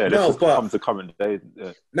stuff. Yeah, let's just come to current day.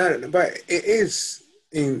 No, but it is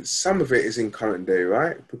in some of it is in current day,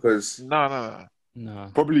 right? Because no.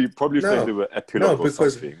 Probably if they do an epilogue or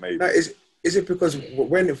something. Maybe. No, is it because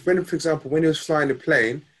when for example when he was flying the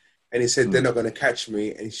plane and he said they're not going to catch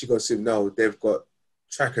me and she goes to him, no, they've got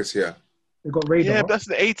trackers here. They've got radar. Yeah, but that's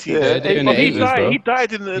in the 80s. Yeah, they're in the 80s, bro. He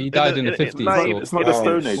died in the 50s. It's not the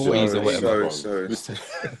Stone Age. 40s or whatever. Sorry.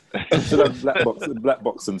 Black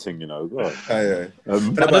boxing thing, you know. Yeah. I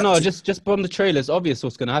don't know. Just on the trailer, it's obvious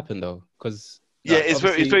what's going to happen though, because. Yeah, it's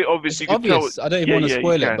very obvious. It's obvious. I don't even want to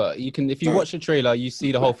spoil it, but you can. If you watch the trailer, you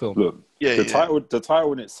see the whole film. Look, the title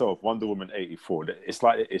in itself, Wonder Woman 84. It's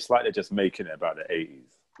like they're just making it about the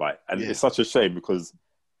 80s. Like, and it's such a shame because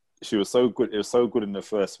she was so good. It was so good in the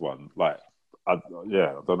first one. Like, I don't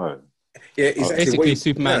know. Yeah, it's basically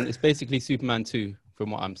Superman. It's basically Superman 2, from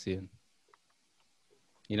what I'm seeing.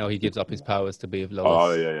 You know, he gives up his powers to be with Lois.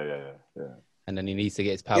 Oh yeah. And then he needs to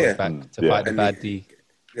get his powers back to fight the bad D.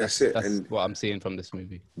 That's it. That's what I'm seeing from this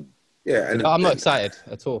movie. Yeah, and I'm not excited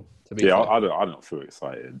at all. To be fair. I don't feel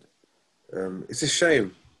excited. It's a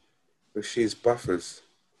shame, but she's buffers.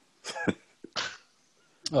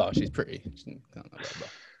 Oh, she's pretty.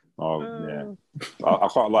 Oh yeah, I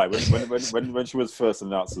can't lie. When she was first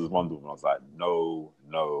announced as Wonder Woman, I was like, no.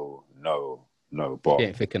 But she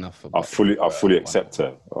ain't thick enough. I fully accept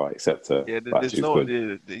her. I accept her. Yeah, there's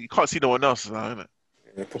you can't see no one else now, innit?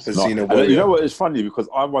 You know what? It's funny because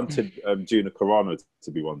I wanted Gina Carano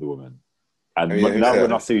to be Wonder Woman, and when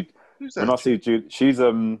I see Gina, she's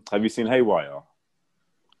have you seen Haywire?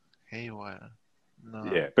 Haywire, no.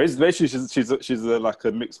 Yeah, basically she's like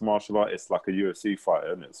a mixed martial artist, like a UFC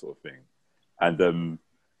fighter, and that sort of thing, and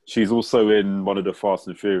she's also in one of the Fast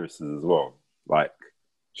and Furiouses as well. Like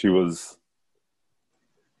she was,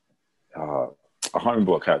 I can't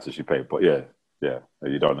remember what character she played, but yeah. Yeah,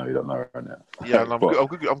 you don't know her right now. Yeah, I'm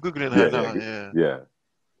googling her now. Yeah.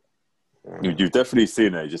 You've definitely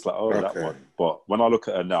seen her. You're just like, that one. But when I look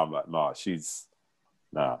at her now, I'm like, she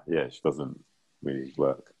doesn't really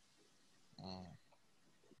work.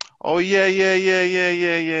 Oh yeah.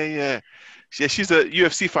 Yeah, she's a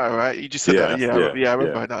UFC fighter, right? You just said that. Yeah, I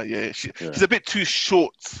remember her now. Yeah, she's a bit too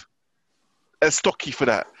short and stocky for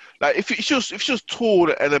that. Like if she was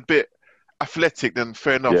tall and a bit athletic, then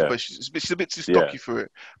fair enough. Yeah. But she's a bit too stocky for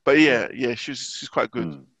it. But yeah, she's quite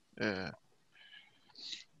good. Yeah.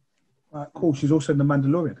 Right, cool. She's also in The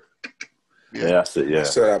Mandalorian. Yeah, that's it. Yeah. I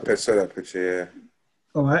saw that picture. Yeah.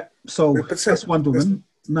 All right. So Yeah, but that's Wonder Woman,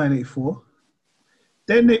 984.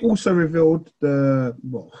 Then they also revealed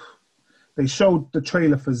they showed the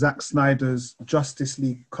trailer for Zack Snyder's Justice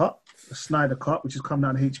League cut, the Snyder cut, which is coming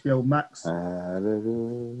out on HBO Max.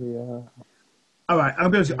 Hallelujah. All right.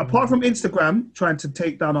 I'm going to apart from Instagram trying to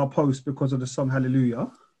take down our post because of the song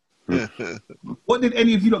Hallelujah, what did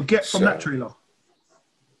any of you lot get from that trailer?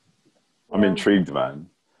 I'm intrigued, man.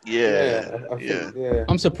 Yeah. I think, yeah.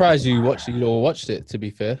 I'm surprised you all watched it. To be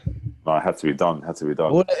fair, No, it had to be done.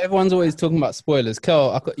 everyone's always talking about spoilers.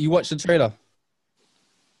 Kel, you watched the trailer?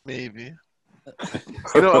 Maybe.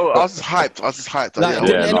 You know, I was just hyped. Like, Yeah.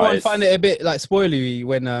 didn't anyone it's- find it a bit like spoilery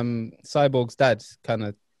when Cyborg's dad kind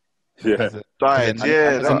of Yeah. Died. as an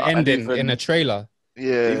Yeah. ending even- in a trailer?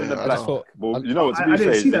 Yeah. Even the I black. just thought, Well, you know what? To I be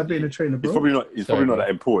didn't fair, see that bit in the trailer, It's bro. probably not. It's probably not that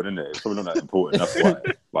important, isn't it? It's probably not that important. That's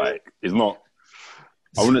why. Like, it's not.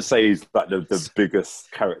 I wouldn't say he's like the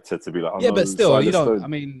biggest character to be like. Oh, yeah, no, but still, you Silas don't. Stone. I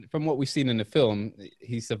mean, from what we've seen in the film,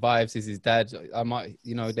 he survives. Is his dad? I might,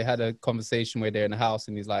 they had a conversation where they're in the house,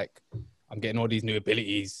 and he's like, "I'm getting all these new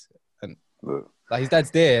abilities," and Look, like his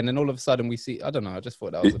dad's there, and then all of a sudden we see. I don't know. I just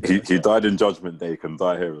thought that was a bit. he died in Judgment Day. He can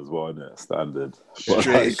die here as well, isn't it? Standard. But,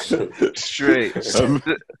 Straight. Um,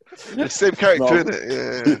 The same character, No.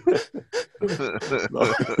 innit?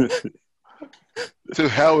 Yeah. To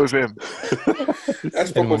hell with him.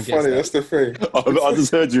 That's Anyone proper gets funny. that. That's the thing. I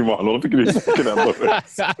just heard you, man. I'm thinking he's fucking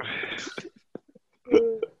that.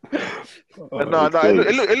 But no,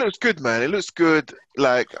 it looks good, man. It looks good.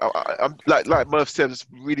 Like I'm like Murph said, I'm just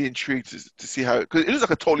really intrigued to see how because it looks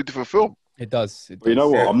like a totally different film. It does. But you know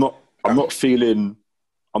what? Yeah. I'm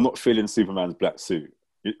not feeling Superman's black suit.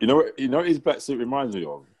 You know what his black suit reminds me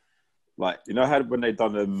of? Like, you know how when they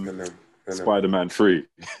done I know. Spider-Man 3?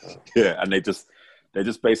 Yeah, and they just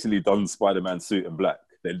basically done Spider-Man suit in black.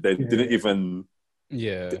 They didn't even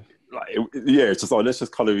Yeah. like it's just let's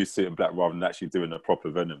just colour his suit in black rather than actually doing a proper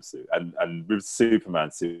Venom suit. And with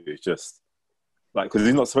Superman suit, it's just like because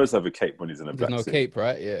he's not supposed to have a cape when he's in a There's black no suit. cape,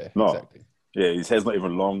 right? Yeah. No. Exactly. Yeah, his hair's not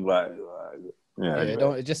even long. Yeah. Anyway.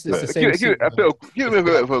 Don't. It's just Yeah. it's the same. Give him a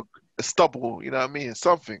bit of a stubble, you know what I mean?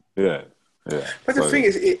 Something. Yeah. But the thing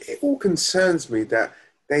is, it all concerns me that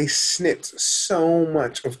they snipped so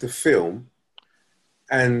much of the film,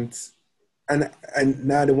 and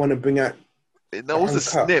now they want to bring out. No, it wasn't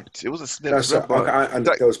Uncut. snipped. It wasn't snipped. No, so,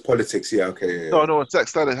 Remember, there was politics. Yeah, okay. Yeah, no. Zack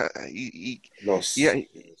Snyder, he lost.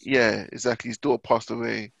 yeah, exactly. His daughter passed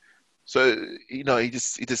away, so he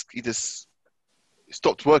just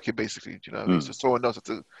stopped working basically. Do you know what I mean? So someone else had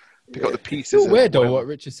to pick up the pieces. It's still and weird though whatever. what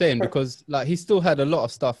Rich is saying because like he still had a lot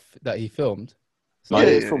of stuff that he filmed. So No,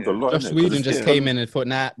 Yeah, he filmed a lot. Josh innit? 'Cause Whedon it's- just yeah. came in and thought,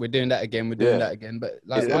 "Nah, we're doing that again. We're doing Yeah. that again." But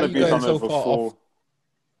like, It's why are gonna you be going done so over far off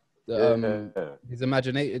Yeah. his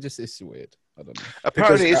imagination? It's weird. I don't know.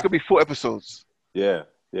 Apparently, Because, it's gonna be 4 episodes. Yeah.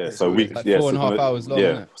 So It's week, like yeah, 4.5 so hours long, Yeah,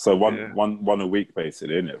 innit? so Yeah. one a week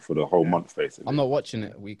basically, isn't it, for the whole month basically. I'm not watching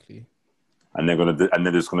it weekly. And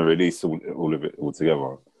they're just gonna release all of it all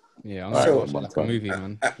together. Yeah, I'm Alright, gonna so- watch it one like a time. movie,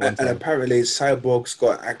 man. And One time. apparently, Cyborg's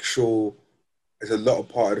got actual. There's a lot of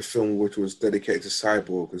part of the film which was dedicated to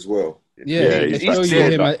Cyborg as well. Yeah, Yeah, they he's show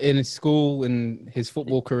you back. him in his school and his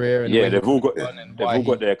football career, and Yeah, when they've all got and they've why all he-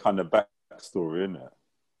 got their kind of backstory in it.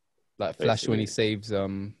 like Flash when he basically. saves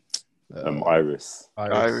Iris.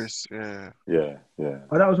 Iris, yeah, Yeah.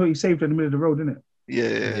 Oh, that was what he saved in the middle of the road, didn't it?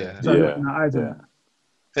 yeah. So Yeah, looking at eyes on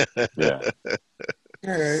yeah. that. Yeah.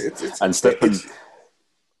 Yeah, it's And Stephen. it's-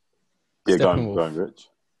 Yeah, go Steppenwolf. on, Rich.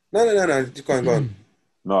 No. Just go on.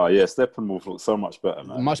 No, yeah, Steppenwolf looks so much better,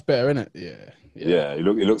 man. much better, innit? Yeah. Yeah, it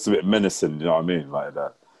looks a bit menacing. You know what I mean? Like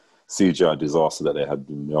that CGI disaster that they had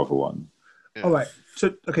in the other one. Yeah. All right.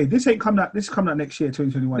 So okay, this ain't coming out. This is coming out next year,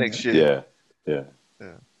 2021. Next year. Yeah.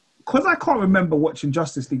 Because I can't remember watching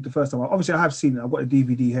Justice League the first time. Obviously, I have seen it. I've got a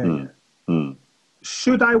DVD here. Mm. Yeah. Mm.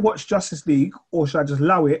 Should I watch Justice League or should I just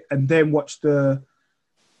allow it and then watch the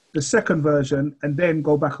second version and then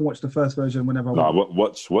go back and watch the first version whenever I No, want?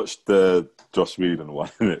 watch the Josh Whedon one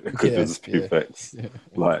because Yeah, there's a few yeah. effects. Yeah.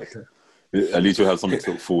 Like at least you'll have something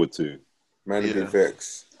to look forward to. Man, Yeah. be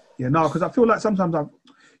vexed. Yeah, no, because I feel like sometimes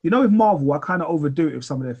with Marvel, I kind of overdo it with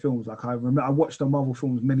some of their films. Like I remember, I watched the Marvel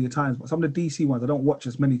films many times, but some of the DC ones I don't watch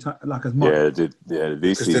as many times, like as much. Yeah,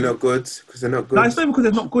 Because they're not good. No, it's not even because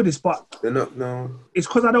they're not good. It's They're not. No. it's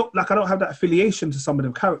because I don't have that affiliation to some of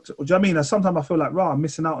them characters. Do you know what I mean? And sometimes I feel like, I'm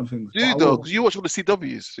missing out on things. but I You do, will. because you watch all the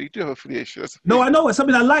CWs, so you do have affiliation. No, I know it's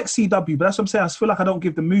something I like CW, but that's what I'm saying. I feel like I don't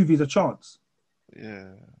give the movies a chance. Yeah.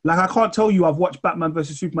 Like, I can't tell you I've watched Batman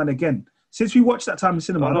versus Superman again. Since we watched that time in the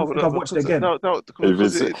cinema, I don't think I've watched it again. No,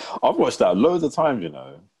 I've watched that loads of times, you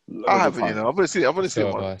know. I haven't, you know. I've only seen it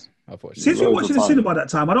So once. I've watched Since it. we watched it in the cinema that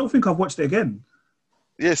time, I don't think I've watched it again.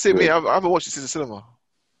 Yeah, same me. I haven't watched it since the cinema.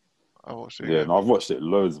 I watched it. Yeah, no, I've watched it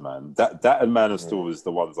loads, man. That and Man of Steel is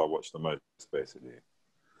the ones I watched the most, basically.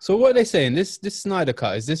 So what are they saying? This Snyder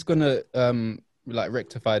cut, is this gonna like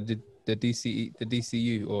rectify the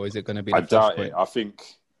DCU, or is it gonna be? I doubt it. I think.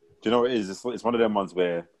 Do you know what it is? It's one of them ones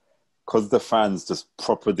where, because the fans just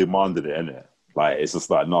proper demanded it, innit? Like, it's just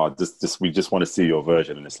like, no, we just want to see your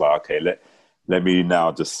version, and it's like, okay, let me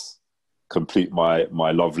now just complete my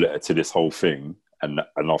love letter to this whole thing, and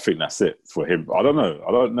I think that's it for him. I don't know.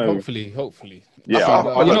 Hopefully. Yeah,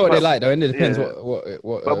 you know what they like, though. And it depends what.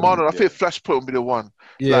 But Marlon, I think Flashpoint will be the one.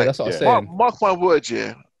 Yeah, like, that's what I'm saying. Mark my words,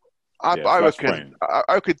 yeah. I reckon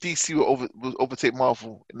Flashpoint. DC will overtake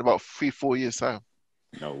Marvel in about 3-4 years time.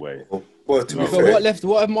 No way. Well, to be But fair, what left?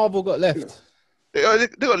 What have Marvel got left? They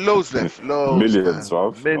got loads left. Loads, Millions,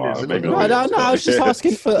 bruv. Millions. Maybe No, not. I was just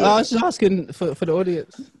asking for. I was just asking for the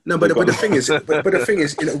audience. no, but the thing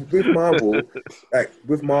is, you know,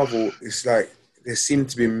 with Marvel, it's like they seem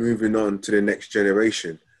to be moving on to the next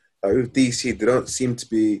generation. Like with DC, they don't seem to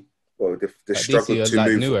be. Well, they Like, struggle DC are to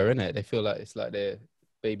like move. newer, innit? They feel like it's like their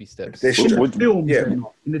baby steps. They In should- the films, yeah. they're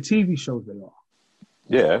not. In the TV shows, they're not.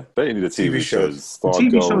 Yeah, basically the TV shows. The TV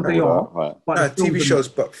Stargirl shows and they all are. that, like, But No, the films TV are shows,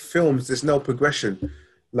 but films, there's no progression.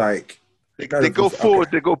 Like They go forward,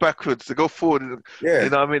 they go backwards. They go forward. Yeah. You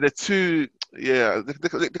know what I mean? They're too. Yeah,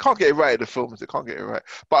 they can't get it right in the films. They can't get it right.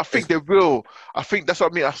 But I think they will. I think that's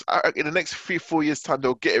what I mean. In the next 3-4 years' time,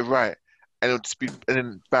 they'll get it right, and it'll just be, and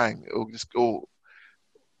then bang, it'll just go.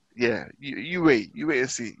 Yeah, you wait and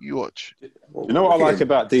see. You watch. You know what I like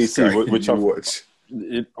about DC, which you I've watch.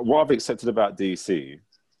 what I've accepted about DC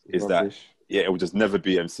is that Rubbish. it will just never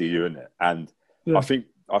be MCU in it, and Yeah. I think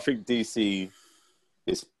DC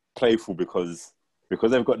is playful because they've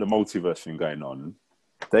got the multiverse thing going on.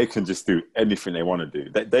 They can just do anything they want to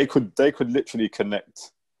do. They could literally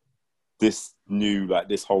connect this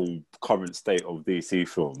whole current state of DC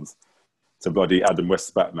films to bloody Adam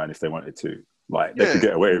West's Batman if they wanted to. Like, they could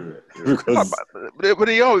get away with it. Because, But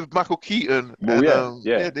they are with Michael Keaton. Well,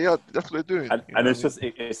 yeah. They are. That's what they're doing. and it's just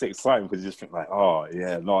it's exciting because you just think like, oh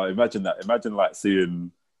yeah, no, imagine that. Imagine like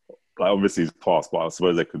seeing, like, obviously it's past, but I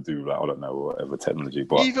suppose they could do, like, I don't know, whatever technology.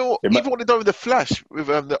 But even what they done with the Flash, with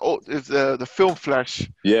the film Flash.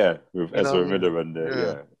 yeah, with You know, Ezra Miller and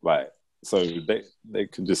yeah. like, so they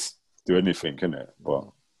can just do anything, can it? But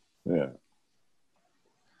yeah,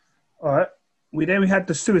 All right. We had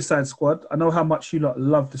the Suicide Squad. I know how much you lot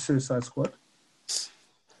love the Suicide Squad.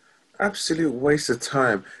 Absolute waste of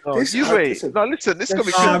time. No, you wait. No, listen. This is gonna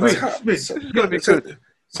be Ah, good. Rich, man. Rich. This is gonna be good.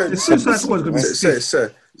 So The Suicide Squad is gonna be sick. So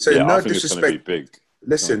yeah, no I think it's going to be disrespect. big.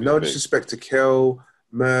 Listen, It's no gonna be big. disrespect to Kel,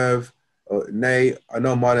 Merv, or Nate. I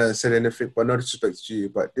know Marlon hasn't said anything, but no disrespect to you.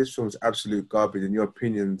 But this film's absolute garbage, and your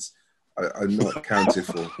opinions are not counted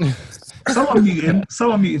for. Someone mute him.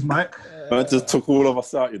 Someone mute his mic. That just took all of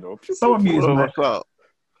us out, you know. Someone mute his All of mic. us out.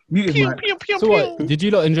 Mute his Pew, mic. pew, pew, So pew. what? Did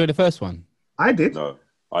you lot enjoy the first one? I did. No,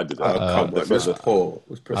 I did. Come on, the it was poor. It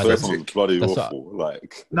was first one was pathetic. bloody That's awful.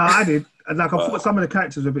 Like, No, I did. And like, I thought some of the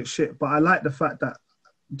characters were a bit shit, but I like the fact that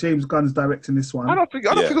James Gunn's directing this one. I don't think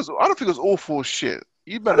it was awful shit.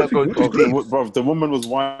 You better go. think it was go good. the woman was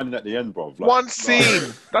whining at the end, bro. Like, one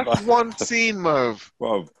scene. That's one scene, Merv.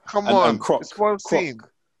 bro. Come And- on. and Croc, It's one scene.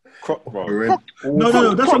 Croc, bro.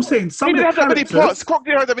 No, that's what I'm saying. Some He of didn't the have that many characters. parts. Croc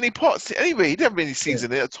didn't have that many parts. Anyway, he didn't have many scenes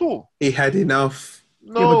in it at all. He had enough.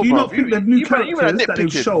 Yeah, No, but do you bruv. not think the new You better characters that they've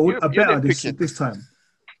nitpicking. showed You're are better nitpicking. this time?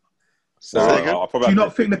 Say that again? Do you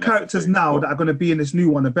not think the characters now that are going to be in this new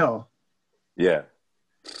one are better? Yeah.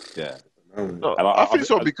 No, And I think it's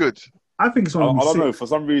gonna be good. I think it's I going to be don't know. sick. For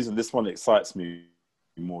some reason, this one excites me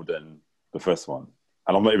more than the first one,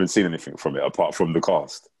 and I'm not even seeing anything from it apart from the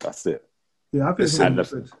cast. That's it. Yeah, I think it's going to be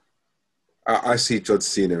Listen, good. I see John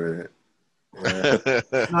Cena in it. Yeah.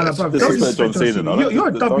 No, bro, This don't is disrespect John Cena, Cena. no, You're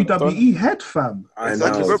a don't- WWE head, fam. I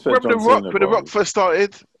Exactly. know. Respect John Cena, When the bro. Rock first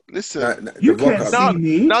started, listen. You The Rock- can't Now, see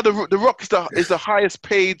me. now the Rock is the highest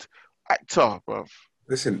paid actor, bro.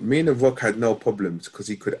 Listen, me and The Rock had no problems because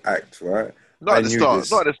he could act, right? Not I at the knew start.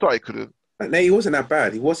 this. Not at the start, he couldn't. No, he wasn't that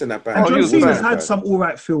bad. He wasn't that bad. And he John was Cena's bad. had some all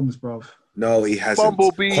right films, bro. No, he hasn't.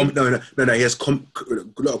 Bumblebee. No. He has a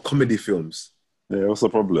lot of comedy films. Yeah, what's the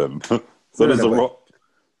problem? So No, does no, the but- Rock.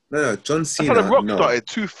 No, John That's Cena. how the Rock no. started.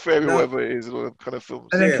 Tooth Fairy, No. whatever it is, all them kind of films.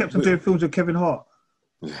 And then Yeah, kept on but- doing films with Kevin Hart.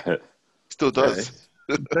 Still does.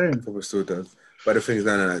 Damn. Probably still does. But the thing is,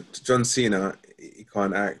 no. John Cena, he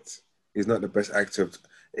can't act. He's not the best actor.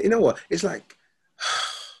 You know what? It's like,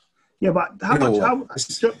 Yeah, but how You know much? what? How,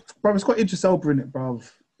 bro? It's got Idris Elba in it, bro.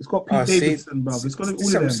 It's got Pete See, Davidson, bro. It's got this all is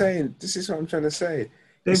of what I'm them. saying. This is what I'm trying to say.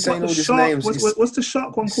 They've He's got saying the all these shark. names. What's the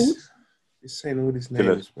shark one called? He's saying all these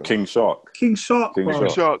Killer, names, bro. King Shark. King Shark, King bro.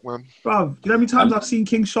 Shark. Shark, man. Bro, do you know how many times I've seen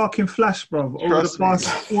King Shark in Flash, bro? Over Trust the past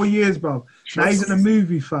 4 years, bro. Now he's in a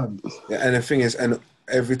movie, fam. Yeah, and the thing is, and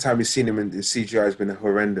every time you've seen him in the CGI has been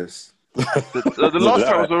horrendous. The last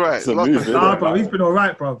time was alright. It's a movie, Nah, innit? bro, he's been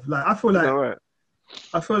alright, bro. Like I feel like Alright.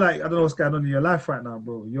 I don't know what's going on in your life right now,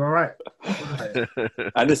 bro. You alright?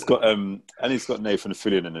 And it's got Nathan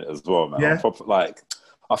Fillion in it as well, man. Yeah.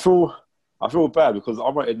 I feel bad because I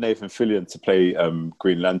wanted Nathan Fillion to play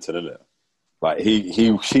Green Lantern, innit? Like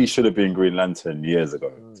he should have been Green Lantern years ago,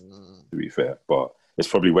 to be fair. But it's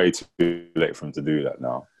probably way too late for him to do that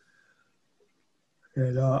now.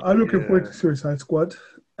 Yeah, no, I'm looking forward to Suicide Squad.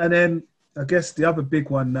 And then I guess the other big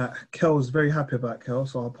one that Kel's very happy about, Kel,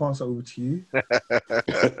 so I'll pass it over to you. But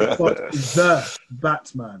the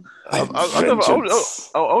Batman. I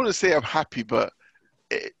want to say I'm happy, but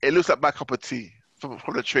it looks like my cup of tea from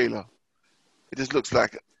the trailer. It just looks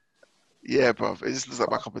like, yeah, bro. It just looks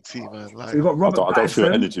like my cup of tea, man. Like, So you've got Robert I don't feel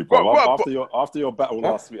Pattinson. energy, bro. Bro, After your battle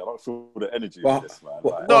last week, I don't feel the energy Well, for this, man.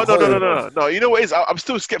 well, Like, No. You know what it is? I'm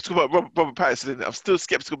still skeptical about Robert Pattinson. I'm still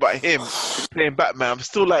skeptical about him playing Batman. I'm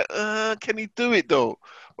still like, can he do it though?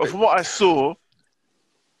 But from what I saw,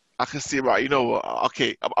 I can see, right, you know what?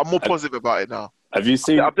 Okay, I'm more positive about it now. Have you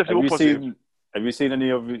seen? I'm definitely more positive. Have you seen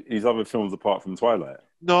any of his other films apart from Twilight?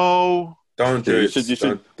 No. Don't do it. You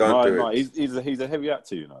should. Don't do No, it. he's a heavy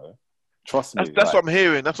actor, you know. Trust me. That's what I'm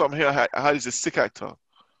hearing. That's what I'm hearing. How he's a sick actor.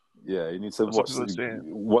 Yeah, you need to That's what people are saying.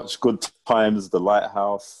 watch Good Times, The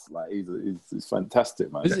Lighthouse. Like he's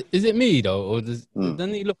fantastic, man. Is it me though, or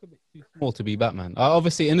doesn't he look a bit too small to be Batman?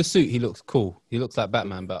 Obviously, in a suit, he looks cool. He looks like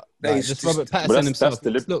Batman, but like, just Robert Pattinson himself.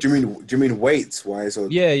 deliberate. Do you mean weight wise or?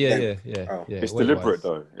 Yeah. Oh. It's deliberate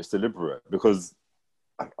though. It's deliberate because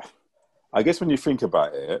I guess when you think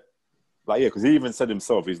about it, because he even said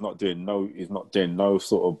himself he's not doing no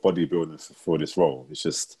sort of bodybuilding for this role. It's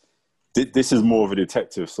just this is more of a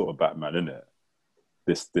detective sort of Batman, isn't it?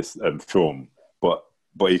 This film, but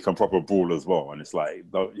he can proper brawl as well, and it's like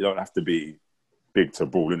you don't have to be big to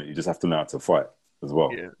brawl, innit? You just have to know how to fight as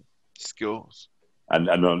well. Yeah, skills. And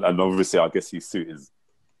obviously, I guess his suit is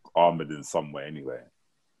armored in some way anyway.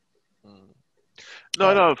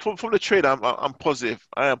 No. From the trailer, I'm positive.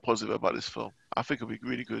 I am positive about this film. I think it'll be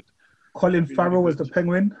really good. Colin Farrell as the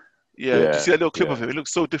Penguin. Yeah. Did you see that little clip of him? It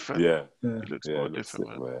looks so different. Yeah. It looks so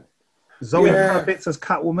different, man. Zoe Kravitz as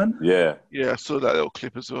Catwoman. Yeah. Yeah, I saw that little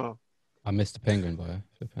clip as well. I missed the Penguin, boy.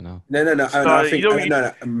 Flipping out. No. I think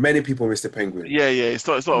no. Many people miss the Penguin. Yeah. It's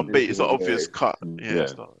not a bait. It's not an obvious cut. Yeah.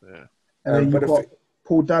 It's not. Yeah. And then you've got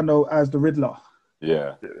Paul Dano as the Riddler.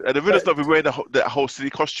 Yeah. And the Riddler's not been wearing that whole silly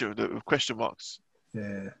costume with question marks.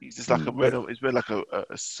 Yeah. He's just like he's wearing like a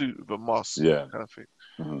suit with a mask. Yeah. Kind of thing.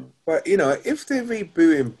 Mm-hmm. But if they're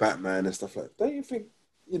rebooting Batman and stuff like that, don't you think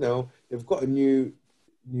they've got a new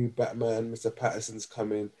Batman? Mr. Patterson's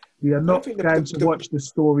coming. We are not going to watch the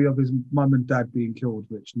story of his mum and dad being killed.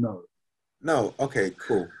 Which no. Okay,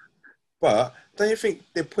 cool. But don't you think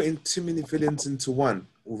they're putting too many villains into one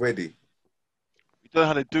already? We don't know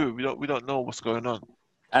how they do it. We don't know what's going on.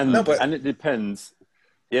 And it depends.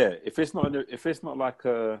 Yeah, if it's not like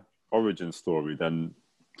a origin story, then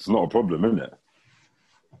it's not a problem, isn't it?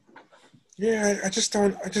 Yeah, I just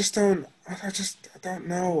don't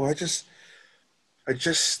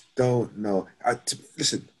know.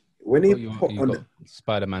 Listen, when he put on got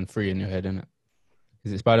Spider-Man 3 in your head, isn't it?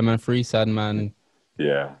 Is it Spider-Man 3, Sandman?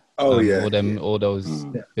 Yeah. All those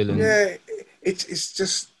villains. Yeah,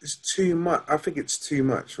 it's too much. I think it's too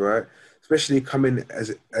much, right? Especially coming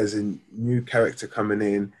as a new character coming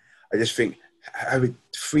in. I just think having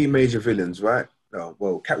 3 major villains, right? No,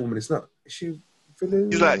 well, Catwoman is not. Is she villain?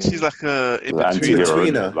 She's like a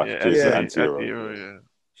in-betweener. Anti-hero, yeah.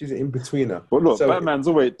 She's an in-betweener. But look, Batman's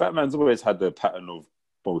always had the pattern of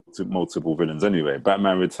multiple villains anyway.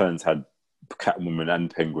 Batman Returns had Catwoman and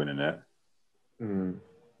Penguin in it. Mm.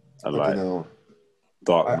 And like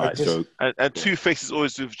Dark Knight Joker. And Two-Face is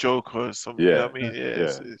always with Joker or something. Yeah. You know what I mean?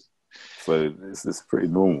 Yeah. So it's pretty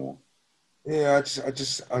normal. Yeah, I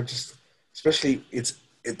just especially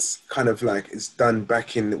it's kind of like it's done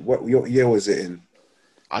back in what year was it in?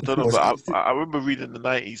 I don't know, but I remember reading the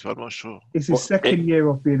 90s, but I'm not sure. It's his second year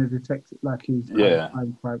of being a detective, like he's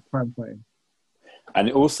crime fighting. And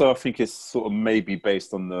it also, I think it's sort of maybe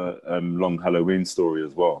based on the Long Halloween story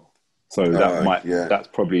as well. So that's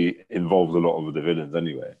probably involved a lot of the villains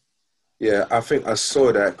anyway. Yeah, I think I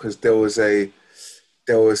saw that because there was a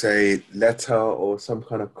letter or some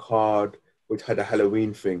kind of card which had a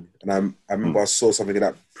Halloween thing, and I remember I saw something of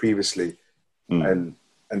that previously, and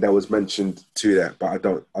that was mentioned to that, but I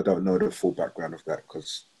don't know the full background of that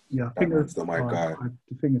because Yeah, I think Batman's not my guy.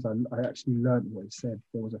 the thing is, I actually learned what it said.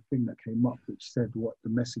 There was a thing that came up which said what the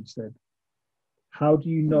message said. How do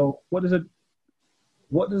you know what does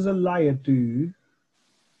a liar do?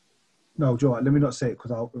 No, Joe, let me not say it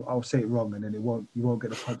because I'll say it wrong and then you won't get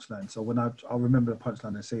the punchline. So when I'll remember the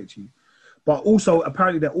punchline and say it to you. But also,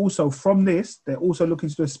 apparently, they're also looking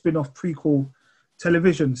to do a spin-off prequel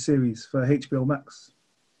television series for HBO Max.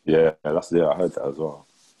 Yeah, I heard that as well.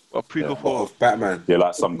 What prequel for? Of Batman. Yeah,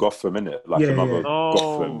 like some Gotham, innit? Like another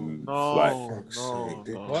Gotham.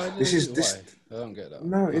 Why This is this. I don't get that.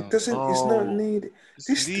 No, it doesn't. It's not needed.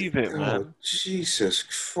 Just leave it, man. Jesus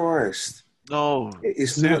Christ! No, It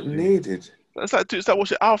is seriously. not needed. It's like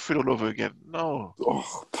watching Alfred all over again. No.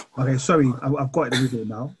 Oh, Okay, sorry, I've got the riddle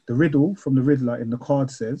now. The riddle from the Riddler in the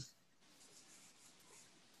card says,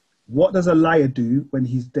 "What does a liar do when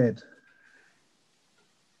he's dead?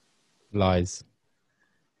 Lies.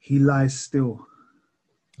 He lies still."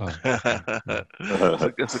 Oh.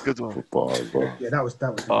 That's a good one. Yeah, that was.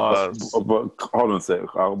 but hold on a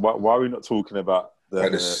sec. Why are we not talking about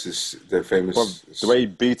the famous the way he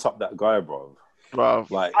beat up that guy, bro?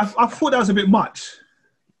 Bruv. Like, I thought that was a bit much.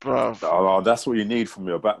 Bruv. Oh, that's what you need from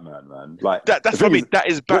your Batman, man. Like That's what I mean. That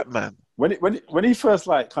is Batman. When he first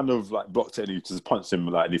kind of blocked it and he just punched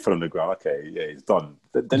him and he fell on the ground. Okay, yeah, he's done.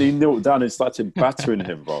 Then he knelt down and started battering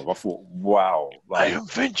him, bro. I thought, wow, I am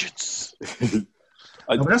vengeance.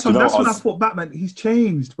 No, that's when I thought Batman. He's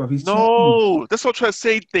changed, bro. He's No, that's what I'm trying to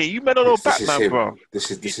say. You men don't know Batman, bro.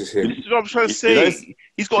 This is him. This is what I'm trying to say.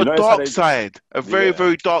 He's got a dark side, a very,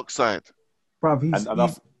 very dark side. Bruv,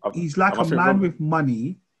 he's like a man with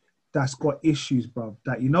money that's got issues, bruv.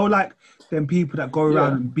 That like them people that go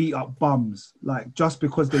around and beat up bums, like just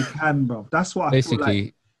because they can, bruv. That's what I feel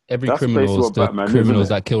like. Every criminal is the criminals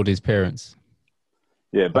that killed his parents.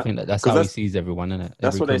 Yeah, I think that's how he sees everyone, isn't it?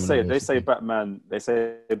 That's what they say. They say Batman. They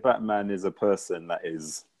say Batman is a person that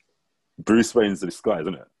is Bruce Wayne's disguise,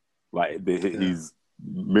 isn't it? Like he's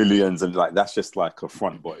millions and that's just like a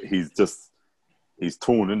front, but he's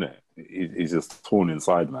torn, isn't it? He's just torn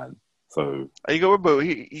inside, man. So you got to remember,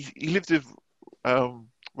 he lived with Ra's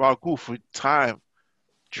al Ghul for time,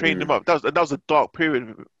 trained him up. That was a dark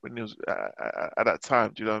period when he was at that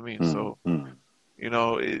time. Do you know what I mean? So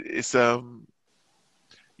it's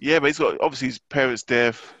yeah, but he's got obviously his parents'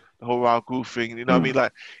 death, the whole Ra's al Ghul thing. You know what I mean?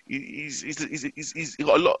 Like he's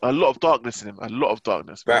got a lot of darkness in him. A lot of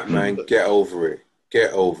darkness. Batman, get over it.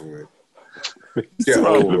 Get over it. Get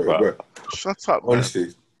over it, bro. Shut up,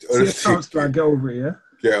 honestly. Man. Get over it, yeah?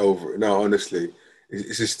 Get over it. No, honestly,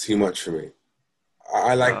 it's just too much for me.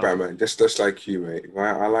 I like Batman, just like you, mate.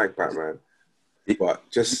 I like Batman, but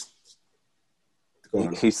just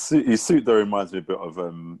his suit though reminds me a bit of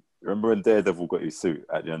remember when Daredevil got his suit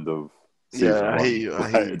at the end of season one? I hear you.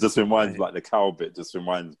 It just reminds like the cowl bit. Just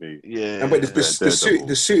reminds me. Yeah, but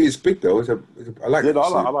the suit is big though. I like. Yeah,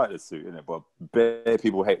 I like the suit in it, but bare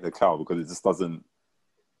people hate the cowl because it just doesn't.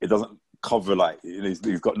 It doesn't cover he's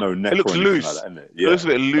got no neck. It looks loose. Like that, isn't it? Yeah. It looks a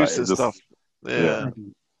bit loose and stuff. Yeah.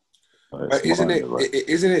 But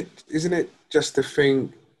isn't it just the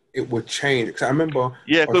thing? It would change because I remember.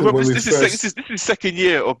 Yeah, because this is second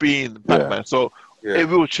year of being Batman, so it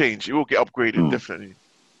will change. It will get upgraded definitely.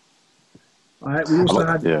 All right, we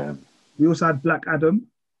also had Black Adam.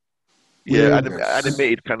 Yeah,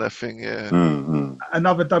 animated kind of thing. Yeah.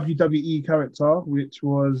 Another WWE character, which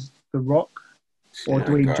was The Rock or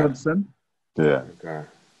Dwayne Johnson. Yeah.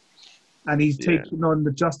 And he's taking on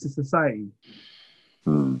the Justice Society.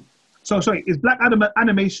 So, sorry, is Black Adam an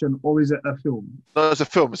animation or is it a film? No, it's a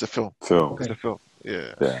film. It's a film. Okay. It's a film.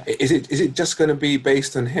 Yeah. Is it just going to be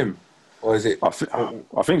based on him, or is it? I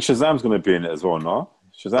think Shazam's going to be in it as well. No,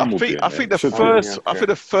 Shazam will be in it. I think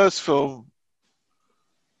the first film.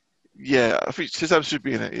 Yeah, I think Shazam should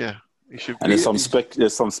be in it. Yeah, he should. And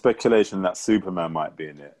there's some speculation that Superman might be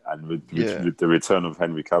in it, and with the return of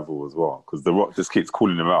Henry Cavill as well, because The Rock just keeps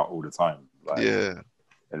calling him out all the time. But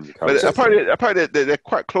apparently they're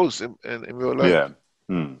quite close in real life.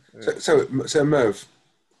 Yeah. So Merv,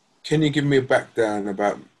 can you give me a backdown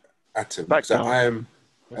about Atom? Backdown.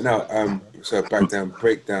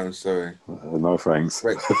 Breakdown. Sorry. No thanks.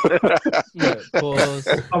 Pause.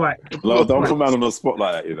 All right. No, don't put man on the spot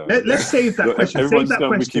like that. Let's save that question. Everyone's save that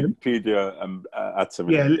going question. Wikipedia and Atom.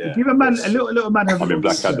 Yeah, give a man a little man.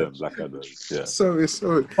 Black Adam. Yeah. Sorry.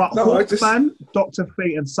 But Hawkman, Dr.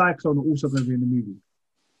 Fate, and Cyclone are also going to be in the movie.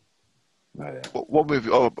 Oh, yeah. What movie?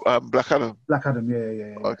 Oh, Black Adam. Black Adam.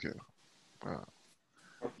 Yeah. Okay.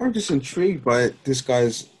 I'm just intrigued by this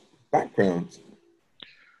guy's background.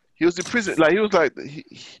 He was in prison. Like he was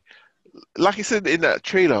like he said in that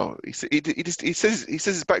trailer. He says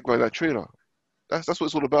his background in that trailer. That's what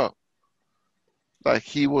it's all about. Like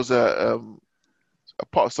he was a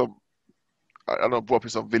part of some, I don't know, brought up in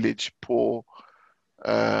some village, poor.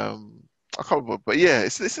 I can't remember, but yeah,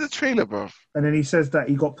 it's in the trailer, bro. And then he says that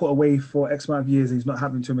he got put away for X amount of years and he's not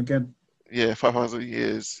happening to him again. Yeah, 5,000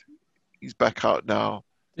 years. He's back out now.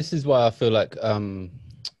 This is why I feel like the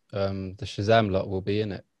Shazam lot will be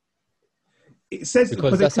in it. It says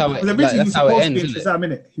Because that's how it ends, isn't it? Shazam,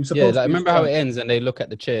 innit? He was supposed Yeah, to like be remember how it Shazam. ends and they look at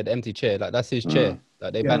the chair, the empty chair, like that's his chair.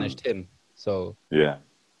 Like they Yeah. banished him. So Yeah.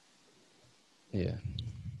 yeah.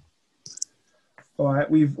 All right,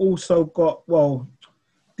 we've also got, well,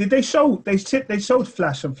 did they showed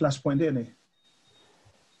Flash and Flashpoint, didn't they?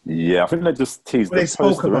 Yeah, I think they just teased Well, they the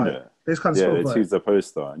spoke poster, about innit? it. They just kind of Yeah, spoke they about teased it. the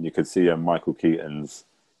poster, and you could see Michael Keaton's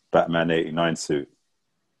Batman '89 suit.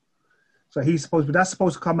 So that's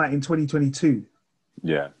supposed to come out in 2022.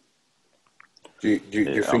 Yeah. Do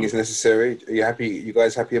you think it's necessary? Are you happy? You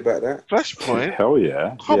guys happy about that? Flashpoint? Hell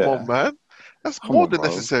yeah. Come yeah. on, man. That's Come more on, than bro.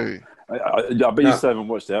 necessary. I bet you still haven't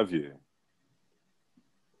watched it, have you?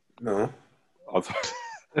 No.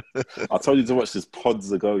 I told you to watch this pods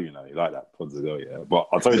ago, you know. You like that pods ago, yeah. But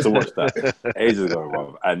I told you to watch that ages ago,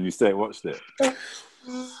 bro, and you still ain't watched it.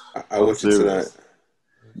 I watched it tonight.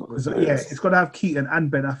 Yeah, it's got to have Keaton and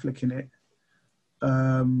Ben Affleck in it.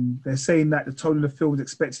 They're saying that the tone of the film is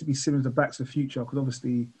expected to be similar to Back to the Future because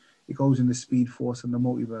obviously it goes in the Speed Force and the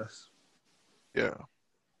multiverse. Yeah.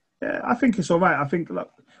 Yeah, I think it's all right. I think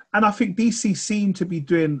DC seem to be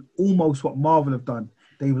doing almost what Marvel have done.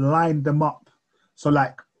 They've lined them up. So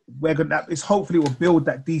like it's hopefully will build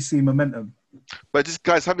that DC momentum. But just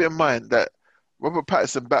guys, have in mind that Robert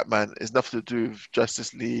Pattinson Batman is nothing to do with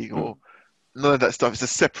Justice League or none of that stuff. It's a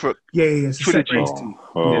separate it's a separate trilogy. entity.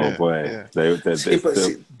 Oh boy, yeah. they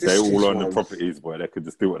all own the properties, boy. They could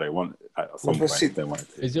just do what they want at some point if they wanted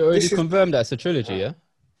to. Is it already confirmed that's a trilogy, yeah?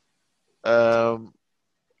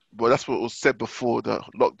 Well, that's what was said before the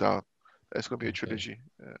lockdown. It's going to be a trilogy.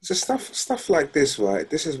 Yeah. So stuff like this, right?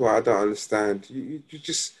 This is why I don't understand. You're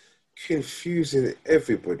just confusing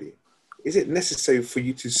everybody. Is it necessary for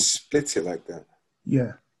you to split it like that?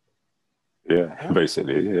 Yeah. Yeah,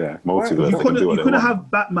 basically, yeah. Multiverse. You couldn't have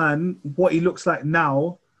Batman what he looks like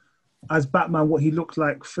now as Batman what he looked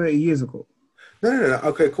like 30 years ago. No.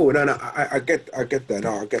 Okay, cool. No. I get that.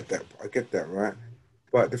 No, I get that. Right.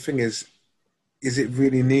 But the thing is it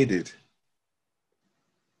really needed?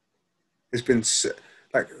 It's been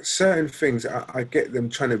like certain things. I get them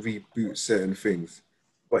trying to reboot certain things,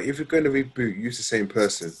 but if you're going to reboot, use the same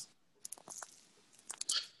person.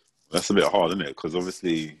 That's a bit hard, isn't it? Because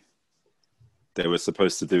obviously they were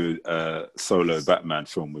supposed to do a solo Batman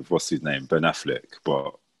film with what's his name, Ben Affleck,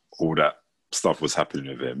 but all that stuff was happening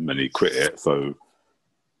with him, and he quit it. So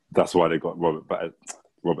that's why they got Robert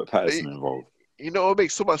Pattinson involved. You know, it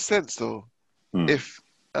makes so much sense though. If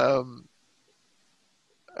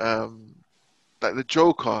like the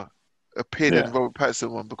Joker appeared in the Robert Pattinson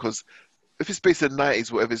one, because if it's based in the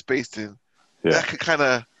 90s, whatever it's based in, that could kind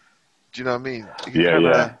of, do you know what I mean?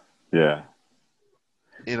 Yeah.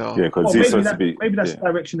 You know, because he's supposed to be. Maybe that's the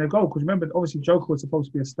direction they go. Because remember, obviously, Joker was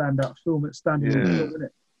supposed to be a standout film, film, isn't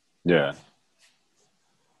it? Yeah.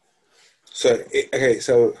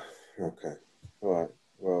 Okay, all right.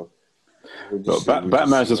 Well,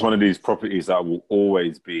 Batman's just one of these properties that will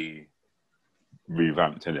always be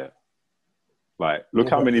revamped, innit? Like, look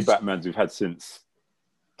how many Batmans we've had since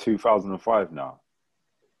 2005 now.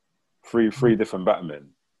 Three different Batmen.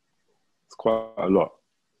 It's quite a lot.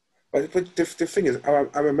 But the thing is,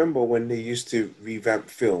 I remember when they used to revamp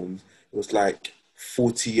films, it was like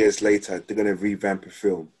 40 years later, they're going to revamp a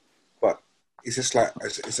film. But it's just like,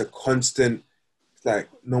 it's a constant, like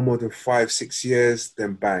no more than 5-6 years,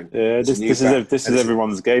 then bang. Yeah, this is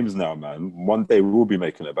everyone's games now, man. One day we'll be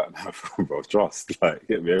making a Batman film, bro. Trust. Like,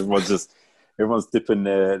 everyone's dipping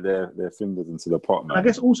their fingers into the pot, man. I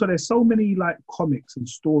guess also there's so many like comics and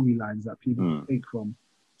storylines that people take from.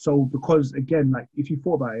 So because again, like if you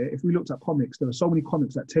thought about it, if we looked at comics, there are so many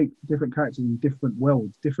comics that take different characters in different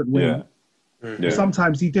worlds, different ways. Yeah.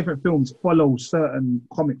 Sometimes these different films follow certain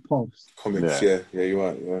comic paths. Yeah, you're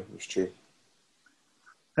right. Yeah, it's true.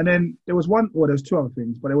 And then there's two other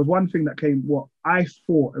things, but there was one thing that came, what I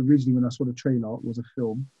thought originally when I saw the trailer was a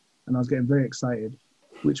film, and I was getting very excited,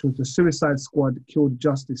 which was the Suicide Squad Killed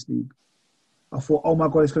Justice League. I thought, oh my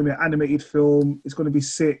God, it's going to be an animated film. It's going to be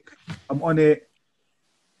sick. I'm on it.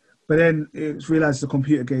 But then it's realized it's a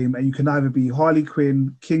computer game, and you can either be Harley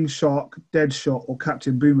Quinn, King Shark, Deadshot, or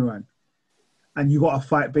Captain Boomerang. And you got to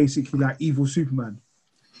fight basically like evil Superman.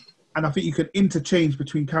 and I think you can interchange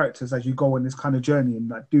between characters as you go on this kind of journey and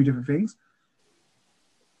like do different things.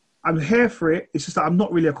 I'm here for it. It's just that I'm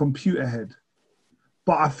not really a computer head,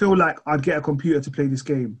 but I feel like I'd get a computer to play this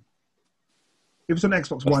game. If it's on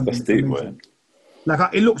Xbox One, then That's it's deep, amazing. man.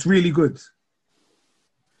 Like it looks really good.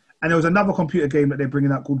 And there was another computer game that they're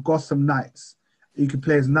bringing out called Gotham Knights. You can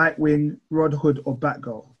play as Nightwing, Red Hood, or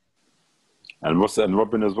Batgirl. And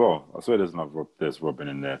Robin as well. I swear there's Robin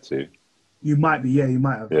in there too. You might be, yeah, you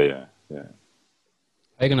might have. Yeah. Are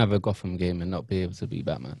you gonna have a Gotham game and not be able to be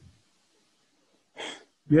Batman?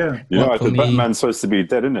 Yeah. You know, Well, for because me- Batman's supposed to be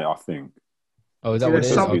dead, isn't it? I think. Oh, is that Yeah, what it there's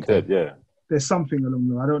is? some- Supposed to be Okay. dead, yeah. There's something along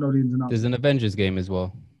there. I don't know the ins and outs. There's an Avengers game as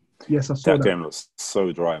well. Yes, I saw That that. game looks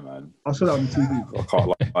so dry, man. I saw that on TV. I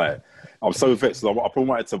can't lie. I'm so vexed. I probably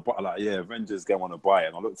wanted to buy, like, Avengers game, want to buy it,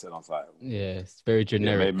 and I looked at it and I was like, Yeah, it's very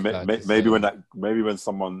generic. like, it's, maybe when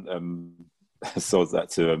someone sells that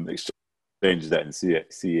to exchange that in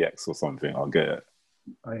CEX or something, I'll get it.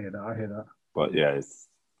 I hear that. But yeah, it's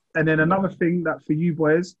And then another thing that for you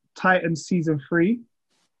boys, Titans season 3,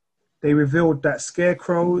 they revealed that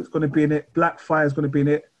Scarecrow is going to be in it, Blackfire is going to be in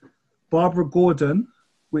it, Barbara Gordon,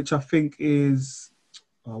 which I think is,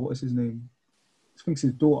 what is his name? I think it's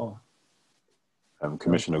his daughter.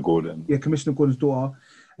 Commissioner Gordon. Yeah, Commissioner Gordon's daughter.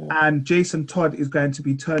 Yeah. And Jason Todd is going to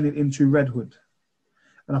be turning into Red Hood.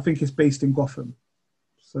 And I think it's based in Gotham.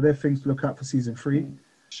 So they're things to look out for season 3.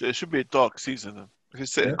 It should be a dark season. Then. If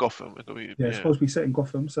it's set Yeah. in Gotham, it'll be, Yeah, it's supposed to be set in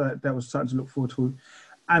Gotham, so that was something to look forward to.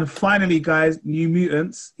 And finally, guys, New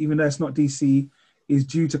Mutants, even though it's not DC, is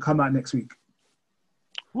due to come out next week.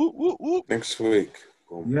 Whoop, whoop, whoop. Next week.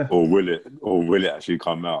 Boom. Yeah. Or will it actually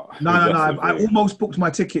come out? No. That's the I thing. almost booked my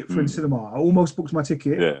ticket for the cinema. I almost booked my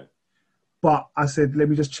ticket, Yeah. but I said, let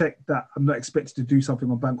me just check that I'm not expected to do something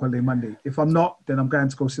on Bank Holiday Monday. If I'm not, then I'm going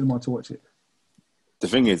to go cinema to watch it. The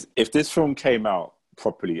thing is, if this film came out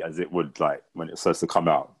properly as it would, like when it's supposed to come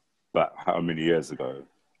out, like how many years ago,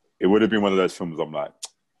 it would have been one of those films I'm like,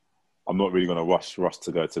 I'm not really going to rush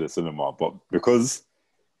to go to the cinema. But because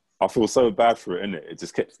I feel so bad for it, innit? It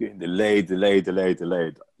just kept getting delayed.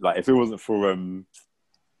 Like if it wasn't for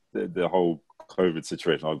the whole COVID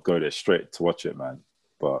situation, I'd go there straight to watch it, man.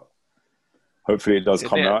 But hopefully it does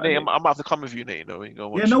come out. Nate, I'm about to have to come with you, Nate. You know, you go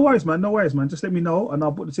watch Yeah, no worries, man. Just let me know and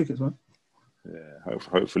I'll book the tickets, man. Yeah,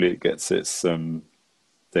 hopefully it gets its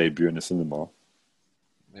debut in the cinema.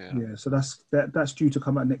 Yeah, so that's due to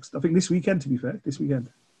come out next. I think this weekend, to be fair. This weekend.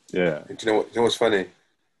 Yeah. And do you know what's funny?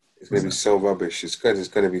 It's going to be so rubbish. It's going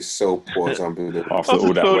to be so poor. It's unbelievable. After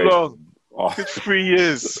all that so wait. long. Oh, It's 3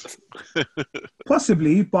 years.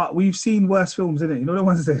 Possibly, but we've seen worse films, innit? You know the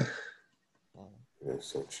ones there. Yeah,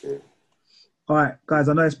 so true. All right, guys,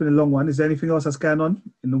 I know it's been a long one. Is there anything else that's going on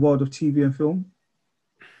in the world of TV and film?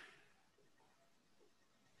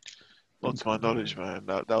 Not to my knowledge, man.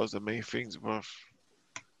 That was the main things, bro.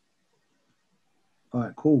 All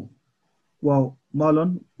right, cool. Well,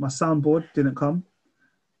 Marlon, my soundboard didn't come,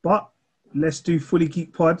 but let's do Fully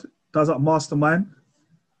Geek Pod. Does up Mastermind.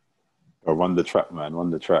 run the track, man. Run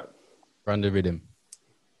the track. Run the rhythm.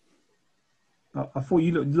 I thought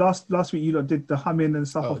you last week you lot did the humming and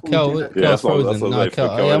stuff. I thought Kel, you did that. Yeah, that's what I Frozen. was No, waiting for Kel.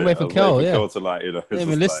 Kel. Yeah, I'm waiting for Kel. Yeah, to like, you know. yeah, it's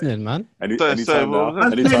we're just listening, man. Like, So, anytime well, now.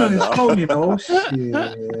 Man's playing on Anytime his now. phone, you know.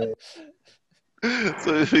 Shit.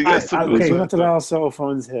 So if you guys Alright, We okay. don't have to allow our cell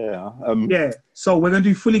phones here. Yeah. So we're gonna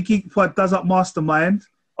do Fully Geek Pod. Does up Mastermind.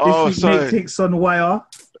 Oh, This week, Nate sorry. takes on Wire.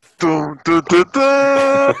 Dun, dun, dun,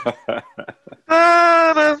 dun.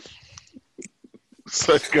 Dun, dun.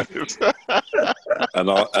 So good. and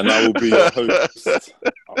I will be your host.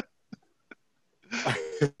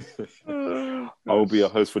 I will be your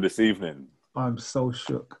host for this evening. I'm so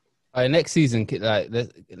shook. All right, next season, like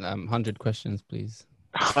 100 questions, please.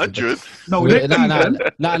 100. No, With,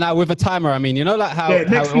 next no, with a timer. I mean, you know, like how yeah,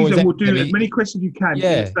 how next it always season we'll ends, do as many questions you can in Yeah,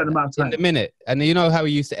 a certain amount of in the time. minute, and you know how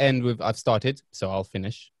we used to end with "I've started, so I'll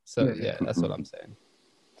finish." So Yeah. yeah, that's what I'm saying.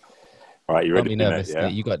 All right, you Don't ready? be nervous. Yeah.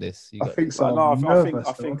 Nate, you got this. You I got think this. so. But no, I'm I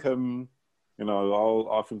nervous, think though. you know,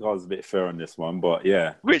 I think I was a bit fair on this one, but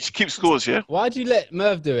yeah. Rich, keep scores, yeah? Why'd you let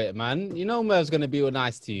Merv do it, man? You know Merv's gonna be all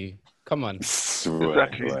nice to you. Come on.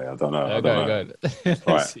 Exactly. I don't know. I don't Go, know. go. Let's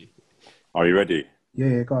Right. see. Are you ready?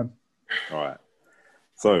 Yeah, go on. All right.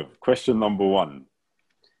 So, question number 1.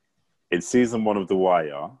 In season 1 of The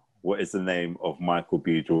Wire, what is the name of Michael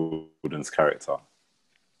B. Jordan's character?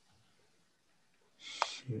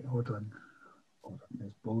 Shit, hold on.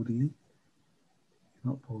 There's Bodhi.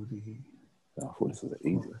 Not Bodhi. I thought this was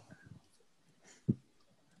easy.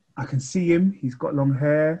 I can see him. He's got long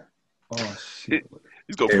hair. Oh shit.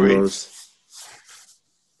 He's got Hey, braids. Rose.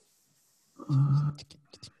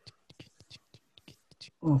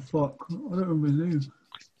 Oh fuck. I don't remember his name.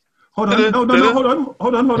 Hold on. No.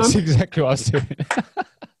 Hold on. That's exactly what I was doing.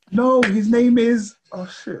 No, his name is. Oh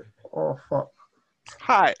shit. Oh fuck.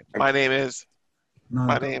 Hi, my name is. No,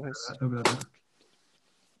 My name is. no.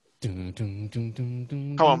 Come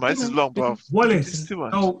on, man. This is long, bro. This Wallace. is too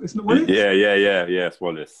much. No, it's not Wallace. Yeah. It's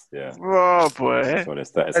Wallace. Yeah. Oh boy. It's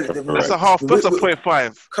Wallace. That is correct. That's a half. That's a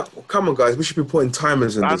 0.5. Come on, guys. We should be putting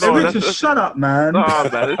timers in I this. know, Hey, that's- Richard, shut up, man. No,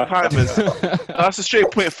 man. It's timers. That's a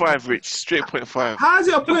straight 0.5, Rich. Straight 0.5. How is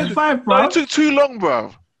it a 0.5, No, bro? you took too long,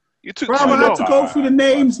 bro. You took Bro, too I had long. to go through the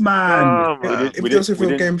names, man. Oh, man. If it doesn't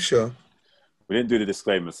feel game show. We didn't do the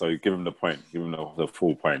disclaimer, so give him the point. Give him the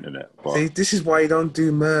full point in it. But, See, this is why you don't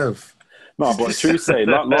do Merv. no, but true say,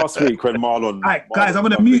 last week when Marlon. All right, guys, I'm Marlon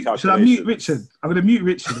gonna done the mute. Should I mute calculations- Richard? I'm gonna mute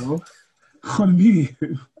Richard, bro. I'm gonna mute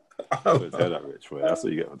you. Don't say that, Rich. Boy. That's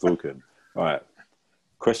what you get for talking. All right.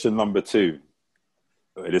 Question number 2.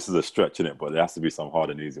 This is a stretch in it, but there has to be some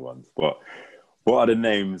hard and easy ones. But what are the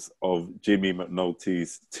names of Jimmy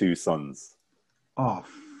McNulty's 2 sons? Oh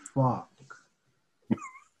fuck.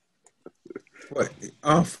 What?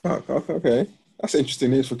 Oh, fuck. Okay. That's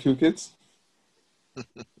interesting news for cool kids.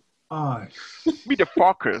 Oh. Meet the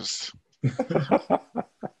Parkers.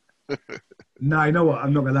 Nah, you know what?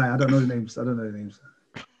 I'm not gonna lie. I don't know the names.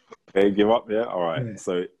 Okay, give up, yeah? All right. Yeah.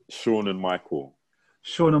 So Sean and Michael.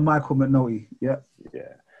 Sean and Michael McNulty. Yep. Yeah.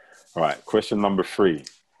 All right. Question number 3.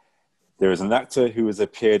 There is an actor who has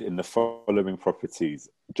appeared in the following properties: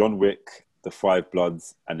 John Wick, The Five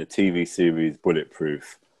Bloods, and the TV series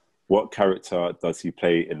Bulletproof. What character does he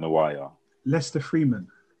play in The Wire? Lester Freeman.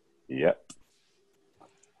 Yep.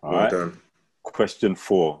 All Well right. done. Question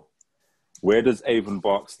 4. Where does Avon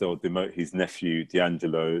Barksdale demote his nephew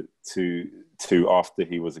D'Angelo to after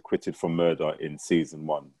he was acquitted from murder in season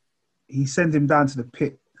 1? He sent him down to the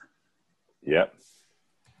pit. Yep.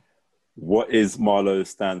 What is Marlo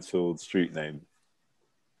Stansfield's street name?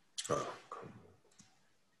 Oh,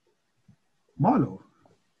 Marlo.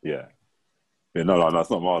 Yeah. No, it's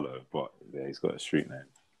not Marlo, but yeah, he's got a street name.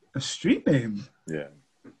 A street name. Yeah.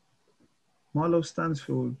 Marlo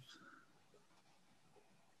Stansfield.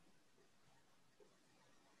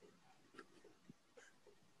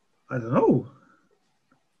 I don't know.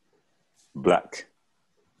 Black.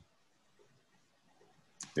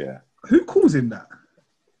 Yeah. Who calls him that?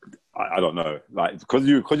 I don't know. Like, because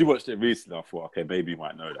you watched it recently, I thought, okay, maybe you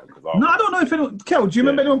might know that. No, I don't know if anyone. Kel, do you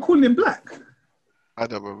remember anyone calling him Black? I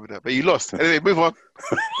don't remember that, but you lost. Anyway, move on.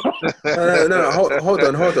 No. Hold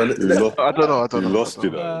on. I don't know. You lost,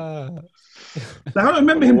 you know. Like, I don't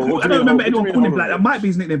remember him. What do I you don't mean, remember what do anyone you mean, calling him hold Black. on? That might be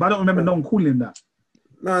his nickname, but I don't remember no one calling him that.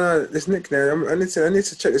 No, this nickname. I need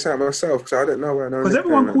to check this out myself because I don't know where. Because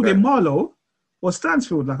everyone called him Marlo or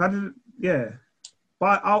Stansfield. Like I didn't. Yeah,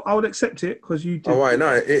 but I would accept it because you did. Oh right,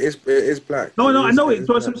 no, it is Black. No, I know it. is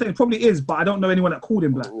So I'm Black. saying it probably is, but I don't know anyone that called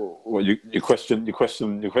him Black. Well, you question me,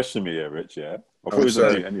 yeah, Rich, yeah? I thought it was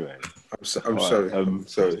sorry. you anyway. I'm All sorry. right, I'm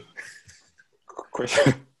sorry.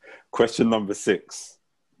 Question number 6.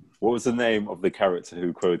 What was the name of the character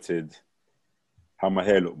who quoted, "How my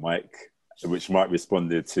hair look, Mike?" Which Mike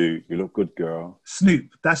responded to, "You look good, girl." Snoop.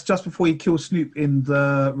 That's just before he killed Snoop in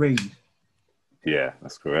the raid. Yeah,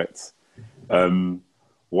 that's correct.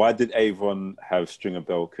 Why did Avon have Stringer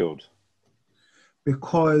Bell killed?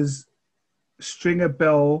 Because Stringer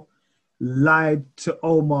Bell lied to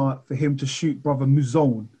Omar for him to shoot Brother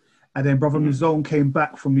Muzone. And then Brother Muzone came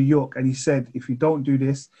back from New York and he said, if you don't do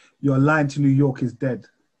this, your line to New York is dead.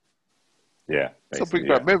 Yeah. So bring basically,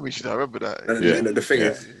 back yeah. memories, you know. I remember that. And the thing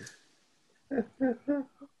is,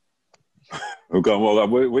 Oh, go on,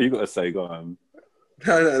 well, what you got to say? Go on.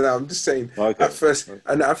 no. I'm just saying. Okay. At first,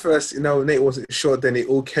 Nate wasn't sure. Then it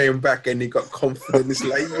all came back, and he got confident. It's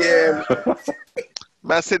like, yeah,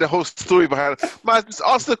 Man, say the whole story behind it. Man, just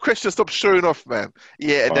answer the question, stop showing off, man.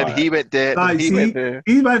 Yeah, and then Alright. he went there, Like, then he see, went there.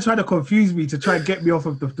 he's man trying to confuse me to try and get me off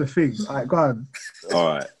of the thing. All right, go on. All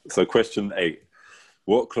right. So question 8.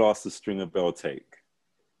 What class does Stringer Bell take?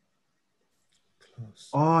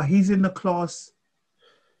 Oh, he's in the class.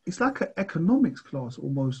 It's like an economics class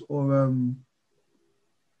almost, or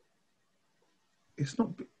it's not.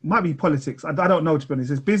 Might be politics. I don't know, to be honest.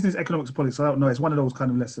 It's business, economics, politics. I don't know. It's one of those kind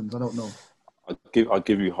of lessons. I don't know. I'll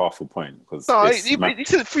give you half a point because No, he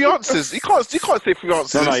said 3 answers. You can't say 3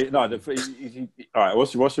 answers. all right.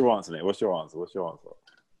 What's your answer, Nate? What's your answer?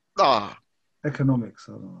 Nah. Economics.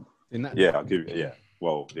 I don't know. In that, Yeah, I'll give you. Yeah.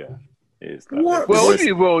 Well, yeah. It is. What? Well, It's-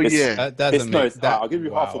 it's- yeah. that doesn't no, make it's, that. I'll give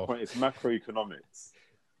you half a wow. point. It's macroeconomics.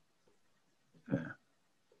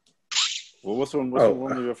 Well, what's wrong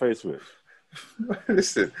with your face with?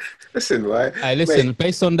 listen, right? Hey, listen. Mate,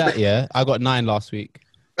 Based on that, yeah, I got 9 last week.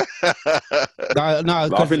 No,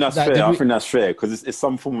 But I think that's fair. did I we- think that's fair because it's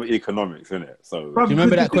some form of economics, isn't it? So Bro, Do you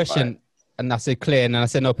remember that Because- question? And I said Claire, and then I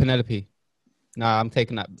said no, Penelope. Nah, I'm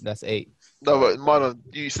taking that. That's 8. No, but Marlon,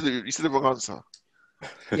 you said the wrong answer.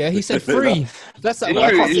 Yeah, he said 3. That's It's like,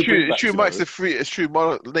 true. can't It's see true. bring It's true. back, Mike you know. said 3. It's true.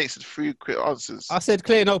 Marlon, Nate said 3 quick answers. I said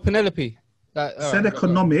Claire, no, Penelope. All said right,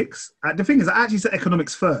 economics. The thing is, I actually said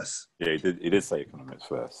economics first. yeah, he did say economics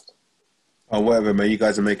first. Oh, whatever, man. You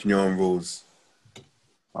guys are making your own rules.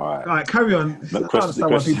 All right. All right, carry on. No, I don't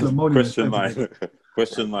understand why people are moaning. question 9.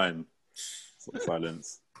 Question 9.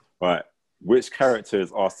 Silence. Right. Which character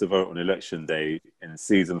is asked to vote on election day in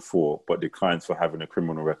season 4 but declines for having a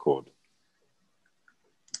criminal record?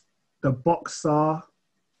 The boxer,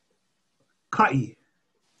 Cutty.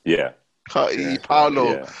 Yeah. Cutty,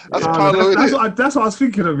 Paolo. Yeah. That's Yeah. Paolo, That's, innit? that's what I was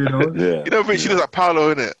thinking of, you know. Yeah. You know, Rich, he looks like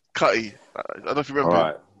Paolo, innit? Cutty. I don't know if you All remember.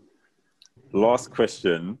 right. Last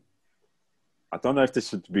question. I don't know if this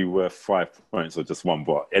should be worth 5 points or just 1,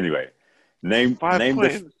 but anyway, name 5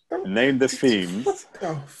 points. the themes.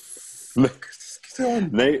 Oh, fuck. Get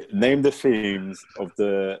on. Name the themes of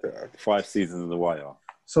the 5 seasons of The Wire.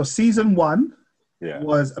 So season 1 Yeah.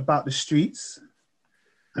 was about the streets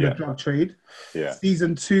and Yeah. the drug trade. Yeah.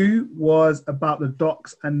 Season 2 was about the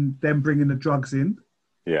docks and them bringing the drugs in.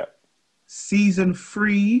 Yeah. Season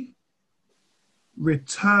 3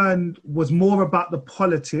 was more about the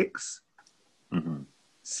politics. Mhm.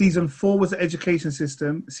 Season 4 was the education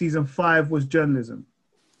system. Season 5 was journalism.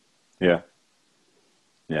 Yeah.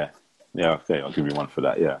 Yeah. Yeah. Okay. I'll give you 1 for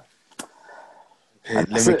that. Yeah. Okay, let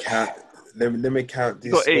That's me it. count. Let me count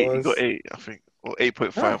You these got 8. You scores. got 8, I think. Or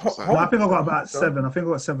 8.5 No, or something. No, I think I got about 7. I think I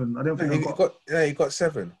got 7. I don't think I got. You got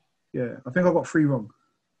 7. Yeah, I think I got 3 wrong.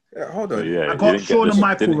 Yeah, hold So, on. yeah. I you got didn't get Sean this- and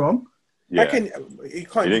Michael didn't- wrong. Yeah. You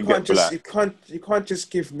can't didn't get black. you can't just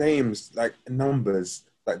give names like numbers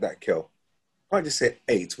like that, Kel. You can't just say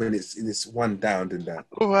 8 when it's 1 down than that.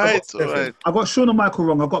 All right, I got all 7. right. I got Sean and Michael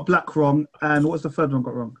wrong. I got Black wrong. And what was the third one I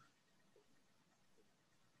got wrong?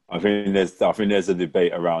 I think there's a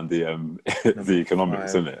debate around the the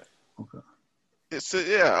economics, 5. isn't it? It's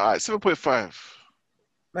yeah, all right, 7.5.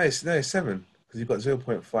 No, it's 7 because you got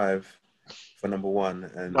 0.5 for number 1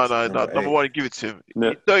 and No, number 8. 1, give it to him.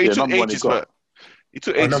 No, No, he yeah, took number 1 he ages, got. but he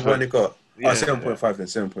took Oh, ages. number 1 you got. Yeah. 7.5 then.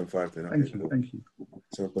 7.5 then. Thank Okay, you. cool. Thank you.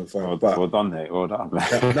 7.5. Well But done, Nate. Well done.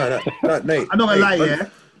 no, Nate. I'm not gonna lie, Nate, yeah.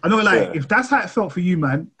 I'm not gonna lie. Yeah. If that's how it felt for you,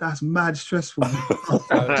 man, that's mad stressful.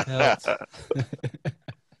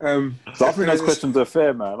 So I think those questions are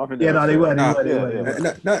fair, man. I think Yeah, no, they were. Nah, They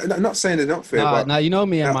were. No, not saying they're not fair. Nah, but nah, you know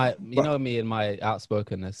me and Nah, my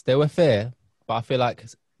outspokenness. They were fair, but I feel like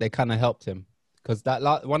they kind of helped him because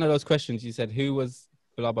one of those questions you said who was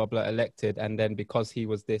blah blah blah elected, and then because he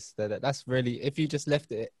was this, that's really if you just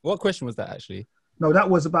left it. What question was that actually? No, that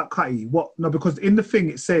was about Cutty. What? No, because in the thing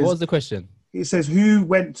it says What was the question? who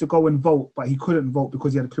went to go and vote, but he couldn't vote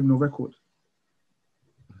because he had a criminal record.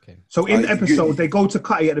 Okay. So in the you- episode, they go to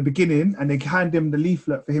Cutty at the beginning and they hand him the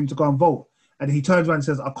leaflet for him to go and vote. And he turns around and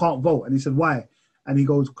says, I can't vote. And he said, why? And he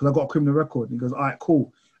goes, because I got a criminal record. And he goes, all right,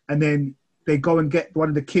 cool. And then they go and get one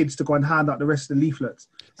of the kids to go and hand out the rest of the leaflets.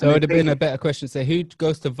 So And it would have they- been a better question to say who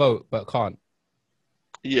goes to vote but can't.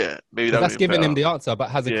 Yeah, maybe 'Cause that that's would be giving him better. the answer,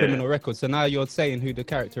 but has a Yeah. criminal record. So now you're saying who the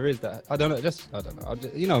character is. That I don't know. I don't know.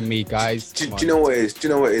 You know me, guys. do Come you know on. what it is? Do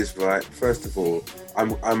you know what it is, right? First of all,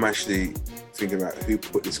 I'm actually thinking about who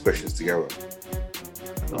put these questions together.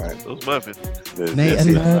 Right. It was Mervyn. Nate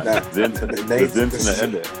and Merv. The internet,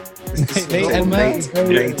 isn't it? Nate and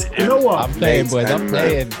Merv. You know what? I'm playing, boys. I'm and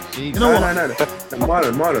playing. Jeez. You know what? No.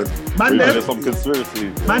 Marlon. Man, There's them, some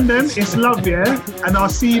conspiracies. man, them, it's love, yeah? And I'll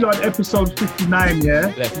see you on episode 59,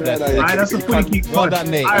 yeah? Left. No, Right, that's a you fully can't- geek Well pod.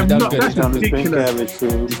 done, Nate. I am You've done not, good. that's ridiculous. That's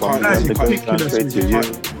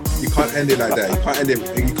ridiculous. You can't end it like that. You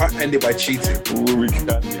can't end it by cheating. We can,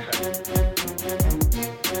 yeah.